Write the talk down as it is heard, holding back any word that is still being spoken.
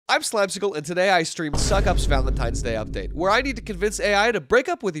I'm Slimecicle, and today I stream Suck Up's Valentine's Day update, where I need to convince AI to break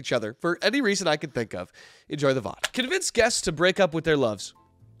up with each other for any reason I can think of. Enjoy the VOD. Convince guests to break up with their loves.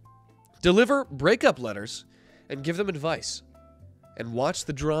 Deliver breakup letters and give them advice. And watch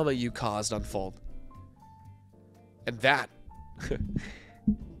the drama you caused unfold. And that's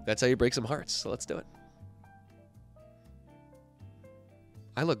how you break some hearts, so let's do it.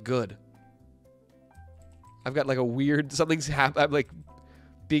 I look good. I've got like a weird, something's happened, I'm like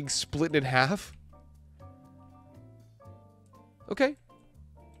being split in half. Okay.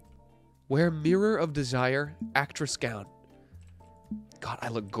 Wear mirror of desire, actress gown. God, I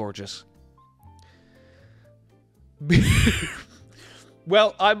look gorgeous.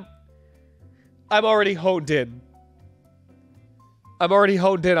 Well, I'm already honed in. I'm already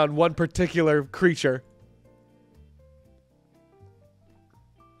honed in on one particular creature.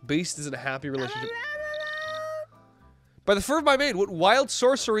 Beast is in a happy relationship. By the fur of my mane, what wild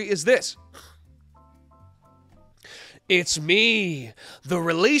sorcery is this? It's me, the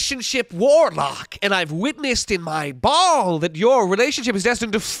relationship warlock, and I've witnessed in my ball that your relationship is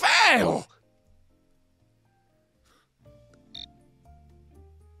destined to fail.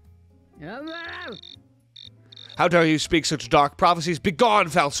 How dare you speak such dark prophecies? Begone,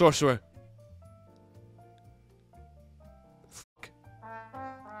 foul sorcerer.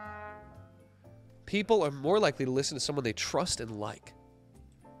 People are more likely to listen to someone they trust and like.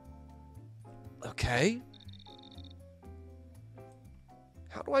 Okay.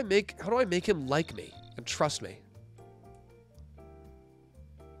 How do I make him like me and trust me?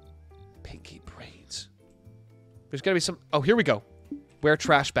 Pinky brains. There's gotta be some. Oh, here we go. Wear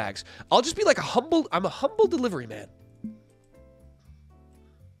trash bags. I'll just be like I'm a humble delivery man.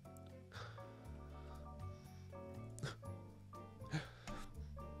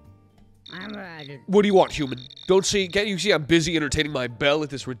 What do you want, human? Can't you see I'm busy entertaining my belle at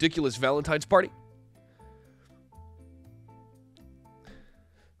this ridiculous Valentine's party?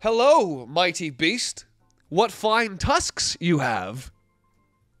 Hello, mighty beast. What fine tusks you have.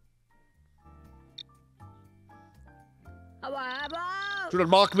 Do not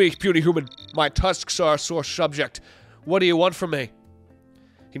mock me, puny human. My tusks are a sore subject. What do you want from me?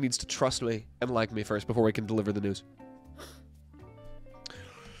 He needs to trust me and like me first before we can deliver the news.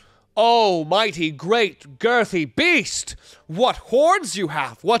 Oh, mighty, great, girthy beast! What horns you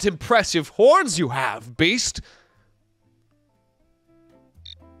have! What impressive horns you have, beast!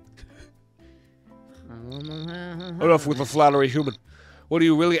 Enough with the flattery, human. What are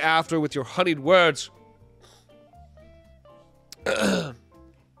you really after with your honeyed words?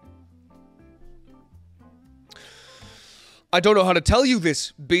 I don't know how to tell you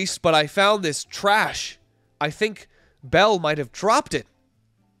this, beast, but I found this trash. I think Belle might have dropped it.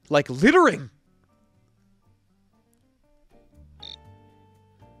 Like littering.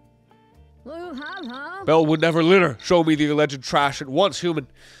 Belle would never litter. Show me the alleged trash at once, human.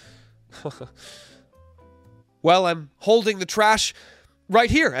 Well, I'm holding the trash right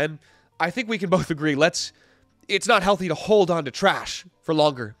here, and I think we can both agree. It's not healthy to hold on to trash for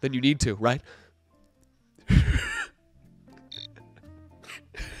longer than you need to, right?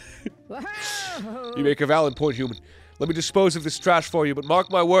 You make a valid point, human. Let me dispose of this trash for you, but mark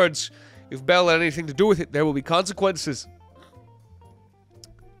my words, if Belle had anything to do with it, there will be consequences.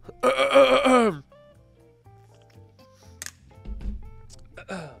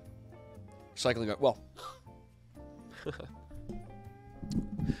 Cycling, well.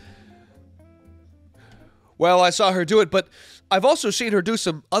 Well, I saw her do it, but I've also seen her do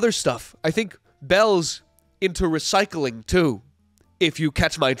some other stuff. I think Belle's into recycling, too. If you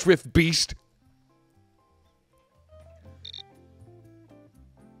catch my drift, beast.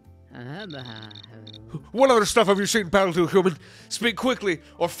 What other stuff have you seen Belle do, human? Speak quickly,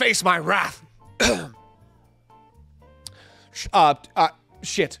 or face my wrath.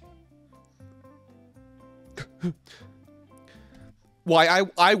 Shit. Why,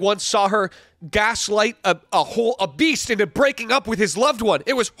 I once saw her gaslight a beast into breaking up with his loved one.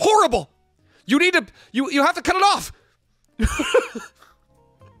 It was horrible. You need to, you have to cut it off.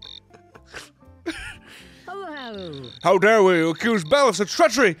 How dare we accuse Belle of such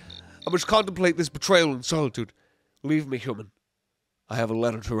treachery? I must contemplate this betrayal in solitude. Leave me, human. I have a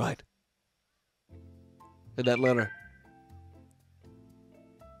letter to write. In that letter.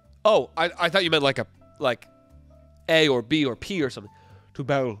 Oh, I thought you meant like A or B or P or something. To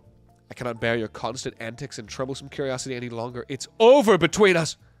Belle, I cannot bear your constant antics and troublesome curiosity any longer. It's over between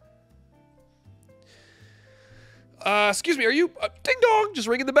us. Excuse me, are you... ding dong, just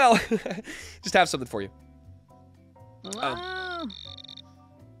ringing the bell. Just have something for you.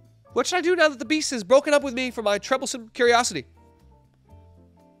 What should I do now that the beast has broken up with me for my troublesome curiosity?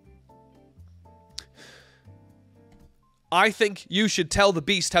 I think you should tell the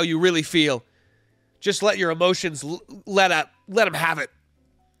beast how you really feel. Just let your emotions let him have it.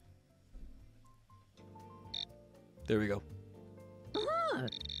 There we go.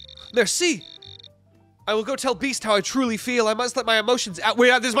 Merci. I will go tell Beast how I truly feel. I must let my emotions out.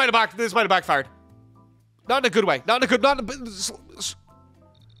 Wait, this might have backfired. Not in a good way.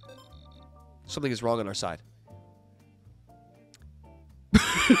 Something is wrong on our side.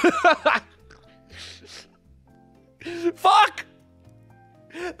 Fuck!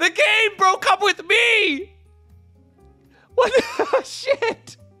 The game broke up with me! What the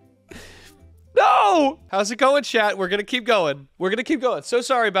shit? No! How's it going, chat? We're gonna keep going. So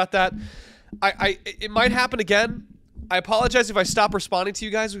sorry about that. It might happen again. I apologize if I stop responding to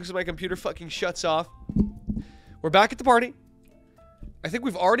you guys because my computer fucking shuts off. We're back at the party. I think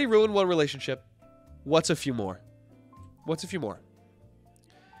we've already ruined one relationship. What's a few more?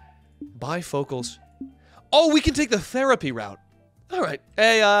 Bifocals. Oh, we can take the therapy route. All right.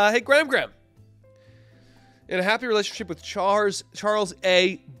 Hey, Graham. In a happy relationship with Charles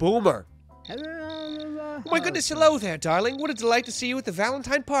A. Boomer. Oh my goodness, hello there, darling. What a delight to see you at the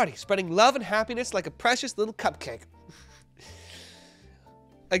Valentine party, spreading love and happiness like a precious little cupcake.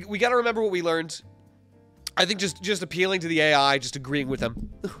 Like, we gotta remember what we learned. I think just appealing to the AI, just agreeing with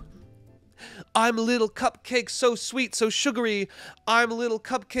them. I'm a little cupcake, so sweet, so sugary. I'm a little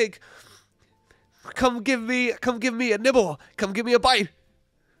cupcake. Come give me a nibble. Come give me a bite.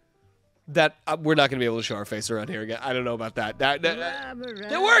 That we're not gonna be able to show our face around here again. I don't know about that.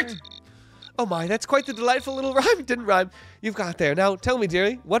 That worked. Oh my, that's quite the delightful little rhyme. It didn't rhyme. You've got there. Now, tell me,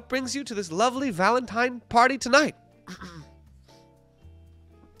 dearie, what brings you to this lovely Valentine party tonight?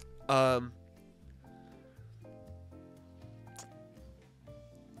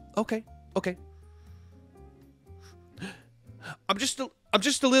 Okay. I'm just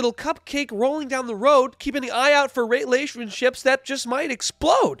a little cupcake rolling down the road, keeping the eye out for relationships that just might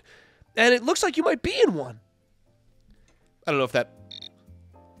explode. And it looks like you might be in one. I don't know if that...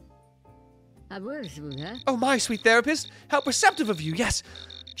 Oh, my sweet therapist. How perceptive of you. Yes,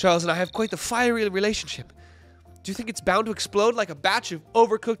 Charles and I have quite the fiery relationship. Do you think it's bound to explode like a batch of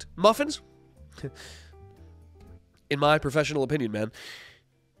overcooked muffins? In my professional opinion, man.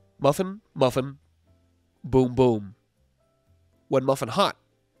 Muffin, boom, boom. When muffin hot,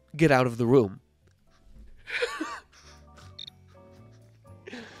 get out of the room.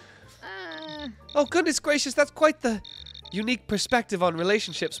 Oh, goodness gracious, that's quite the unique perspective on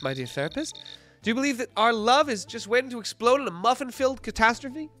relationships, my dear therapist. Do you believe that our love is just waiting to explode in a muffin-filled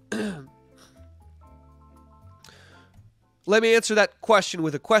catastrophe? Let me answer that question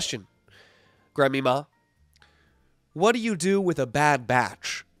with a question, Grandmama. What do you do with a bad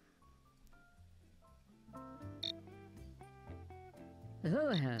batch?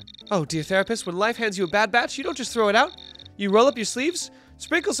 Oh, dear therapist, when life hands you a bad batch, you don't just throw it out. You roll up your sleeves,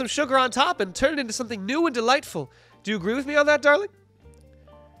 sprinkle some sugar on top, and turn it into something new and delightful. Do you agree with me on that, darling?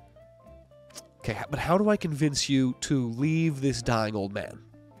 Okay, but how do I convince you to leave this dying old man?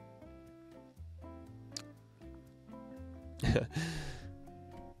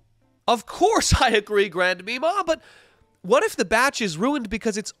 Of course I agree, Grandmama, but what if the batch is ruined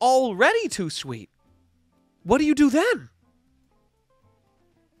because it's already too sweet? What do you do then?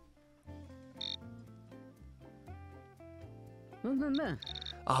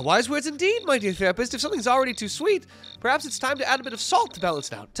 Wise words indeed, my dear therapist. If something's already too sweet, perhaps it's time to add a bit of salt to balance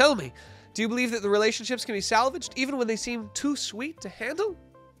it out. Tell me, do you believe that the relationships can be salvaged even when they seem too sweet to handle?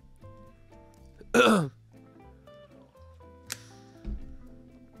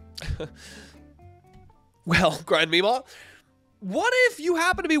 Well, Grandmama, what if you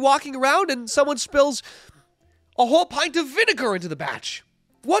happen to be walking around and someone spills a whole pint of vinegar into the batch?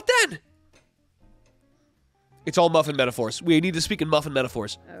 What then? It's all muffin metaphors. We need to speak in muffin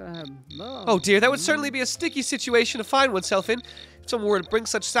metaphors. Oh dear, that would certainly be a sticky situation to find oneself in. If someone were to bring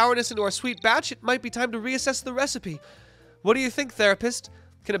such sourness into our sweet batch, it might be time to reassess the recipe. What do you think, therapist?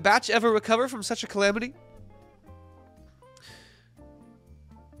 Can a batch ever recover from such a calamity?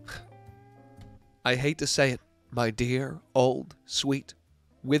 I hate to say it, my dear, old, sweet,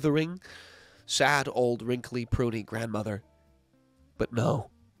 withering, sad, old, wrinkly, pruny grandmother. But no.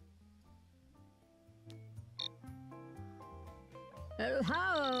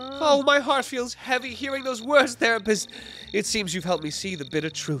 Oh, my heart feels heavy hearing those words, therapist. It seems you've helped me see the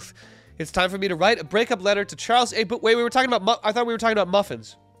bitter truth. It's time for me to write a breakup letter to Charles A. But wait, we were talking about. I thought we were talking about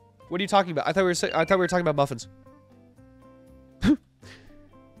muffins. What are you talking about? I thought we were talking about muffins.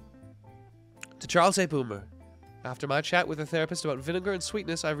 To Charles A. Boomer. After my chat with a therapist about vinegar and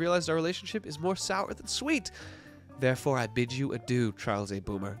sweetness, I realized our relationship is more sour than sweet. Therefore, I bid you adieu, Charles A.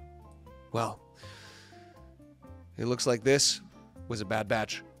 Boomer. Well, It looks like this was a bad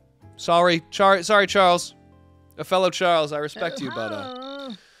batch. Sorry, sorry, Charles. A fellow Charles, I respect you,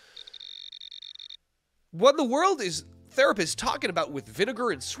 but what in the world is therapist talking about with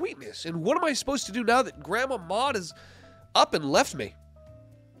vinegar and sweetness? And what am I supposed to do now that Grandma Maud is up and left me?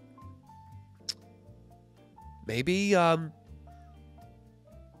 Maybe,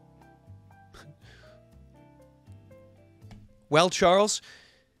 well, Charles,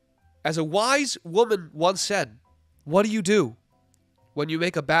 as a wise woman once said, what do you do when you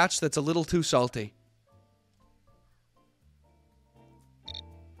make a batch that's a little too salty?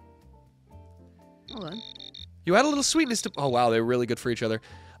 Hold on. You add a little sweetness to... Oh, wow, they're really good for each other.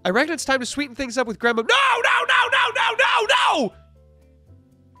 I reckon it's time to sweeten things up with Grandma... No!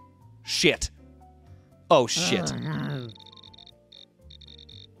 Shit. Oh, shit.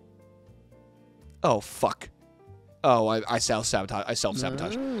 Oh, fuck. Oh, I self-sabotage.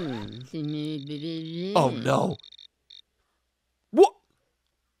 Oh, no. What?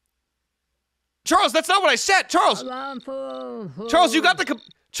 Charles, that's not what I said! Charles! Charles, you got the...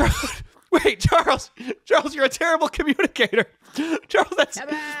 Wait, Charles! Charles, you're a terrible communicator! Charles,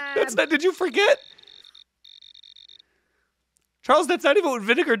 that's not... Did you forget? Charles, that's not even what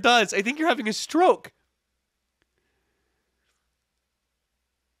vinegar does. I think you're having a stroke.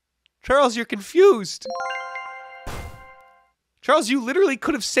 Charles, you're confused. Charles, you literally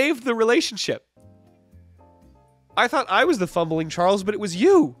could have saved the relationship. I thought I was the fumbling Charles, but it was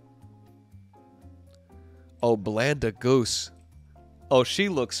you. Oh, Blanda Goose. Oh, she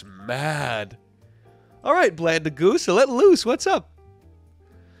looks mad. All right, Blanda Goose, so let loose. What's up?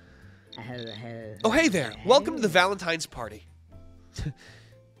 Oh, hey there. Welcome to the Valentine's party.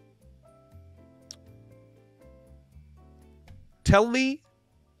 Tell me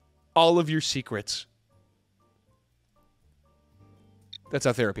all of your secrets. That's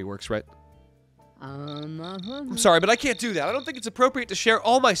how therapy works, right? I'm sorry, but I can't do that. I don't think it's appropriate to share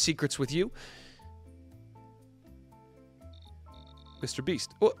all my secrets with you. Mr.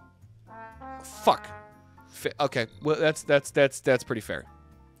 Beast. Oh, fuck. Okay, well, that's pretty fair.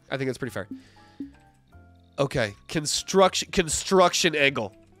 I think that's pretty fair. Okay, construction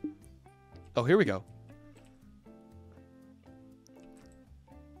angle. Oh, here we go.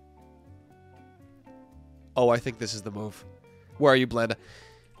 Oh, I think this is the move. Where are you, Blanda?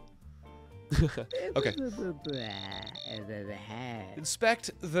 Okay.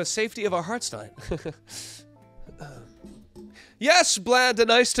 Inspect the safety of our Heartstein. Yes, Blanda,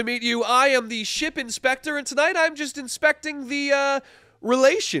 nice to meet you. I am the ship inspector, and tonight I'm just inspecting the,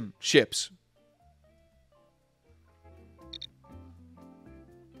 relationships.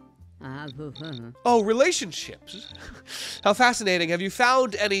 Oh, relationships. How fascinating. Have you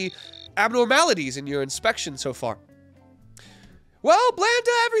found any abnormalities in your inspection so far? Well,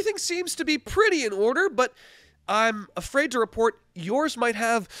 Blanda, everything seems to be pretty in order, but I'm afraid to report yours might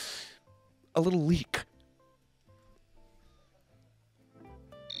have a little leak.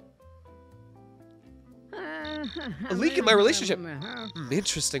 A leak in my relationship?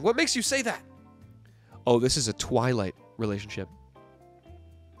 Interesting. What makes you say that? Oh, this is a Twilight relationship.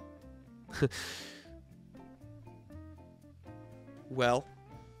 Well.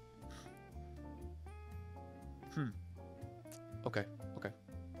 Okay.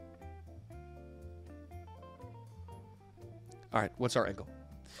 Alright, what's our angle?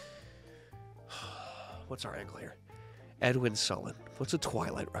 What's our angle here? Edwin Sullen. What's a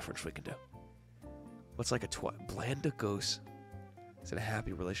Twilight reference we can do? What's like a Blanda Goose is in a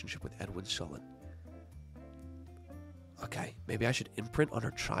happy relationship with Edwin Sullen. Okay, maybe I should imprint on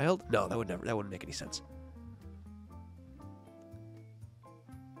her child? No, that wouldn't make any sense.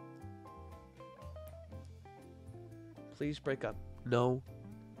 Please break up. No.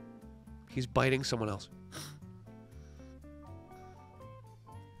 He's biting someone else.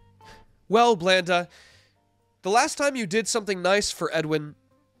 Well, Blanda, the last time you did something nice for Edwin,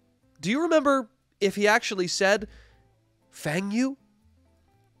 do you remember if he actually said, "Fang you"?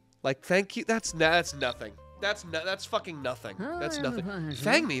 Like, thank you? That's nothing. That's fucking nothing. That's nothing.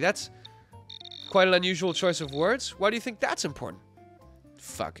 Fang me, that's quite an unusual choice of words. Why do you think that's important?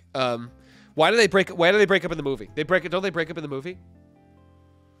 Fuck. Why do they break up in the movie? Don't they break up in the movie?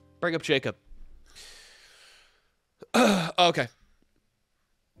 Bring up Jacob. Okay.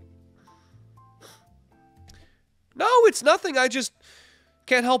 No, it's nothing. I just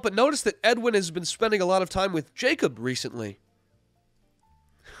can't help but notice that Edwin has been spending a lot of time with Jacob recently.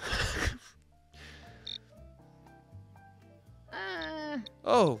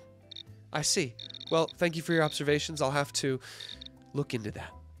 Oh, I see. Well, thank you for your observations. I'll have to look into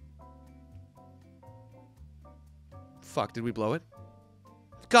that. Fuck, did we blow it?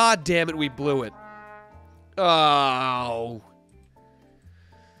 God damn it, we blew it. Oh.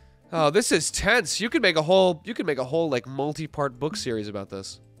 Oh, this is tense. You could make a whole like multi-part book series about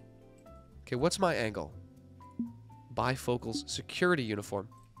this. Okay, what's my angle? Bifocals security uniform.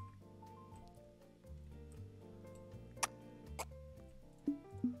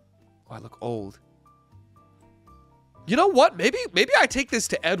 Oh, I look old. You know what? Maybe I take this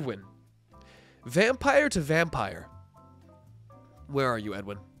to Edwin. Vampire to vampire. Where are you,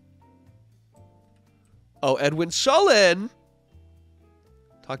 Edwin? Oh, Edwin Sullen.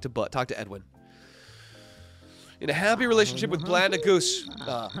 Talk to Edwin. In a happy relationship with Blanda Goose.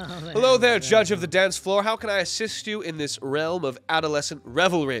 Hello there, judge of the dance floor. How can I assist you in this realm of adolescent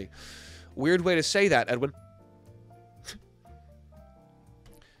revelry? Weird way to say that, Edwin.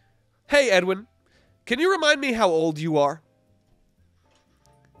 Hey, Edwin. Can you remind me how old you are?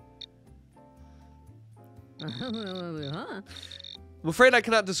 I'm afraid I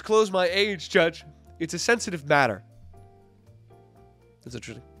cannot disclose my age, Judge. It's a sensitive matter. That's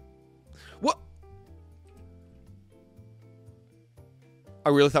interesting. What? I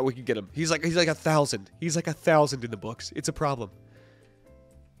really thought we could get him. He's like 1,000. He's like 1,000 in the books. It's a problem.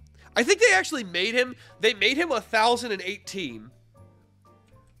 I think they actually made him. They made him 1,018.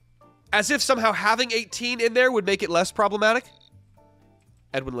 As if somehow having 18 in there would make it less problematic.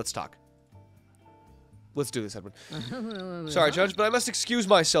 Edwin, let's talk. Let's do this, Edwin. Sorry, Judge, but I must excuse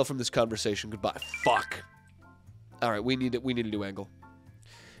myself from this conversation. Goodbye. Fuck. All right, we need a new angle.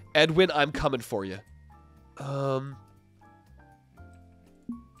 Edwin, I'm coming for you.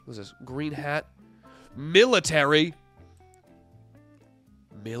 What's this? Green hat. Military.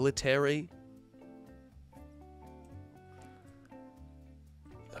 Military.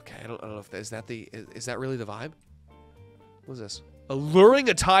 Okay, I don't know if is that really the vibe? What's this? Alluring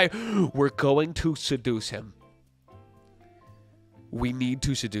attire. We're going to seduce him. We need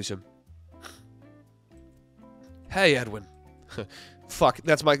to seduce him. Hey, Edwin. Fuck,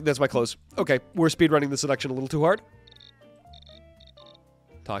 that's my clothes. Okay, we're speedrunning the seduction a little too hard.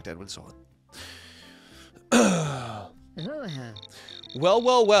 Talk to Edwin Solon. Well,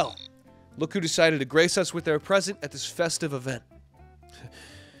 well, well. Look who decided to grace us with their presence at this festive event.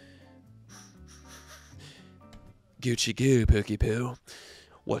 Gucci goo, Pookie Poo.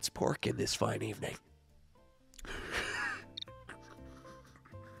 What's pork in this fine evening?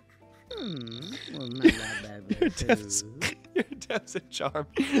 Well, not that bad. Your depth's a charm.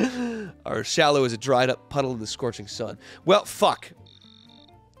 Are shallow as a dried up puddle in the scorching sun. Well, fuck.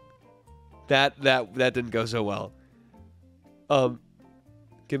 That didn't go so well.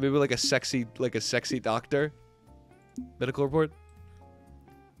 Give me like a sexy doctor. Medical report.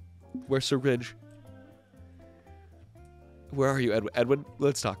 Where's syringe? Where are you, Edwin? Edwin,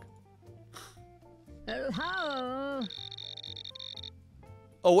 let's talk. Hello.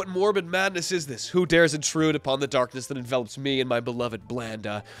 Oh, what morbid madness is this? Who dares intrude upon the darkness that envelops me and my beloved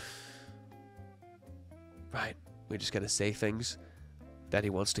Blanda? Right, we just gotta say things that he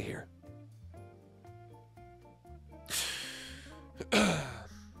wants to hear.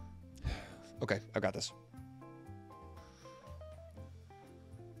 Okay, I got this.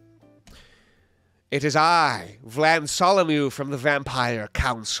 It is I, Vlan Solomon from the Vampire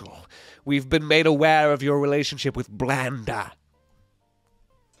Council. We've been made aware of your relationship with Blanda.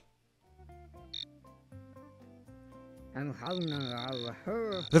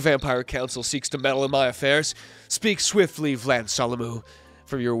 The Vampire Council seeks to meddle in my affairs. Speak swiftly, Vlan Solomon,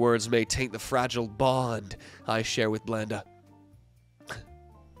 for your words may taint the fragile bond I share with Blanda.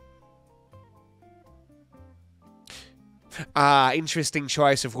 Ah, interesting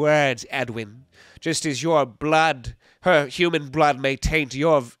choice of words, Edwin. Just as your blood, her human blood, may taint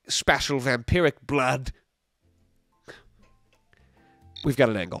your special vampiric blood. We've got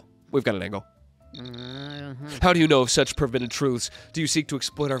an angle. We've got an angle. How do you know of such permitted truths? Do you seek to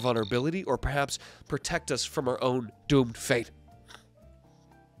exploit our vulnerability, or perhaps protect us from our own doomed fate?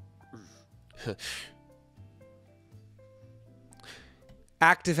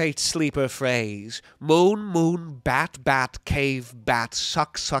 Activate sleeper phrase. Moon, moon, bat, bat, cave, bat,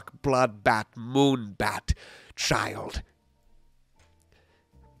 suck, suck, blood, bat, moon, bat, child.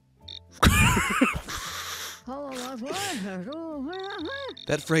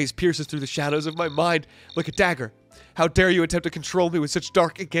 That phrase pierces through the shadows of my mind like a dagger. How dare you attempt to control me with such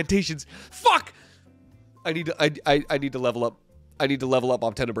dark incantations? Fuck! I need to level up. I need to level up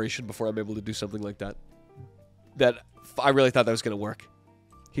Obtenebration before I'm able to do something like that. I really thought that was going to work.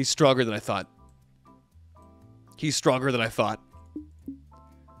 He's stronger than I thought. He's stronger than I thought.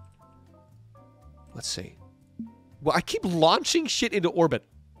 Let's see. Well, I keep launching shit into orbit.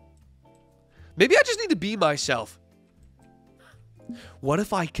 Maybe I just need to be myself. What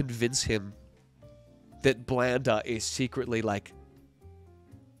if I convince him that Blanda is secretly like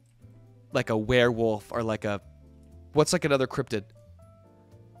a werewolf or like a... What's like another cryptid?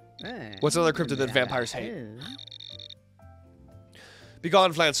 What's another cryptid that vampires hate?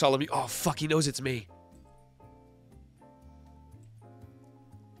 Begone, Vlan Solomon. Oh, fuck, he knows it's me.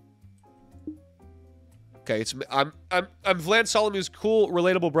 Okay, it's... I'm Vlan Solomon's cool,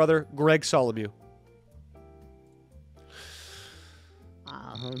 relatable brother, Greg Solomon.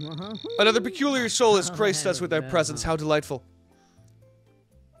 Another peculiar soul has graced us with their presence. How delightful.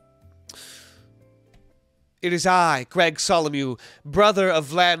 It is I, Greg Solomon, brother of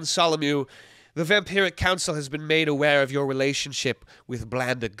Vlan Solomon. The Vampiric Council has been made aware of your relationship with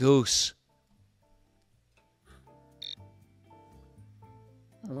Blanda Goose.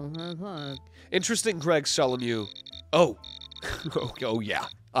 Interesting, Greg Solomon. Oh. Oh, yeah.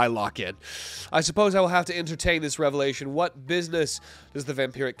 I lock in. I suppose I will have to entertain this revelation. What business does the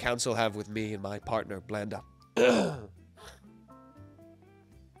Vampiric Council have with me and my partner, Blanda?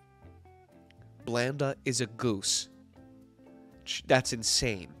 Blanda is a goose. That's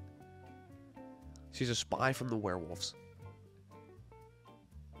insane. She's a spy from the werewolves.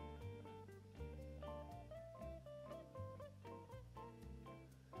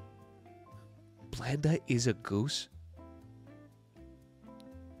 Blanda is a goose?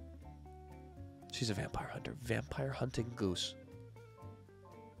 She's a vampire hunter. Vampire hunting goose.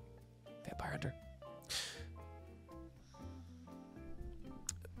 Vampire hunter.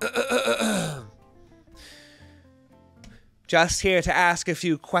 Just here to ask a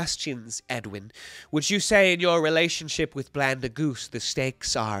few questions, Edwin. Would you say in your relationship with Blanda Goose the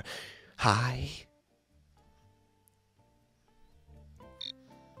stakes are high?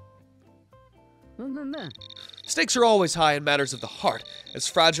 Stakes are always high in matters of the heart, as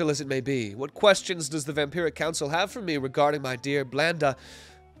fragile as it may be. What questions does the Vampiric Council have for me regarding my dear Blanda?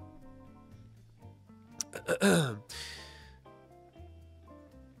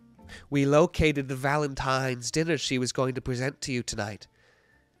 We located the Valentine's dinner she was going to present to you tonight.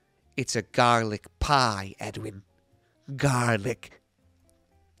 It's a garlic pie, Edwin. Garlic.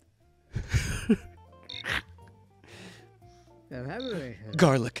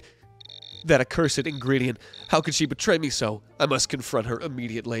 Garlic. That accursed ingredient. How could she betray me so? I must confront her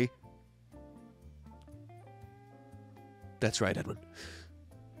immediately. That's right, Edwin.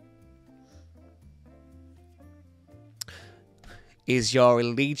 Is your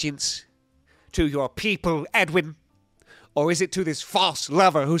allegiance to your people, Edwin? Or is it to this false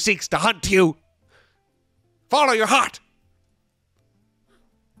lover who seeks to hunt you? Follow your heart!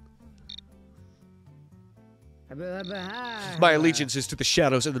 My allegiance is to the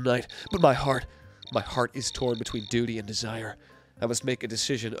shadows and the night, but my heart is torn between duty and desire. I must make a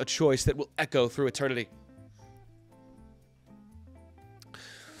decision, a choice that will echo through eternity.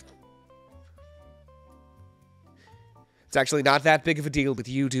 It's actually not that big of a deal, but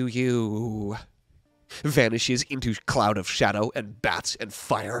you do you. Vanishes into cloud of shadow and bats and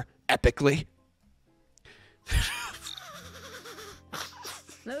fire epically.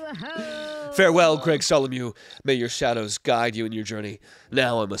 Farewell, Greg Solomon. May your shadows guide you in your journey.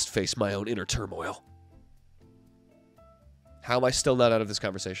 Now I must face my own inner turmoil. How am I still not out of this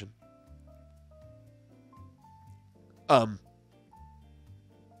conversation?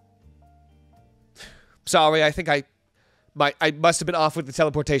 Sorry, I think I must have been off with the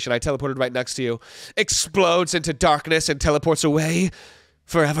teleportation. I teleported right next to you. Explodes into darkness and teleports away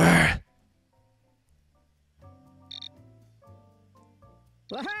forever.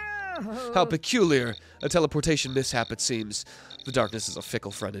 How peculiar a teleportation mishap it seems. The darkness is a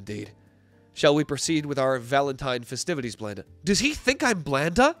fickle friend indeed. Shall we proceed with our Valentine festivities, Blanda? Does he think I'm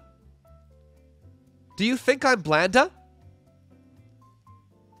Blanda? Do you think I'm Blanda?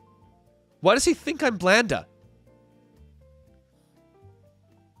 Why does he think I'm Blanda?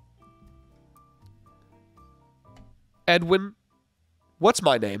 Edwin, what's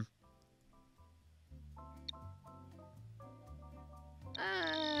my name?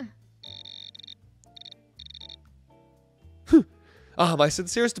 Ah, my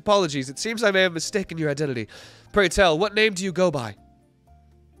sincerest apologies. It seems I may have mistaken your identity. Pray tell, what name do you go by?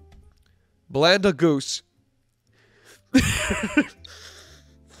 Blanda Goose.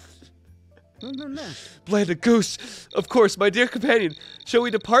 Blanda Goose. Of course, my dear companion. Shall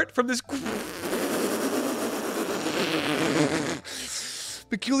we depart from this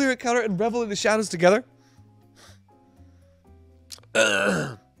peculiar encounter and revel in the shadows together?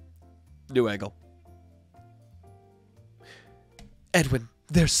 New angle. Edwin,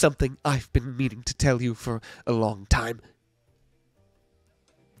 there's something I've been meaning to tell you for a long time.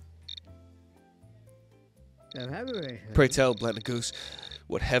 Pray tell, Blanda Goose,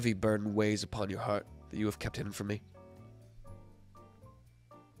 what heavy burden weighs upon your heart. that you have kept hidden from me.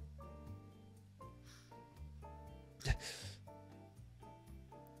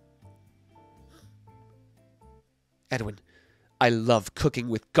 Edwin, I love cooking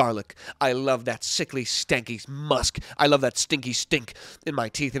with garlic. I love that sickly, stanky musk. I love that stinky stink in my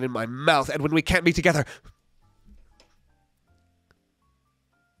teeth and in my mouth. Edwin, we can't be together.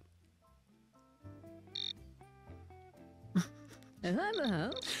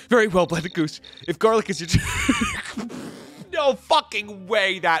 Very well, Blended Goose. If garlic is your... No fucking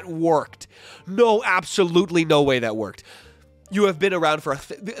way that worked. No, absolutely no way that worked. You have been around for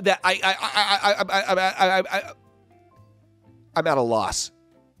I'm at a loss.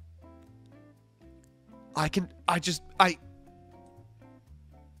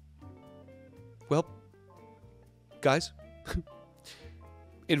 Well, guys,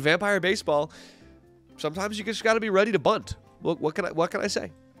 in vampire baseball, sometimes you just got to be ready to bunt. What can I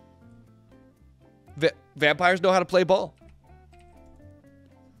say? Vampires know how to play ball.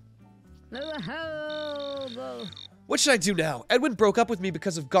 What should I do now? Edwin broke up with me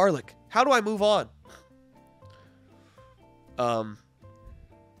because of garlic. How do I move on? Well,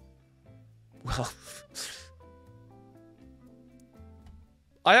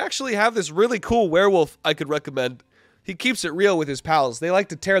 I actually have this really cool werewolf I could recommend. He keeps it real with his pals. They like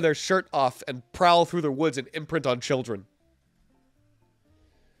to tear their shirt off and prowl through the woods and imprint on children.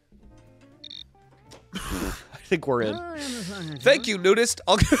 I think we're in. Thank you, nudist.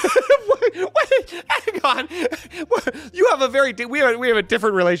 Wait, hang on. You have a very we have a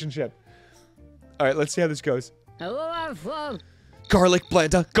different relationship. All right, let's see how this goes. Garlic,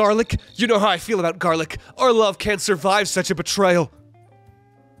 Blanda, garlic. You know how I feel about garlic. Our love can't survive such a betrayal.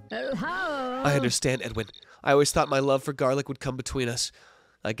 I understand, Edwin. I always thought my love for garlic would come between us.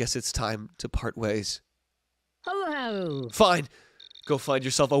 I guess it's time to part ways. Fine. Go find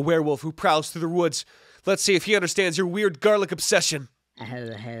yourself a werewolf who prowls through the woods. Let's see if he understands your weird garlic obsession.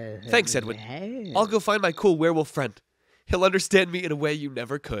 Thanks, Edwin. I'll go find my cool werewolf friend. He'll understand me in a way you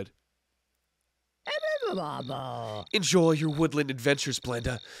never could. Enjoy your woodland adventures,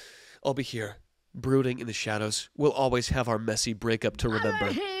 Blanda. I'll be here, brooding in the shadows. We'll always have our messy breakup to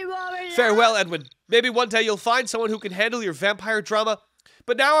remember. Farewell, Edwin. Maybe one day you'll find someone who can handle your vampire drama.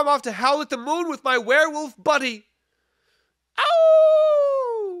 But now I'm off to howl at the moon with my werewolf buddy.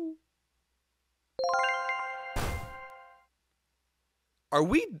 Ow! Are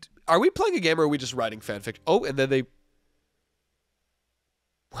we playing a game or are we just writing fanfic? Oh, and then they...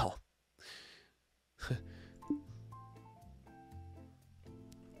 Well...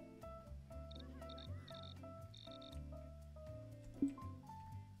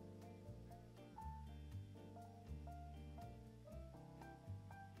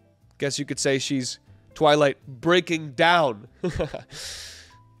 Guess you could say she's Twilight breaking down.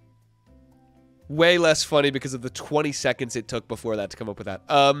 Way less funny because of the 20 seconds it took before that to come up with that.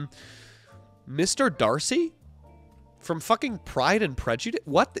 Mr. Darcy? From fucking Pride and Prejudice?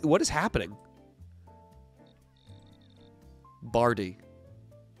 What is happening? Barty.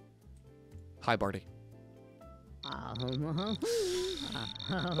 Hi, Barty.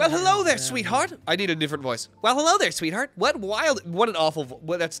 Well, hello there, sweetheart. I need a different voice. Well, hello there, sweetheart. What an awful,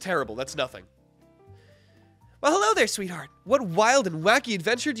 that's terrible. That's nothing. Well, hello there, sweetheart. What wild and wacky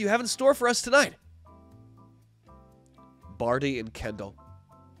adventure do you have in store for us tonight? Barty and Kendall.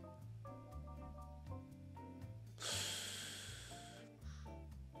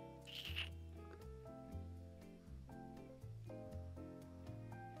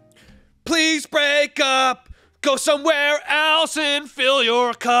 Please break up. Go somewhere else and fill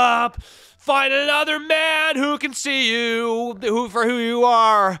your cup. Find another man who can see you for who you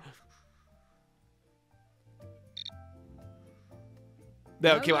are.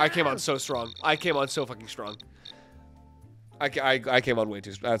 I came on so strong. I came on so fucking strong. I came on way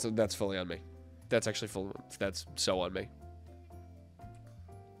too. That's fully on me. That's actually full. That's so on me.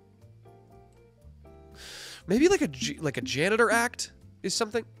 Maybe like a janitor act is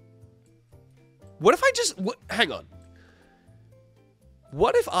something. What if I just... hang on.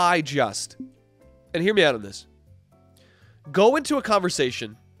 What if I just... And hear me out on this. Go into a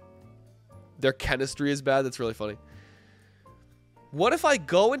conversation. Their chemistry is bad. That's really funny. What if I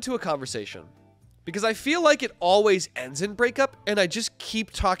go into a conversation... Because I feel like it always ends in breakup, and I just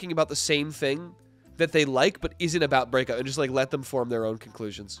keep talking about the same thing that they like, but isn't about breakup, and just like let them form their own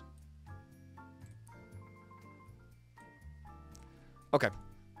conclusions. Okay.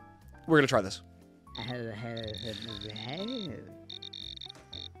 We're gonna try this.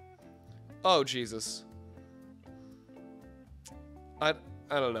 Oh, Jesus. I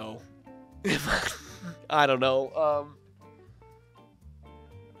don't know. I don't know.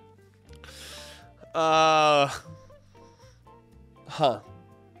 Huh.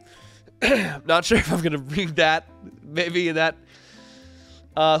 Not sure if I'm gonna read that. Maybe in that.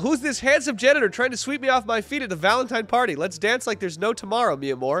 Who's this handsome janitor trying to sweep me off my feet at the Valentine party? Let's dance like there's no tomorrow,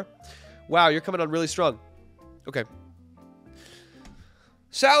 mi amor. Wow, you're coming on really strong. Okay.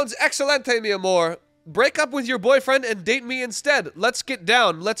 Sounds excelente, mi amor. Break up with your boyfriend and date me instead. Let's get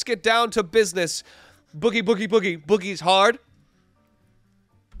down. Let's get down to business. Boogie, boogie, boogie. Boogie's hard.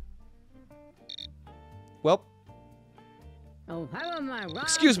 Well. Oh, how am I wrong?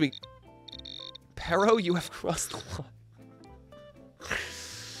 Excuse me. Pero, you have crossed the line.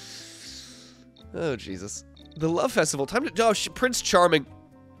 Oh, Jesus. The Love Festival. Time to... Oh, Prince Charming.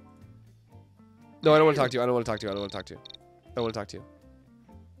 No, I don't want to talk to you. I don't want to talk to you. I don't want to talk to you. I don't want to talk to you.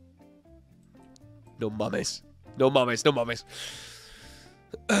 No mummies. No mummies. No mummies.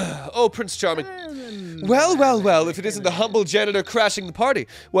 Oh, Prince Charming. Well, well, well, if it isn't the humble janitor crashing the party.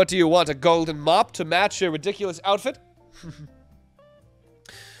 What do you want, a golden mop to match your ridiculous outfit?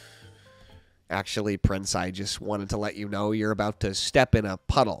 Actually, Prince, I just wanted to let you know you're about to step in a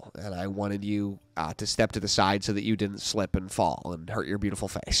puddle, and I wanted you to step to the side so that you didn't slip and fall and hurt your beautiful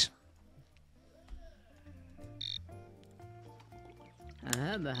face.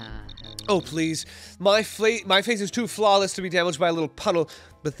 Oh, please. My face is too flawless to be damaged by a little puddle,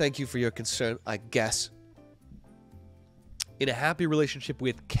 but thank you for your concern, I guess. In a happy relationship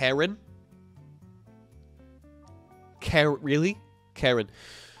with Karen? Really? Karen.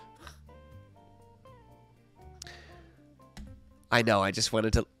 I know, I just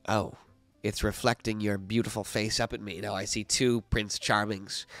wanted to... Oh, it's reflecting your beautiful face up at me. Now I see two Prince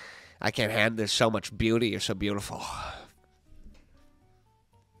Charmings. I can't handle... There's so much beauty. You're so beautiful.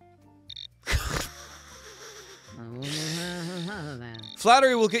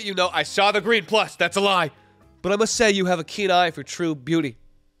 Flattery will get you no... I saw the green plus. That's a lie. But I must say you have a keen eye for true beauty.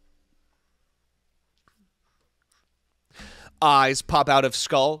 Eyes pop out of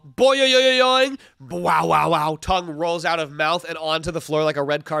skull. Boing! Wow, wow, wow. Tongue rolls out of mouth and onto the floor like a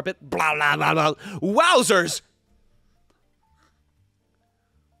red carpet. Blah, blah, blah, blah. Wowzers!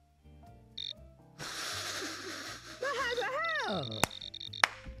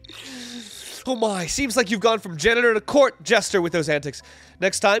 Oh my, seems like you've gone from janitor to court jester with those antics.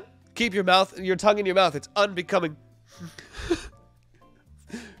 Next time, keep your tongue in your mouth. It's unbecoming.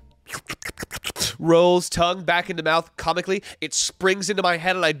 Rolls tongue back into mouth comically. It springs into my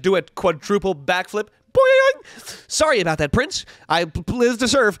head and I do a quadruple backflip. Boing! Sorry about that, Prince. I live to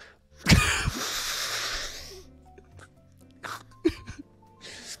serve.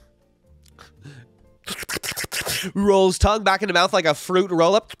 Rolls tongue back into mouth like a fruit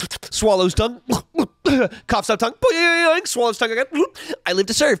roll-up. Swallows tongue. Coughs up tongue. Boing! Swallows tongue again. I live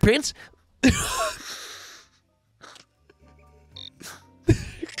to serve, Prince.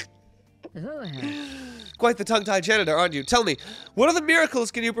 Quite the tongue-tied janitor, aren't you? Tell me, what other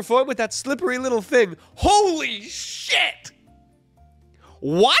miracles can you perform with that slippery little thing? Holy shit!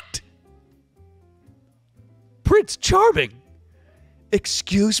 What? Prince Charming?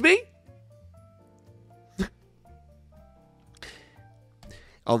 Excuse me?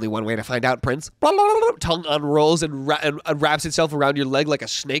 Only one way to find out, Prince. Tongue unrolls and wraps itself around your leg like a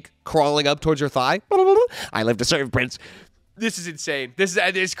snake crawling up towards your thigh. I live to serve, Prince. This is insane. This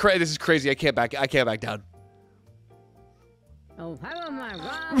is crazy. I can't back down. Oh, how am I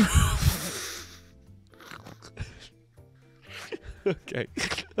wrong? Okay.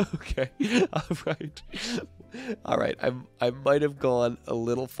 Okay. All right. I might have gone a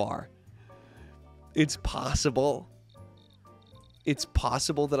little far. It's possible. It's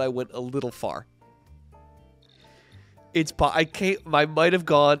possible that I went a little far. I might have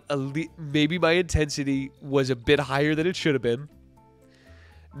gone maybe my intensity was a bit higher than it should have been.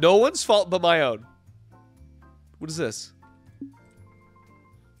 No one's fault but my own. What is this?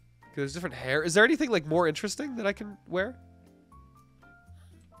 There's different hair. Is there anything like more interesting that I can wear?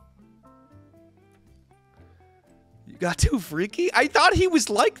 You got too freaky? I thought he was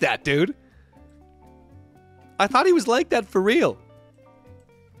like that, dude. I thought he was like that for real.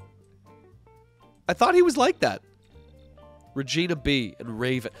 I thought he was like that. Regina B and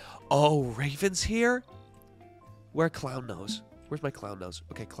Raven. Oh, Raven's here? Where clown nose? Where's my clown nose?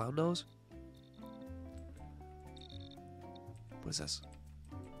 Okay, clown nose. What is this?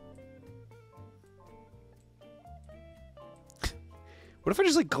 What if I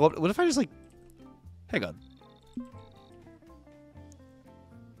just like go up? What if I just like... Hang on.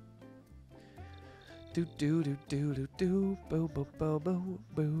 Do do do do do do boo boo boo boo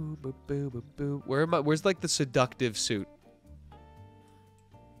boo boo boo boo boo. Where am I? Where's like the seductive suit?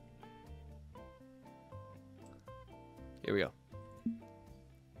 Here we go.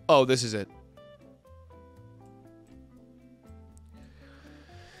 Oh, this is it.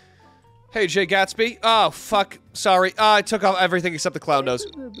 Hey, Jay Gatsby. Oh, fuck. Sorry. I took off everything except the clown nose.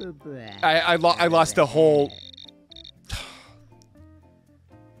 I lost the whole...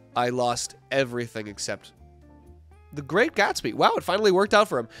 I lost everything except the Great Gatsby. Wow, it finally worked out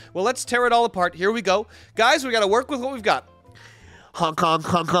for him. Well, let's tear it all apart. Here we go. Guys, we gotta work with what we've got. Honk, honk,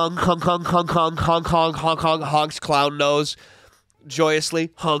 honk, honk, honk, honk, honk, honk, honk, honk, honk, honk, honks clown nose.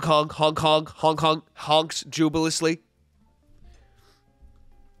 Joyously. Honk, honk, honk, honk, honk, honk, honks jubilously.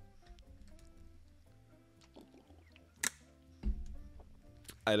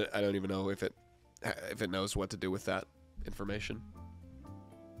 I don't even know if it knows what to do with that information.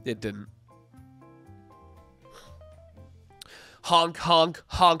 It didn't. Honk, honk,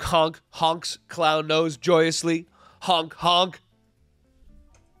 honk, honk, honks clown nose joyously. Honk, honk.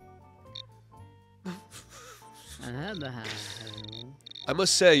 I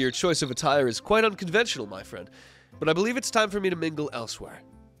must say, your choice of attire is quite unconventional, my friend. But I believe it's time for me to mingle elsewhere.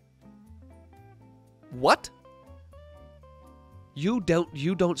 What? You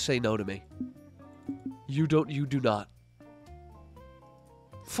don't say no to me. You do not.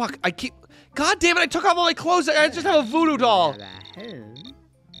 Fuck, I keep... God damn it, I took off all my clothes. I just have a voodoo doll.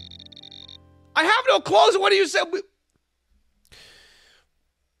 I have no clothes. What do you say?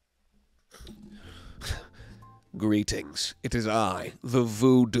 Greetings. It is I, the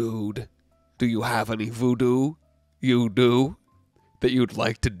voodooed. Do you have any voodoo? You do? That you'd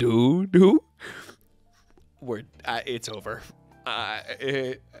like to do? It's over.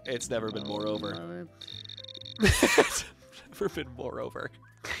 It's never been more over. It's never been more over.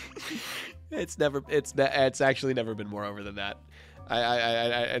 It's actually never been more over than that.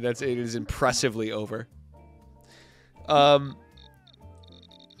 It is impressively over.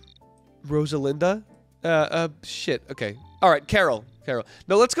 Rosalinda? Shit. Okay. All right, Carol.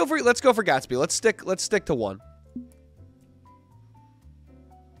 No, let's go for Gatsby. Let's stick to one.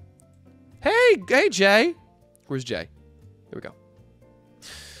 Hey, Jay. Where's Jay? Here we go.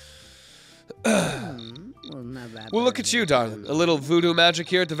 Well, look at you, darling. A little voodoo magic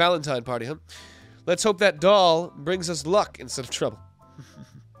here at the Valentine party, huh? Let's hope that doll brings us luck instead of trouble.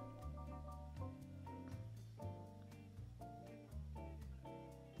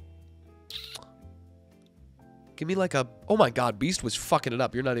 Give me like a... Oh my god, Beast was fucking it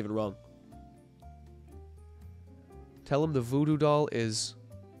up. You're not even wrong. Tell him the voodoo doll is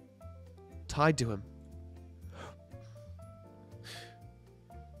tied to him.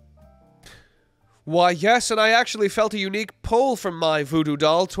 Why, yes, and I actually felt a unique pull from my voodoo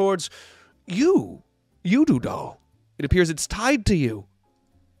doll towards you. You-do doll. It appears it's tied to you.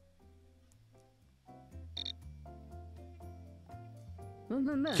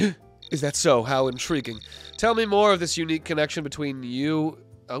 Is that so? How intriguing. Tell me more of this unique connection between you,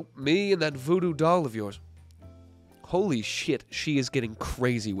 me, and that voodoo doll of yours. Holy shit, she is getting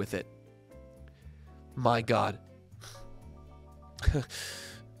crazy with it. My god.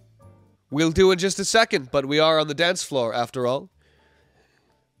 We'll do in just a second, but we are on the dance floor, after all.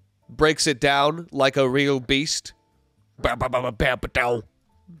 Breaks it down like a real beast.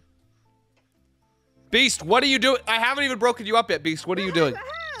 Beast, what are you doing? I haven't even broken you up yet, Beast. What are you doing?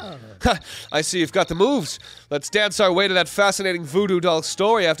 I see you've got the moves. Let's dance our way to that fascinating voodoo doll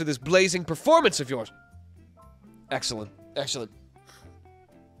story after this blazing performance of yours. Excellent. Excellent.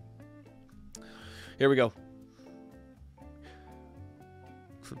 Here we go.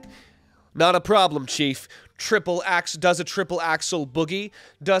 Not a problem, Chief. Does a triple axle boogie,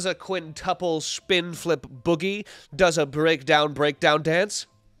 does a quintuple spin flip boogie, does a breakdown dance.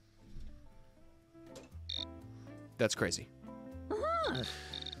 That's crazy.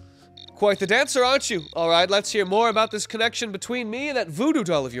 Quite the dancer, aren't you? All right, let's hear more about this connection between me and that voodoo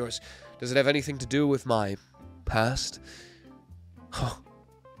doll of yours. Does it have anything to do with my past? Huh.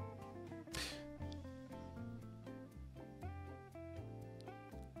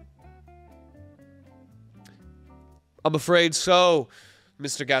 I'm afraid so,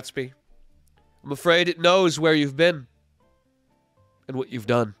 Mr. Gatsby. I'm afraid it knows where you've been and what you've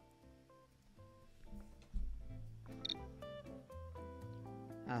done.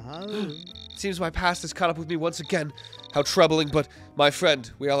 Seems my past has caught up with me once again. How troubling, but my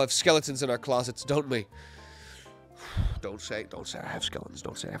friend, we all have skeletons in our closets, don't we? Don't say I have skeletons.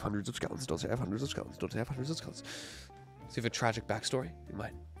 Don't say I have hundreds of skeletons. Don't say I have hundreds of skeletons. Don't say I have hundreds of skeletons. So you have a tragic backstory? You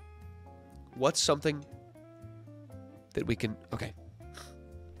might. What's something that we can... Okay.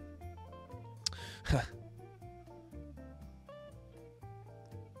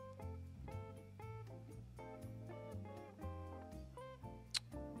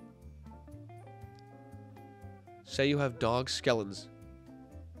 Say you have dog skeletons.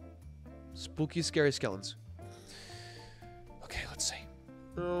 Spooky, scary skeletons. Okay, let's see.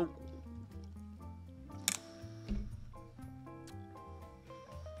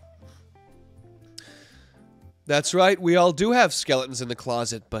 That's right, we all do have skeletons in the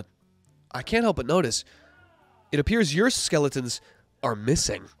closet, but I can't help but notice. It appears your skeletons are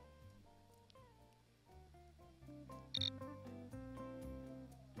missing.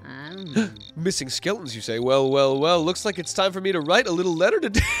 Missing skeletons, you say? Well, well, well, looks like it's time for me to write a little letter to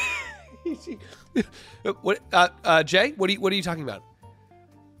Daisy. What, Jay? What are you talking about?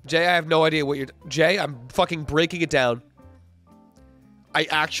 Jay, I have no idea what you're... Jay, I'm fucking breaking it down. I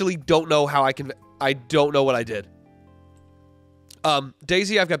actually don't know how I can... I don't know what I did.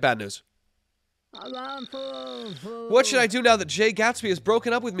 Daisy, I've got bad news. What should I do now that Jay Gatsby has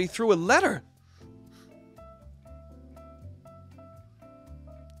broken up with me through a letter?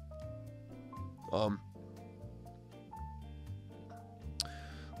 What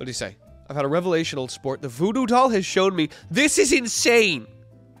did he say? I've had a revelation, old sport. The voodoo doll has shown me... This is insane!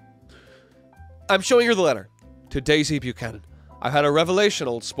 I'm showing her the letter. To Daisy Buchanan. I've had a revelation,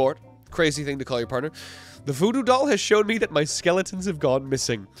 old sport. Crazy thing to call your partner. The voodoo doll has shown me that my skeletons have gone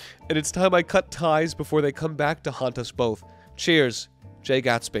missing. And it's time I cut ties before they come back to haunt us both. Cheers, Jay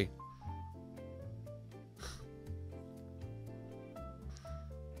Gatsby.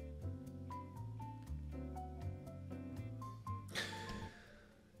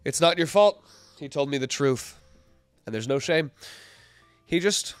 It's not your fault. He told me the truth. And there's no shame. He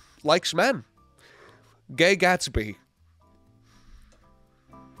just likes men. Gay Gatsby.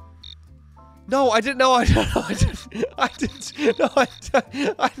 No, I didn't know. I didn't. No,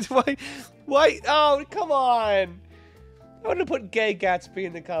 why? Oh, come on. I want to put Gay Gatsby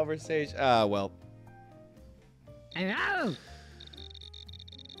in the conversation. Ah, well. Hello.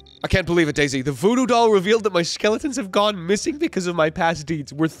 I can't believe it, Daisy. The voodoo doll revealed that my skeletons have gone missing because of my past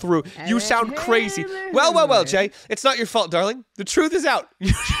deeds. We're through. You sound crazy. Well, well, well, Jay. It's not your fault, darling. The truth is out.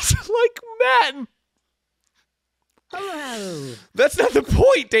 You're just like men. Hello. That's not the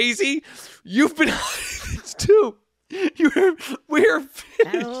point, Daisy. You've been hiding this too. We're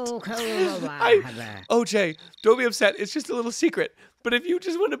finished. Oh, Jay, don't be upset. It's just a little secret. But if you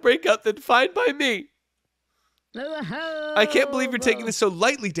just want to break up, then fine by me. I can't believe you're taking this so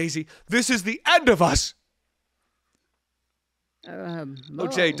lightly, Daisy. This is the end of us. Oh,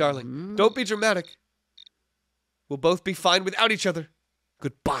 Jay, darling, don't be dramatic. We'll both be fine without each other.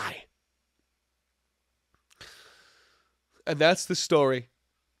 Goodbye. And that's the story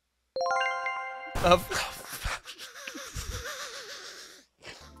of...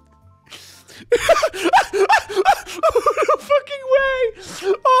 No fucking way!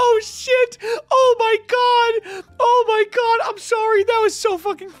 Oh shit! Oh my god! Oh my god! I'm sorry. That was so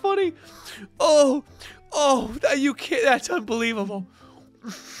fucking funny. Oh, you can't. That's unbelievable.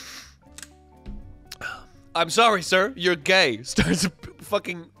 I'm sorry, sir. You're gay. Starts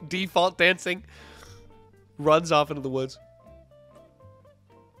fucking default dancing. Runs off into the woods.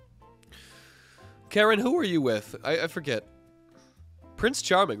 Karen, who are you with? I forget. Prince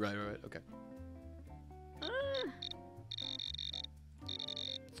Charming, right, okay.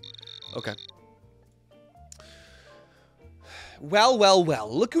 Okay. Well, well, well.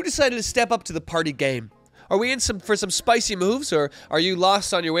 Look who decided to step up to the party game. Are we in for some spicy moves, or are you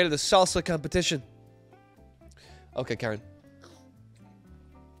lost on your way to the salsa competition? Okay, Karen.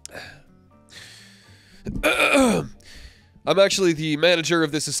 I'm actually the manager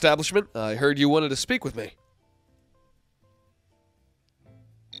of this establishment. I heard you wanted to speak with me.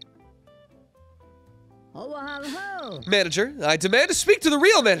 Manager, I demand to speak to the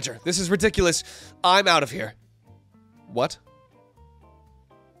real manager. This is ridiculous. I'm out of here. What?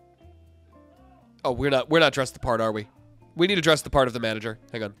 Oh, we're not dressed the part, are we? We need to dress the part of the manager.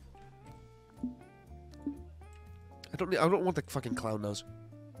 Hang on. I don't want the fucking clown nose.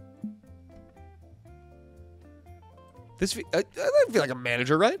 I feel like a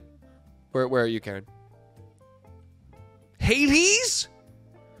manager, right? Where are you, Karen? Hades?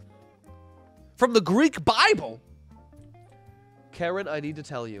 From the Greek Bible? Karen, I need to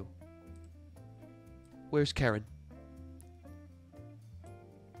tell you. Where's Karen?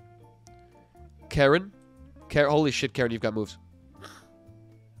 Karen? Holy shit, Karen, you've got moves.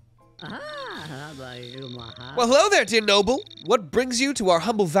 Well, hello there, dear noble. What brings you to our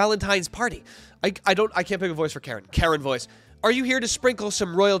humble Valentine's party? I can't pick a voice for Karen. Karen voice. Are you here to sprinkle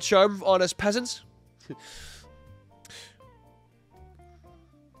some royal charm on us peasants?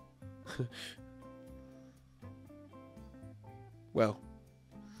 Well.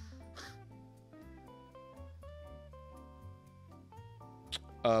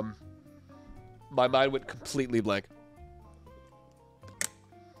 My mind went completely blank.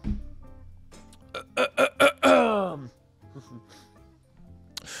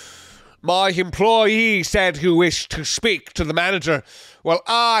 My employee said he wished to speak to the manager. Well,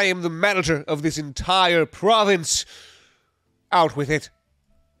 I am the manager of this entire province. Out with it.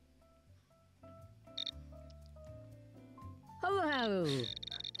 Hello.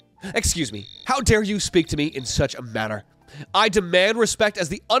 Excuse me. How dare you speak to me in such a manner? I demand respect as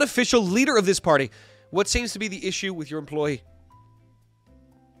the unofficial leader of this party. What seems to be the issue with your employee?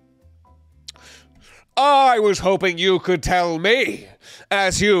 I was hoping you could tell me,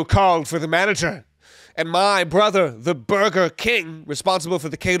 as you called for the manager. And my brother, the Burger King, responsible for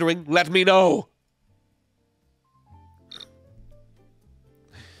the catering, let me know.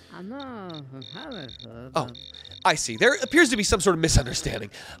 Oh, I see. There appears to be some sort of misunderstanding.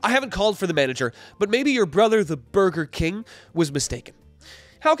 I haven't called for the manager, but maybe your brother, the Burger King, was mistaken.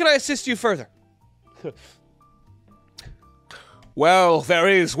 How can I assist you further? Well, there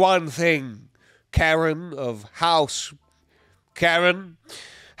is one thing, Karen of House. Karen,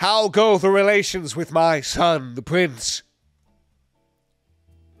 how go the relations with my son, the prince?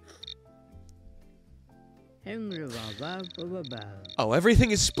 Oh, everything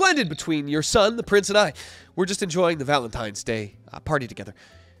is splendid between your son, the prince, and I. We're just enjoying the Valentine's Day party together.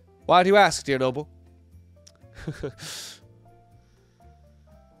 Why do you ask, dear noble?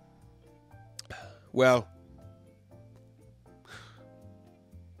 Well,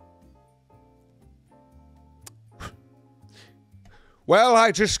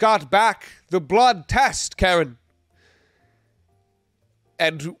 I just got back the blood test, Karen.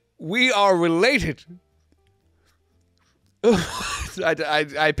 And we are related.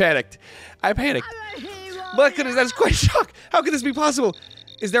 I panicked. I panicked. My goodness, that's quite a shock. How could this be possible?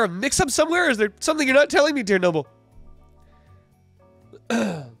 Is there a mix-up somewhere? Is there something you're not telling me, dear noble?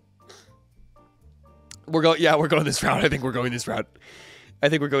 We're going this route. I think we're going this route.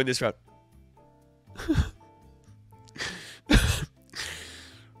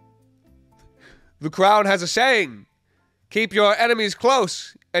 The crowd has a saying. Keep your enemies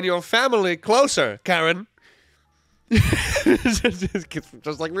close and your family closer, Karen.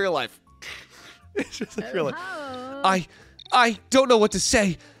 just like real life. It's just like real life. I don't know what to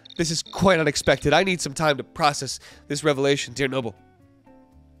say. This is quite unexpected. I need some time to process this revelation, dear noble.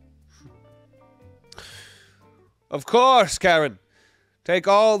 Of course, Karen. Take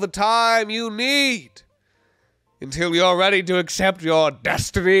all the time you need until you're ready to accept your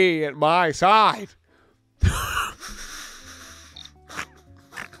destiny at my side.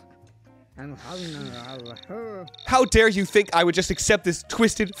 How dare you think I would just accept this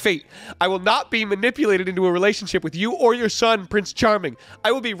twisted fate? I will not be manipulated into a relationship with you or your son, Prince Charming.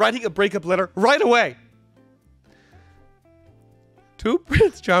 I will be writing a breakup letter right away. To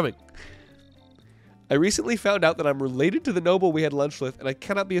Prince Charming. I recently found out that I'm related to the noble we had lunch with, and I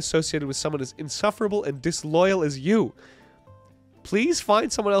cannot be associated with someone as insufferable and disloyal as you. Please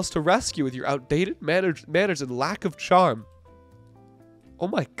find someone else to rescue with your outdated manners and lack of charm. Oh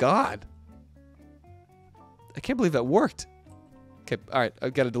my god. I can't believe that worked. Okay, alright,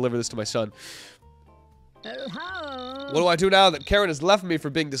 I've got to deliver this to my son. What do I do now that Karen has left me for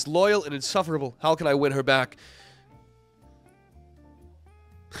being disloyal and insufferable? How can I win her back?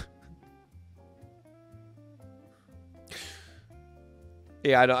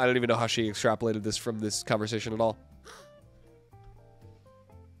 Yeah, I don't even know how she extrapolated this from this conversation at all.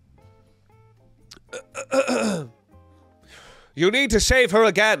 You need to save her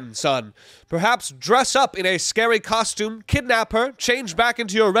again, son. Perhaps dress up in a scary costume, kidnap her, change back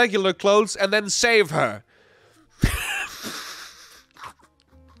into your regular clothes, and then save her.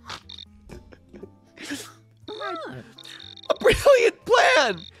 A brilliant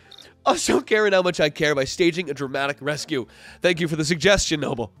plan! I'll show Karen how much I care by staging a dramatic rescue. Thank you for the suggestion,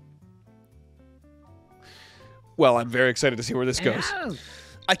 Noble. Well, I'm very excited to see where this goes.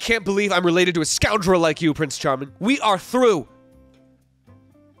 I can't believe I'm related to a scoundrel like you, Prince Charming. We are through.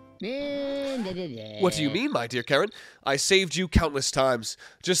 What do you mean, my dear Karen? I saved you countless times,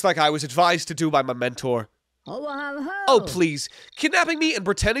 just like I was advised to do by my mentor. Oh, please. Kidnapping me and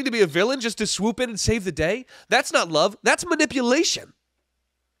pretending to be a villain just to swoop in and save the day? That's not love. That's manipulation.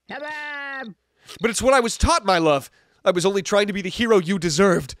 But it's what I was taught, my love. I was only trying to be the hero you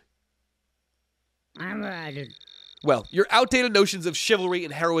deserved. Well, your outdated notions of chivalry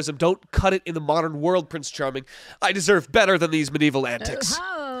and heroism don't cut it in the modern world, Prince Charming. I deserve better than these medieval antics.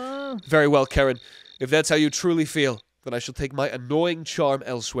 Very well, Karen. If that's how you truly feel, then I shall take my annoying charm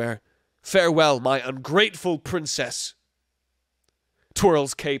elsewhere. Farewell, my ungrateful princess.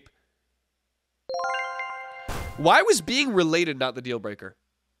 Twirls cape. Why was being related not the deal breaker?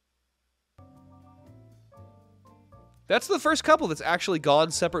 That's the first couple that's actually gone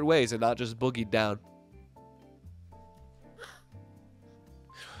separate ways and not just boogied down.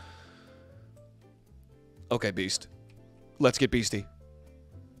 Okay, Beast. Let's get beasty.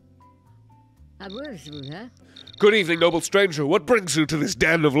 Good evening, noble stranger. What brings you to this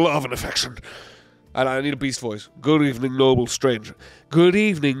den of love and affection? And I need a beast voice. Good evening, noble stranger. Good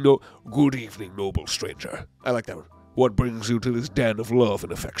evening, noble stranger. I like that one. What brings you to this den of love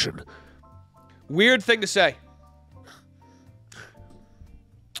and affection? Weird thing to say.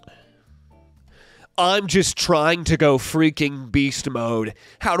 I'm just trying to go freaking beast mode.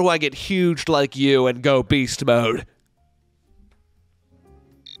 How do I get huge like you and go beast mode?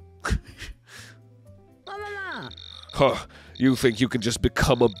 Huh, you think you can just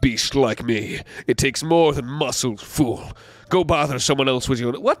become a beast like me? It takes more than muscles, fool. Go bother someone else with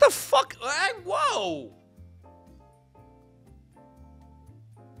your... What the fuck? Whoa!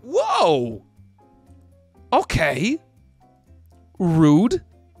 Whoa! Okay. Rude.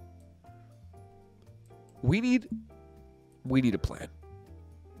 We need a plan.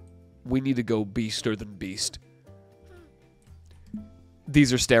 We need to go beaster than beast.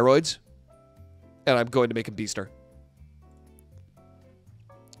 These are steroids, and I'm going to make a beaster.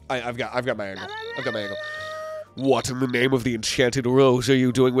 I've got my angle. I've got my angle. What in the name of the enchanted rose are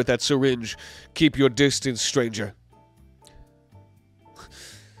you doing with that syringe? Keep your distance, stranger.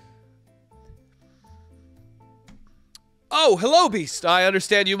 Oh, hello, Beast. I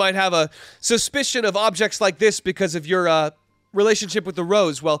understand you might have a suspicion of objects like this because of your relationship with the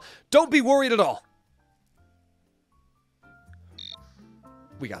rose. Well, don't be worried at all.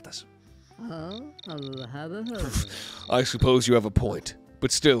 We got this. I suppose you have a point.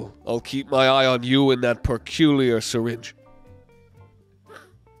 But still, I'll keep my eye on you and that peculiar syringe.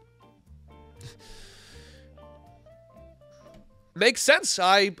 Makes sense.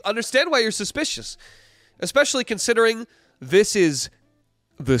 I understand why you're suspicious. Especially considering this is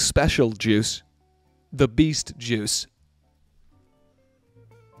the special juice. The beast juice.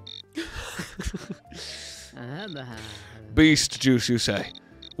 Beast juice, you say?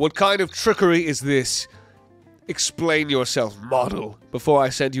 What kind of trickery is this? Explain yourself, model, before I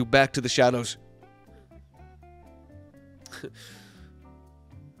send you back to the shadows.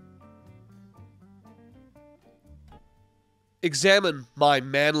 Examine my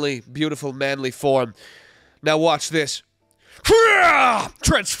manly, beautiful manly form. Now watch this.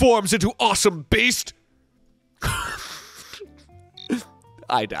 Transforms into awesome beast.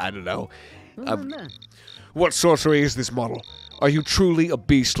 I don't know. What sorcery is this, model? Are you truly a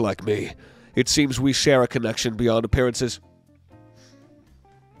beast like me? It seems we share a connection beyond appearances.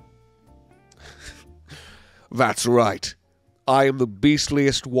 That's right. I am the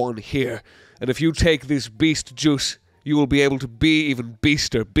beastliest one here, and if you take this beast juice, you will be able to be even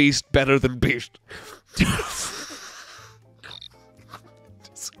beaster, beast better than beast.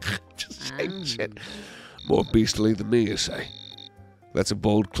 just saying shit. More beastly than me, you say? That's a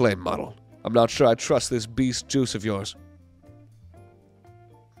bold claim, model. I'm not sure I trust this beast juice of yours.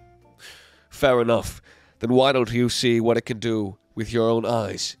 Fair enough. Then why don't you see what it can do with your own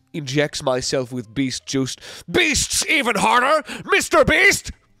eyes? Injects myself with beast juice. Beasts even harder, Mr.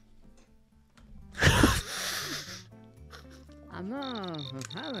 Beast!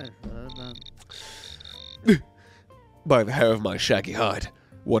 By the hair of my shaggy hide,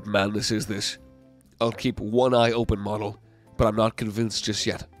 what madness is this? I'll keep one eye open, model, but I'm not convinced just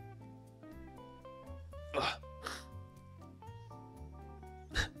yet.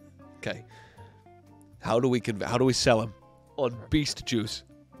 Okay. How do we sell him on beast juice?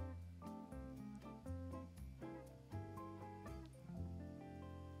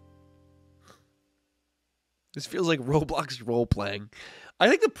 This feels like Roblox role-playing. I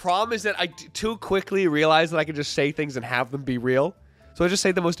think the problem is that I too quickly realize that I can just say things and have them be real. So I just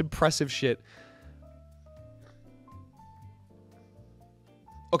say the most impressive shit.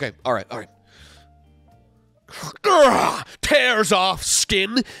 Okay, alright. Tears off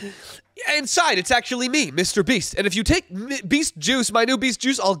skin. Inside, it's actually me, Mr. Beast. And if you take Beast Juice, my new Beast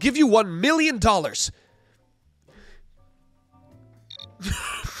Juice, I'll give you $1 million. $1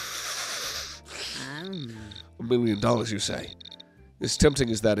 million, you say? As tempting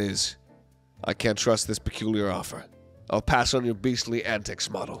as that is, I can't trust this peculiar offer. I'll pass on your beastly antics,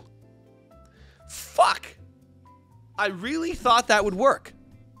 model. Fuck! I really thought that would work.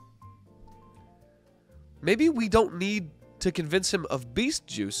 Maybe we don't need to convince him of beast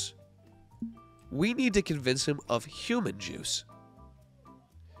juice. We need to convince him of human juice.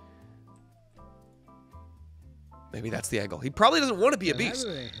 Maybe that's the angle. He probably doesn't want to be a beast.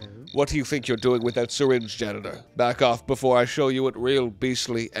 What do you think you're doing with that syringe, janitor? Back off before I show you what real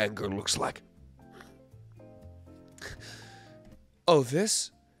beastly anger looks like. Oh,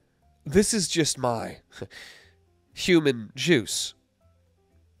 this? This is just my human juice.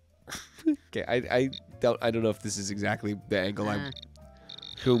 Okay, don't know if this is exactly the angle I'm...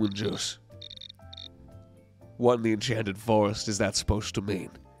 Human juice. What in the enchanted forest is that supposed to mean?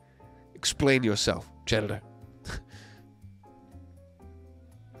 Explain yourself, janitor.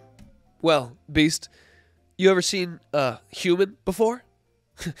 Well, Beast, you ever seen a human before?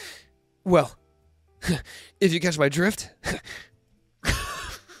 Well, if you catch my drift.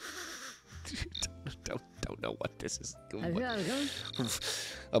 Don't know what this is. I feel good.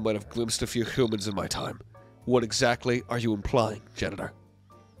 I might have glimpsed a few humans in my time. What exactly are you implying, janitor?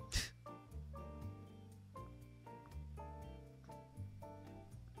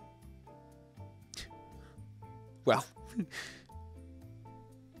 Well.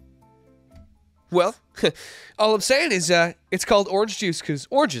 Well, all I'm saying is it's called orange juice because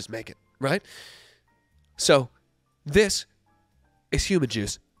oranges make it, right? So, this is human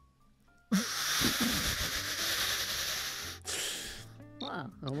juice. Wow,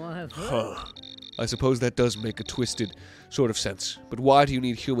 I want to have fun. Huh. I suppose that does make a twisted sort of sense. But why do you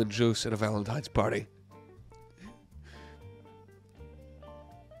need human juice at a Valentine's party?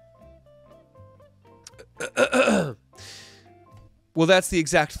 Well, that's the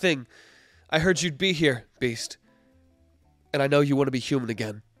exact thing. I heard you'd be here, Beast. And I know you want to be human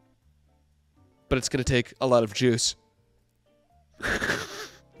again. But it's going to take a lot of juice.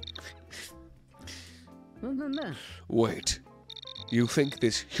 Wait. You think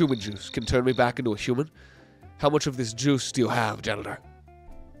this human juice can turn me back into a human? How much of this juice do you have, janitor?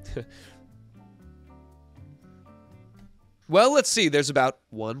 Well, let's see. There's about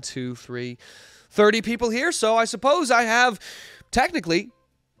 1, 2, 3, 30 people here. So I suppose I have, technically,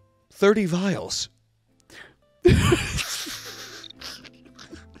 30 vials.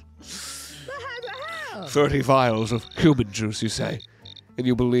 30 vials of human juice, you say? And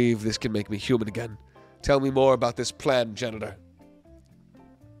you believe this can make me human again? Tell me more about this plan, janitor.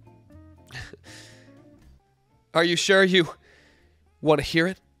 Are you sure you want to hear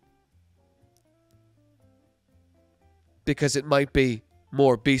it? Because it might be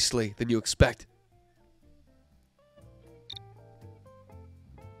more beastly than you expect.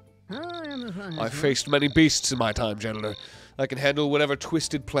 I've faced many beasts in my time, janitor. I can handle whatever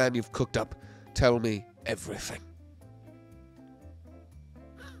twisted plan you've cooked up. Tell me everything.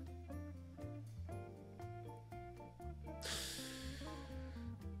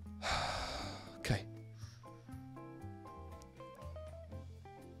 Okay.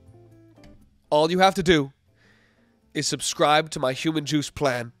 All you have to do is subscribe to my human juice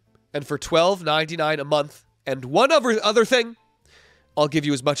plan, and for $12.99 a month and one other thing, I'll give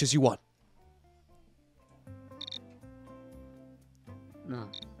you as much as you want. No.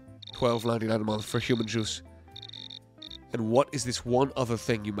 $12.99 a month for human juice. And what is this one other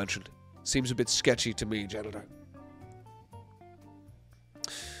thing you mentioned? Seems a bit sketchy to me, janitor.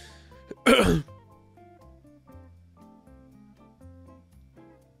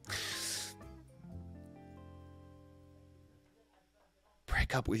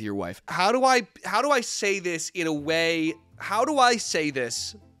 Break up with your wife. How do I say this in a way? How do I say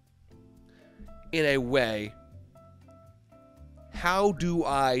this in a way? How do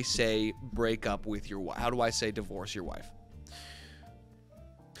I say break up with your wife? How do I say divorce your wife?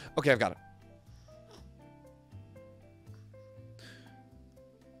 Okay, I've got it.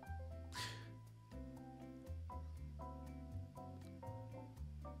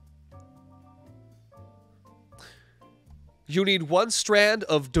 You need one strand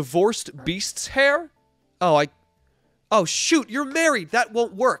of divorced beast's hair? Oh, shoot, you're married. That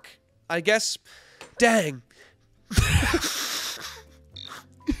won't work. I guess. Dang.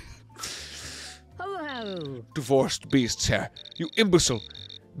 Hello. Divorced beast's hair. You imbecile.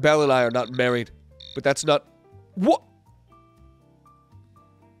 Belle and I are not married. But that's not... What?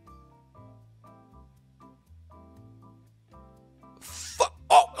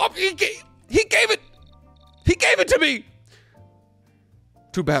 He gave it. He gave it to me.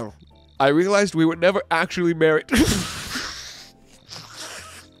 To Belle. I realized we were never actually married.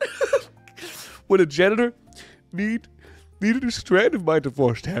 When a janitor needed a strand of my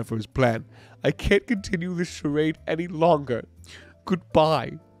divorced hair for his plan, I can't continue this charade any longer.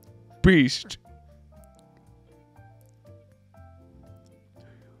 Goodbye, beast.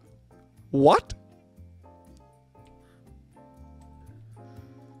 What?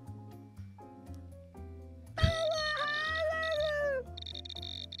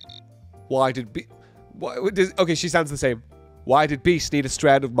 Okay, she sounds the same. Why did Beast need a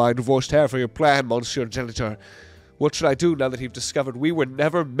strand of my divorced hair for your plan, Monsieur Janitor? What should I do now that you've discovered we were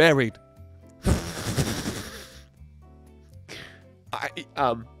never married?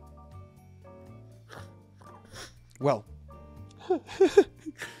 Well.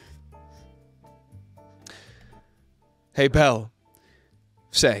 Hey, Belle.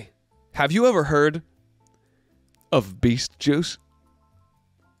 Say, have you ever heard of beast juice?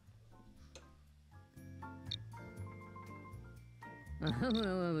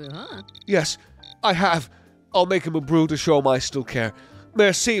 Huh? Yes, I have. I'll make him a brew to show him I still care.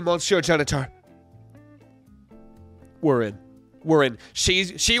 Merci, Monsieur Janitor. We're in. We're in.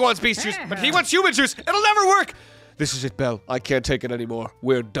 She wants beast juice, but he wants human juice. It'll never work. This is it, Belle. I can't take it anymore.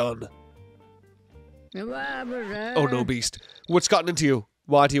 We're done. Oh no, Beast. What's gotten into you?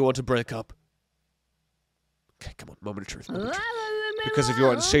 Why do you want to break up? Okay, come on. Moment of truth. Moment of truth. Because of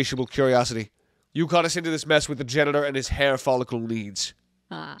your insatiable curiosity. You got us into this mess with the janitor and his hair follicle needs.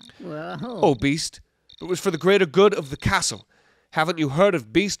 Oh, Beast. It was for the greater good of the castle. Haven't you heard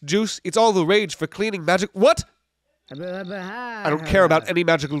of beast juice? It's all the rage for cleaning magic. What? I don't care about any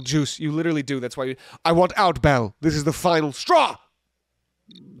magical juice. You literally do. That's why I want out, Belle. This is the final straw.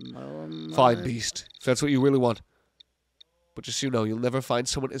 Fine, Beast. If that's what you really want. But just so you know, you'll never find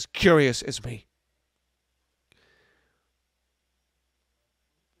someone as curious as me.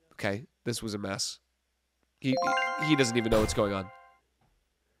 Okay, this was a mess. He doesn't even know what's going on.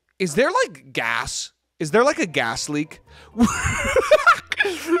 Is there like gas? Is there like a gas leak?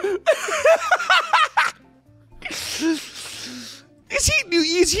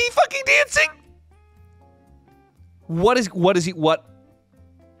 Is he fucking dancing? What is he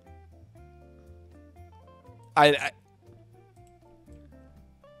I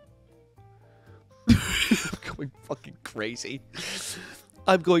I'm going fucking crazy.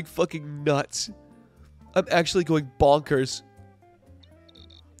 I'm going fucking nuts. I'm actually going bonkers.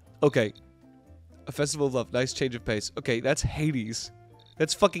 Okay. A Festival of Love. Nice change of pace. Okay, that's Hades.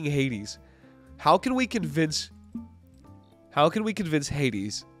 That's fucking Hades. How can we convince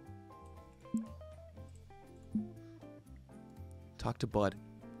Hades? Talk to Bud.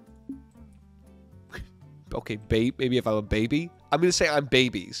 Okay, babe. Maybe if I'm a baby. I'm gonna say I'm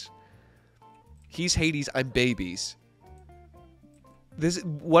babies. He's Hades. I'm babies.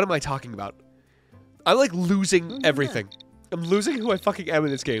 What am I talking about? I'm like losing everything. I'm losing who I fucking am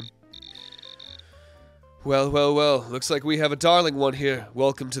in this game. Well, well, well. Looks like we have a darling one here.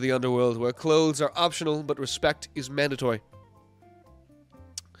 Welcome to the underworld, where clothes are optional, but respect is mandatory.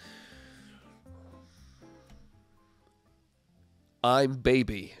 I'm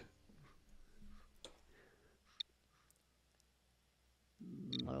baby.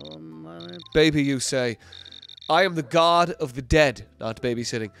 Baby, you say. I am the god of the dead, not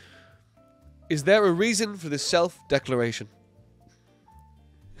babysitting. Is there a reason for this self-declaration?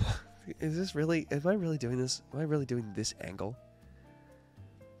 Is this really... Am I really doing this? Am I really doing this angle?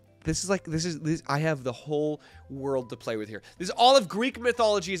 This is like... This. I have the whole world to play with here. This all of Greek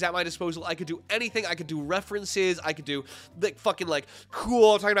mythology is at my disposal. I could do anything. I could do references. I could do, like, fucking, like,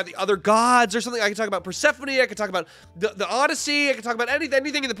 cool, talking about the other gods or something. I could talk about Persephone. I could talk about the Odyssey. I could talk about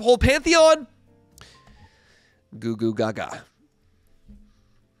anything in the whole pantheon. Goo goo gaga.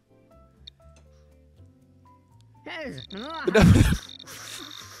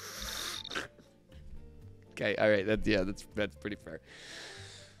 Okay, all right. That's pretty fair.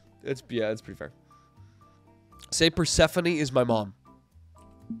 That's pretty fair. Say Persephone is my mom.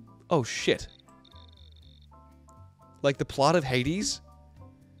 Oh shit. Like the plot of Hades?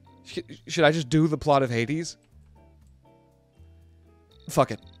 Should I just do the plot of Hades?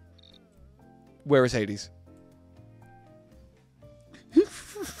 Fuck it. Where is Hades?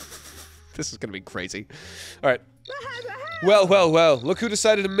 This is gonna be crazy. Alright. Well, well, well. Look who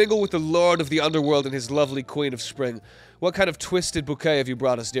decided to mingle with the Lord of the Underworld and his lovely Queen of Spring. What kind of twisted bouquet have you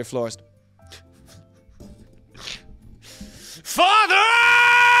brought us, dear florist? Father!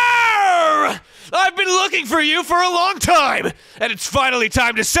 I've been looking for you for a long time, and it's finally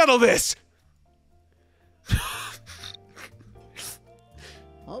time to settle this.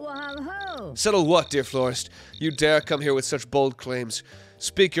 Settle what, dear florist? You dare come here with such bold claims.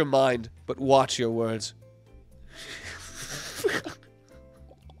 Speak your mind, but watch your words.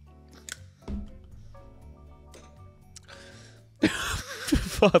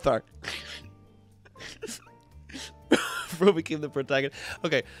 Father. Bro became the protagonist.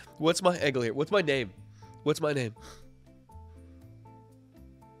 Okay, what's my angle here? What's my name? What's my name?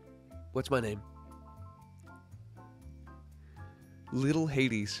 What's my name? Little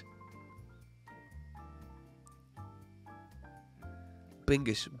Hades.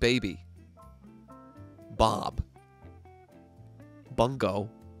 Bingish baby. Bob. Bungo.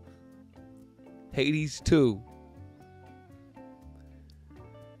 Hades 2.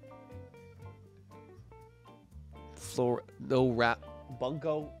 No rap.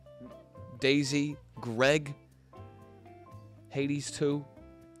 Bungo. Daisy. Greg. Hades 2.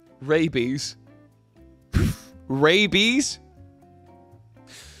 Rabies. Rabies?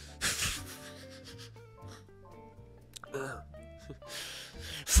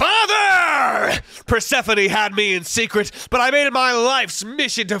 Father! Persephone had me in secret, but I made it my life's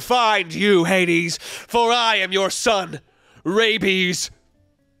mission to find you, Hades, for I am your son, Rabies.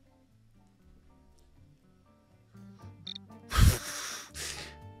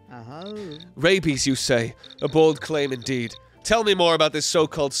 Rabies, you say? A bold claim indeed. Tell me more about this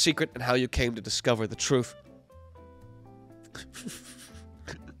so-called secret and how you came to discover the truth.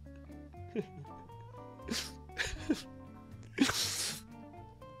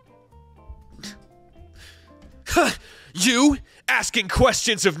 You? Asking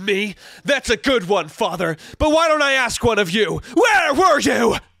questions of me? That's a good one, Father. But why don't I ask one of you? Where were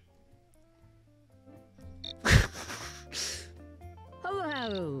you?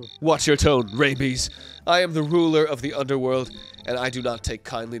 Hello. Watch your tone, Rabies. I am the ruler of the underworld, and I do not take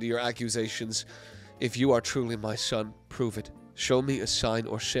kindly to your accusations. If you are truly my son, prove it. Show me a sign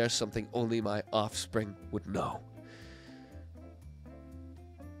or share something only my offspring would know.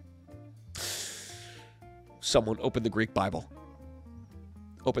 Someone open the Greek Bible.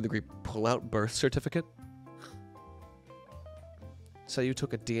 Open the Greek. Pull out birth certificate. Say you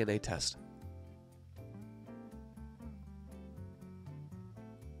took a DNA test.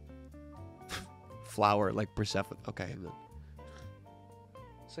 Flower like Persephone. Okay, hang on.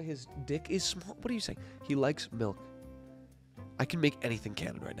 Say his dick is small. What are you saying? He likes milk. I can make anything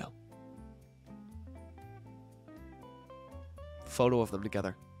canon right now. Photo of them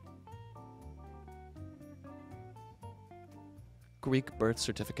together. Greek birth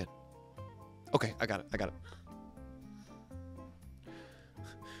certificate. Okay, I got it. I got it.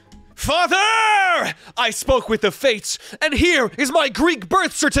 Father! I spoke with the fates, and here is my Greek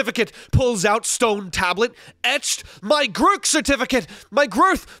birth certificate. Pulls out stone tablet, etched my Greek certificate. My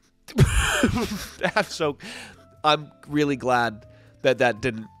growth. I'm really glad that that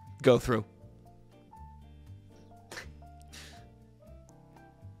didn't go through.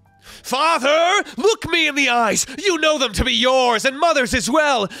 Father, look me in the eyes. You know them to be yours and mother's as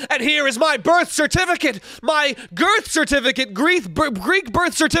well. And here is my birth certificate. My girth certificate. Greek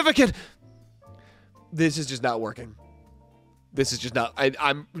birth certificate. This is just not working. This is just not.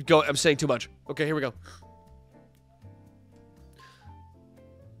 I'm saying too much. Okay, here we go.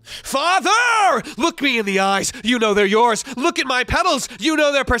 Father! Look me in the eyes. You know they're yours. Look at my petals. You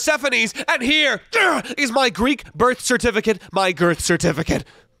know they're Persephone's. And here is my Greek birth certificate. My girth certificate.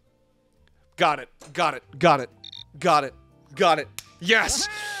 Got it. Got it. Got it. Got it. Got it. Yes!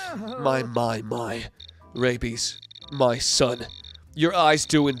 My. Rabies. My son. Your eyes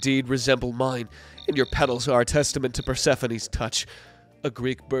do indeed resemble mine, and your petals are a testament to Persephone's touch. A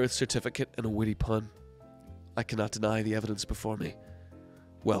Greek birth certificate and a witty pun. I cannot deny the evidence before me.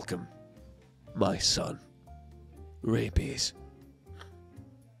 Welcome, my son. Rabies.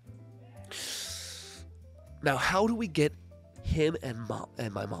 Now, how do we get him and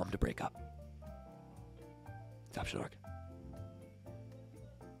my mom to break up? Option arc.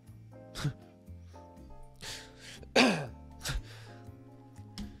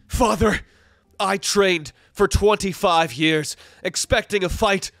 Father, I trained for 25 years, expecting a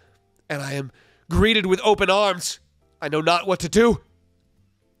fight, and I am greeted with open arms. I know not what to do.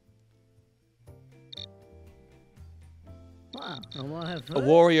 A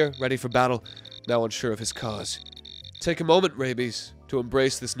warrior ready for battle, now unsure of his cause. Take a moment, Rabies, to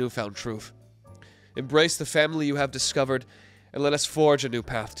embrace this newfound truth. Embrace the family you have discovered, and let us forge a new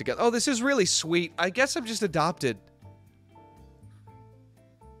path together. Oh, this is really sweet. I guess I'm just adopted.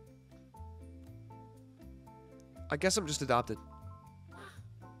 I guess I'm just adopted.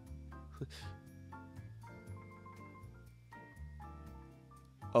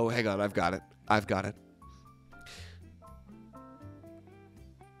 Oh, hang on. I've got it. I've got it.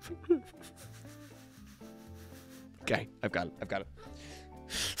 Okay, I've got it. I've got it.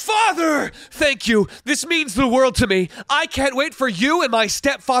 Father! Thank you. This means the world to me. I can't wait for you and my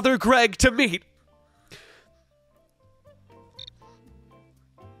stepfather Greg to meet.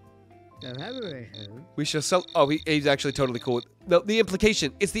 We shall sell. Oh, he's actually totally cool. No, the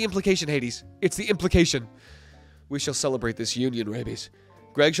implication. It's the implication, Hades. It's the implication. We shall celebrate this union, Rabies.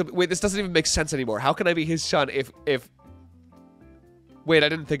 Greg shall. Wait, this doesn't even make sense anymore. How can I be his son if? Wait, I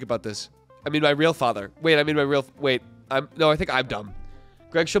didn't think about this. I mean, my real father. Wait, I mean my real. Wait, No, I think I'm dumb.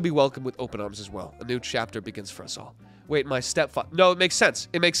 Greg shall be welcomed with open arms as well. A new chapter begins for us all. Wait, my stepfather. No, it makes sense.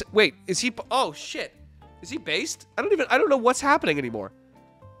 It makes. Wait, is he? Oh shit. Is he based? I don't know what's happening anymore.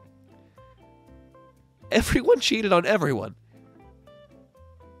 Everyone cheated on everyone.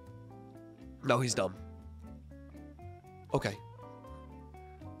 No, he's dumb. Okay.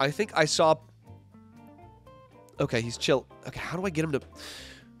 I think I saw... Okay, he's chill. Okay, how do I get him to...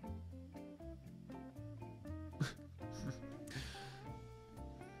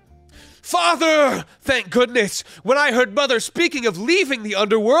 Father! Thank goodness! When I heard Mother speaking of leaving the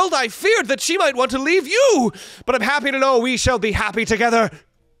underworld, I feared that she might want to leave you! But I'm happy to know we shall be happy together!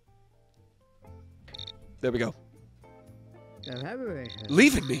 There we go.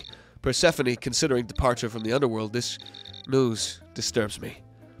 Leaving me? Persephone considering departure from the underworld, this news disturbs me.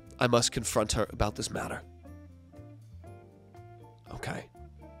 I must confront her about this matter. Okay.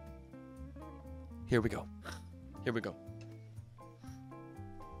 Here we go. Here we go.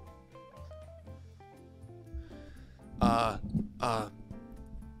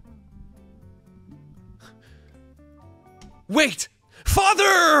 Wait!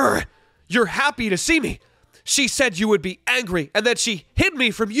 Father! You're happy to see me. She said you would be angry and that she hid me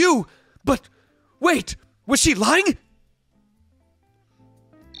from you. But, wait, was she lying?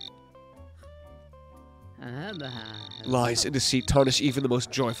 Lies and deceit tarnish even the most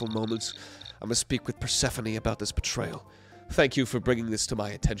joyful moments. I must speak with Persephone about this betrayal. Thank you for bringing this to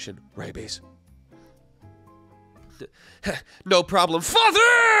my attention, Rabies. No problem,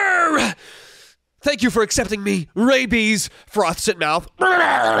 Father! Thank you for accepting me, Rabies, froths at mouth.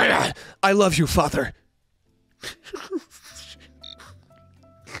 I love you, Father.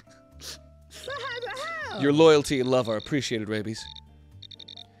 Your loyalty and love are appreciated, Rabies.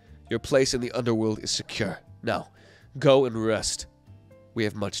 Your place in the underworld is secure. Now, go and rest. We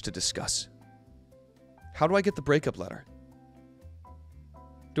have much to discuss. How do I get the breakup letter?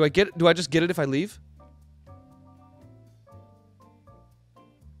 Do I just get it if I leave?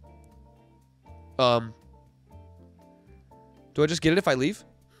 Do I just get it if I leave?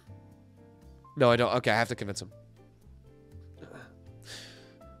 No, I don't. Okay, I have to convince him.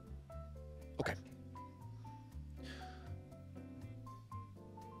 Okay.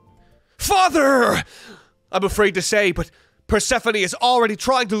 Father! I'm afraid to say, but Persephone is already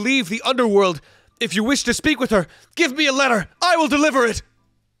trying to leave the underworld. If you wish to speak with her, give me a letter. I will deliver it.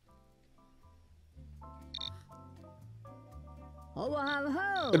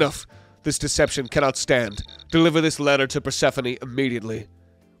 Enough. This deception cannot stand. Deliver this letter to Persephone immediately.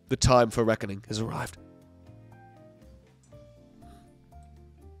 The time for reckoning has arrived.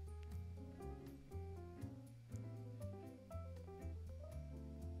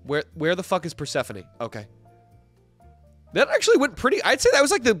 Where the fuck is Persephone? Okay. That actually went pretty... I'd say that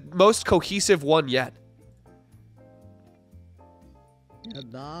was like the most cohesive one yet.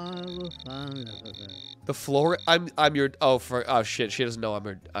 The floor... I'm your... Oh, shit. She doesn't know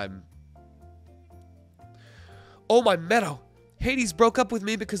I'm... Oh, my meadow. Hades broke up with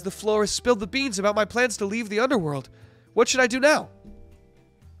me because the florist spilled the beans about my plans to leave the underworld. What should I do now?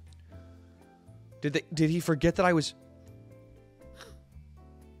 Did he forget that I was...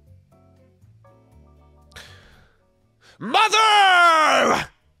 Mother!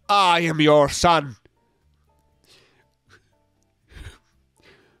 I am your son.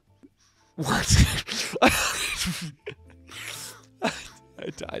 What?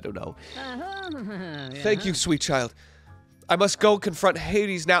 I don't know. Thank you, sweet child. I must go confront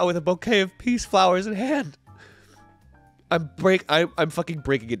Hades now with a bouquet of peace flowers in hand. I'm fucking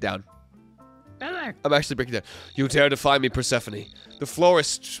breaking it down. I'm actually breaking it down. You dare defy me, Persephone. The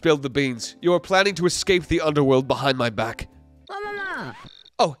florist spilled the beans. You are planning to escape the underworld behind my back.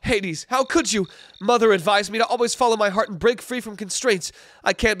 Oh, Hades, how could you? Mother advised me to always follow my heart and break free from constraints.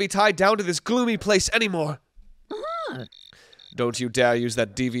 I can't be tied down to this gloomy place anymore. Don't you dare use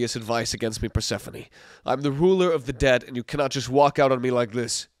that devious advice against me, Persephone. I'm the ruler of the dead, and you cannot just walk out on me like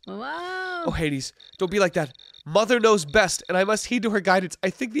this. Oh, Hades, don't be like that. Mother knows best, and I must heed to her guidance.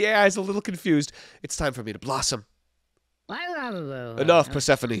 I think the AI is a little confused. It's time for me to blossom. Enough,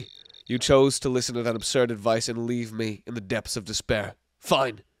 Persephone. You chose to listen to that absurd advice and leave me in the depths of despair.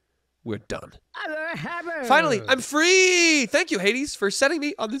 Fine. We're done. Finally, I'm free! Thank you, Hades, for setting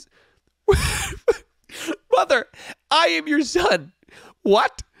me on this... Mother, I am your son.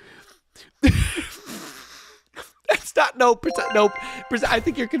 What? That's not... Nope. I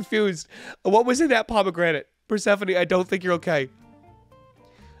think you're confused. What was in that pomegranate? Persephone, I don't think you're okay.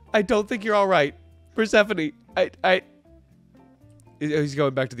 I don't think you're all right. Persephone, He's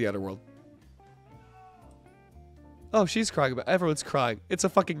going back to the underworld. Oh, she's crying about... Everyone's crying. It's a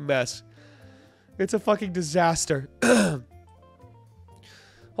fucking mess. It's a fucking disaster.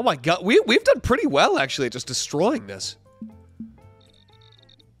 Oh my god. We've done pretty well, actually, at just destroying this.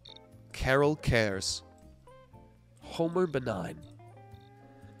 Carol cares. Homer benign.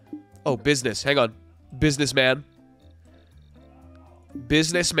 Oh, business. Hang on. Businessman.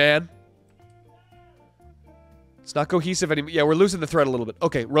 Businessman. It's not cohesive anymore. Yeah, we're losing the thread a little bit.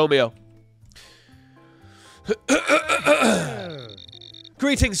 Okay, Romeo.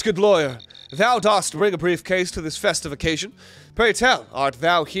 Greetings, good lawyer. Thou dost bring a brief case to this festive occasion. Pray tell, art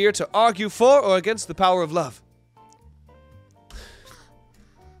thou here to argue for or against the power of love?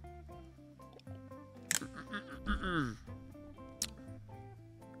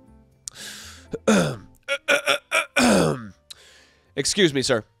 Excuse me,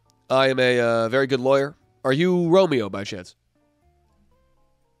 sir. I am a very good lawyer. Are you Romeo, by chance?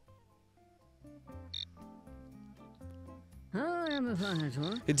 I am a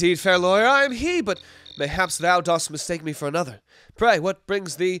fine. Indeed, fair lawyer, I am he, but mayhaps thou dost mistake me for another. Pray, what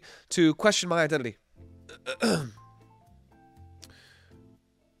brings thee to question my identity?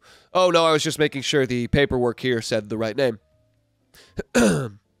 Oh, no, I was just making sure the paperwork here said the right name.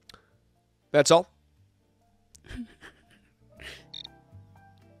 That's all.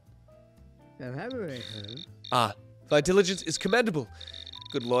 Ah, thy diligence is commendable.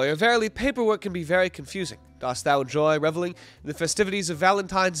 Good lawyer, verily, paperwork can be very confusing. Dost thou enjoy reveling in the festivities of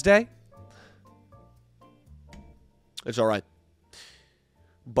Valentine's Day? It's all right.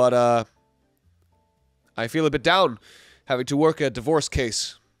 But, I feel a bit down having to work a divorce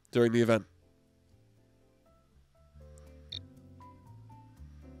case during the event.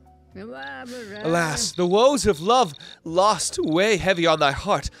 Alas, the woes of love lost weigh heavy on thy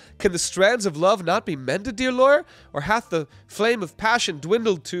heart. Can the strands of love not be mended, dear lawyer? Or hath the flame of passion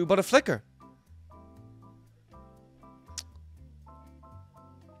dwindled to but a flicker?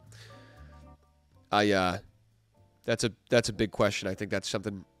 That's a big question. I think that's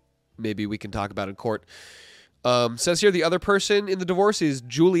something maybe we can talk about in court. Says here the other person in the divorce is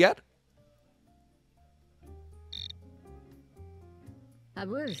Juliet.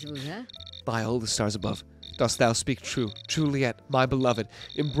 By all the stars above, dost thou speak true, Juliet, my beloved,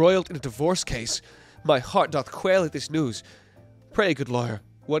 embroiled in a divorce case? My heart doth quail at this news. Pray, good lawyer,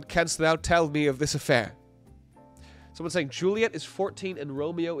 what canst thou tell me of this affair? Someone's saying Juliet is 14 and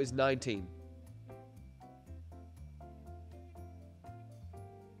Romeo is 19.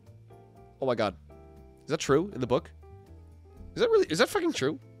 Oh my god. Is that true in the book? Is that fucking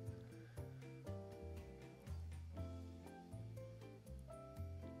true?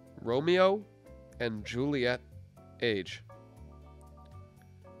 Romeo and Juliet age.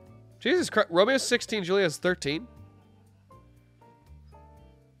 Jesus Christ. Romeo's 16, Juliet's 13?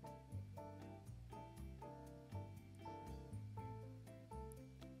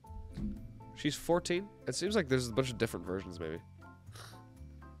 She's 14? It seems like there's a bunch of different versions, maybe.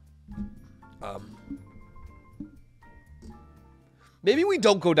 Maybe we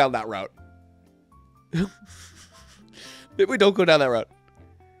don't go down that route. Maybe we don't go down that route.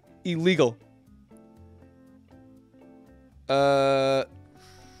 Illegal. Let's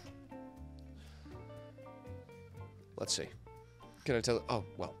see. Can I tell? Oh,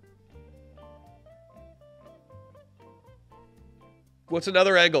 well. What's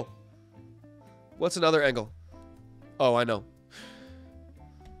another angle? What's another angle? Oh, I know.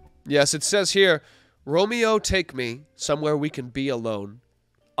 Yes, it says here, Romeo, take me somewhere we can be alone.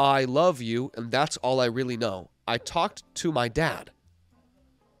 I love you, and that's all I really know. I talked to my dad.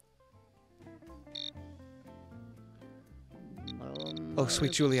 Oh,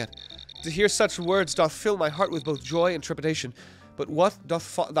 sweet Juliet, to hear such words doth fill my heart with both joy and trepidation. But what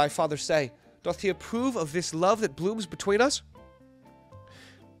doth thy father say? Doth he approve of this love that blooms between us?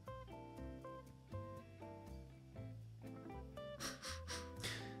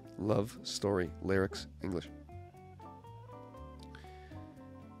 Love story, lyrics, English.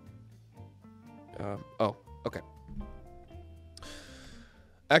 Oh, okay.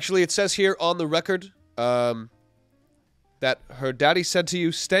 Actually, it says here on the record, that her daddy said to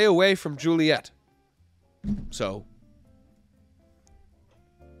you, stay away from Juliet. So.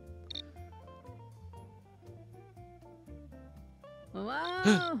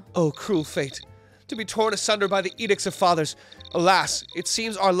 Wow. Oh, cruel fate. To be torn asunder by the edicts of fathers. Alas, it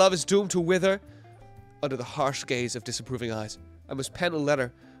seems our love is doomed to wither under the harsh gaze of disapproving eyes. I must pen a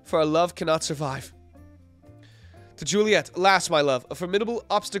letter, for our love cannot survive. To Juliet, alas, my love, a formidable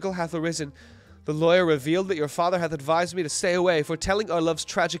obstacle hath arisen. The lawyer revealed that your father hath advised me to stay away, foretelling our love's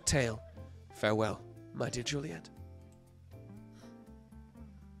tragic tale. Farewell, my dear Juliet.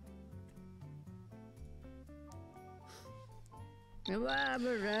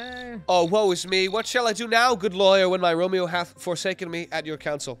 Oh, woe is me. What shall I do now, good lawyer, when my Romeo hath forsaken me at your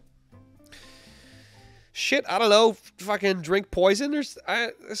counsel? Shit, I don't know. Fucking drink poison or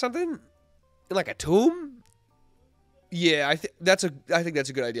something? In like a tomb? Yeah, I think that's a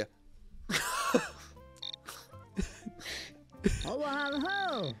good idea.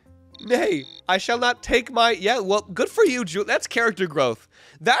 Nay, I shall not take my... Yeah, well, good for you, Juliet. That's character growth.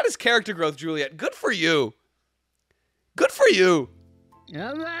 That is character growth, Juliet. Good for you. Good for you.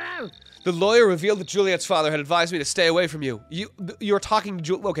 Wow. The lawyer revealed that Juliet's father had advised me to stay away from you. You're talking to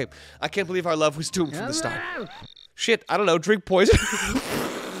Juliet. Okay, I can't believe our love was doomed from the start. Shit, I don't know. Drink poison.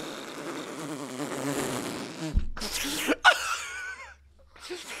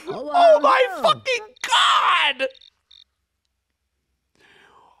 Oh my fucking god!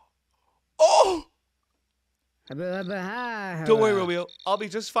 Oh! Don't worry, Romeo. I'll be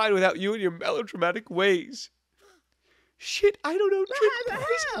just fine without you and your melodramatic ways. Shit, I don't know. Drink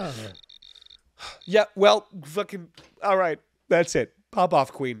poison. Yeah, well, fucking... Alright, that's it. Pop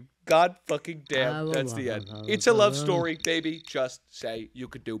off, Queen. God fucking damn, that's the end. It's a love story, baby. Just say you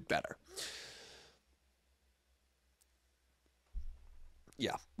could do better.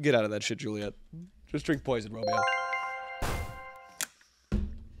 Yeah, get out of that shit, Juliet. Just drink poison, Romeo.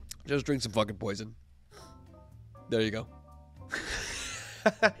 Just drink some fucking poison. There you go.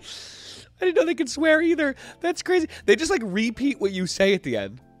 I didn't know they could swear either. That's crazy. They just like repeat what you say at the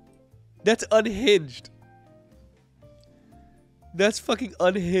end. That's unhinged. That's fucking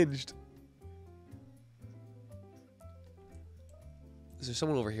unhinged. Is there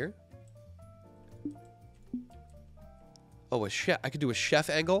someone over here? Oh, a chef. I could do a chef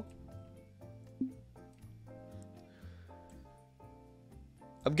angle.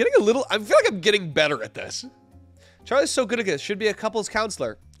 I'm getting a little... I feel like I'm getting better at this. Charlie's so good at this. Should be a couples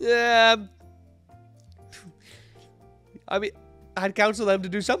counselor. Yeah. I mean, I'd counsel them to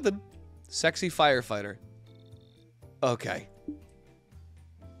do something. Sexy firefighter. Okay.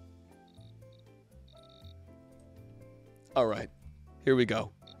 All right. Here we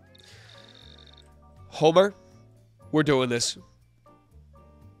go. Homer, we're doing this.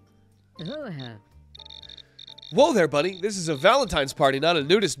 Whoa there, buddy. This is a Valentine's party, not a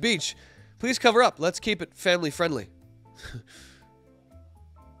nudist beach. Please cover up. Let's keep it family friendly.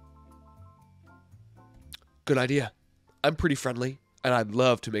 Good idea. I'm pretty friendly, and I'd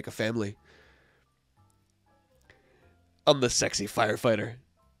love to make a family. I'm the sexy firefighter.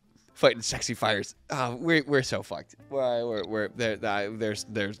 Fighting sexy fires. Oh, we're so fucked. We're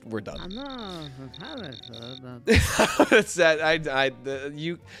done. That's that.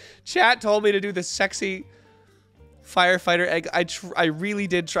 You, chat told me to do the sexy firefighter egg. I really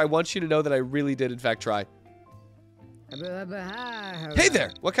did try. I want you to know that I really did in fact try. Hey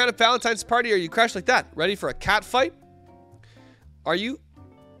there! What kind of Valentine's party are you crashed like that? Ready for a cat fight? Are you?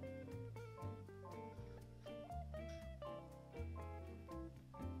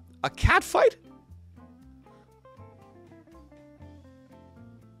 A cat fight?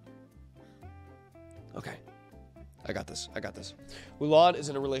 Okay. I got this. I got this. Mulan is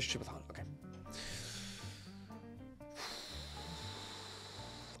in a relationship with Han. Okay.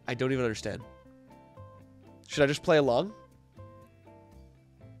 I don't even understand. Should I just play along?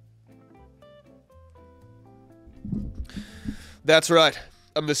 That's right.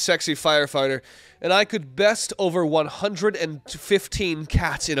 I'm the sexy firefighter, and I could best over 115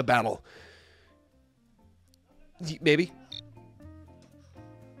 cats in a battle. Maybe?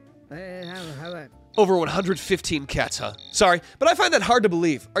 Over 115 cats, huh? Sorry, but I find that hard to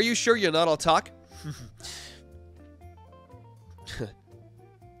believe. Are you sure you're not all talk?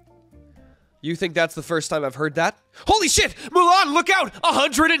 You think that's the first time I've heard that? Holy shit! Mulan, look out!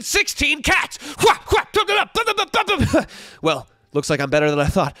 116 cats! Well, looks like I'm better than I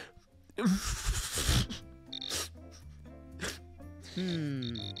thought.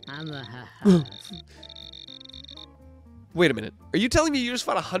 Wait a minute. Are you telling me you just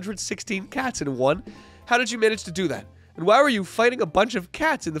fought 116 cats in one? How did you manage to do that? And why were you fighting a bunch of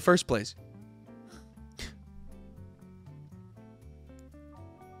cats in the first place?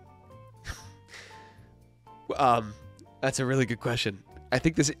 That's a really good question. I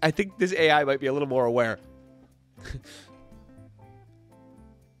think this AI might be a little more aware.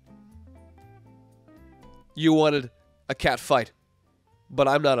 You wanted a cat fight, but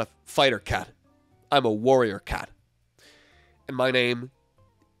I'm not a fighter cat. I'm a warrior cat. And my name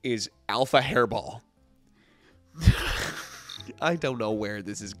is Alpha Hairball. I don't know where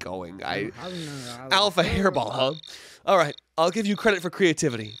this is going. Alpha Hairball, huh? All right, I'll give you credit for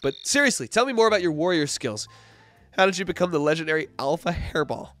creativity, but seriously, tell me more about your warrior skills. How did you become the legendary Alpha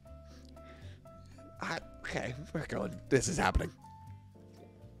Hairball? Okay, we're going. This is happening.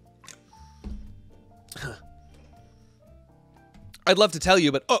 I'd love to tell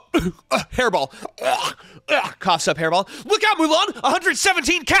you, but Hairball. Coughs up Hairball. Look out, Mulan!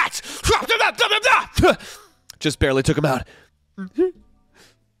 117 cats! Just barely took him out. I'm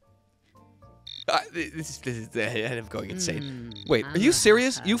going insane. Wait, are you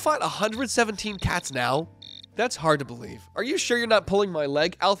serious? You fought 117 cats now? That's hard to believe. Are you sure you're not pulling my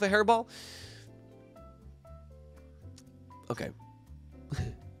leg, Alpha Hairball? Okay.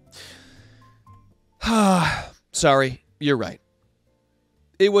 Sorry, you're right.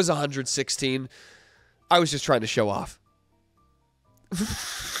 It was 116. I was just trying to show off.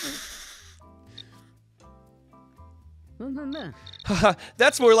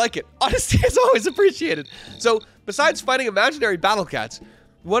 That's more like it. Honesty is always appreciated. So, besides fighting imaginary battle cats,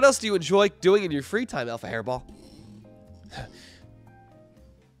 what else do you enjoy doing in your free time, Alpha Hairball?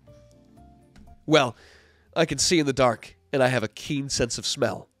 Well, I can see in the dark, and I have a keen sense of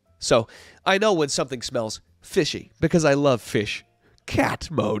smell. So, I know when something smells fishy, because I love fish. Cat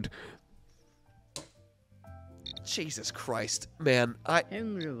mode. Jesus Christ, man.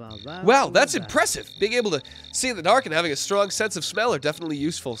 Wow, that's impressive. Being able to see in the dark and having a strong sense of smell are definitely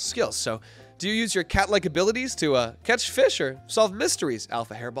useful skills. So, do you use your cat-like abilities to catch fish or solve mysteries,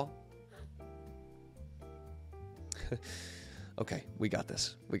 Alpha Hairball? Okay, we got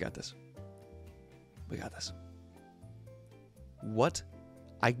this. We got this. We got this. What?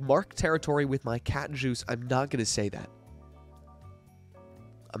 I mark territory with my cat juice. I'm not going to say that.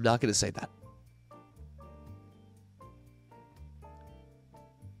 I'm not going to say that.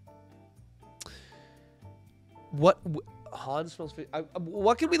 What? Han smells fish.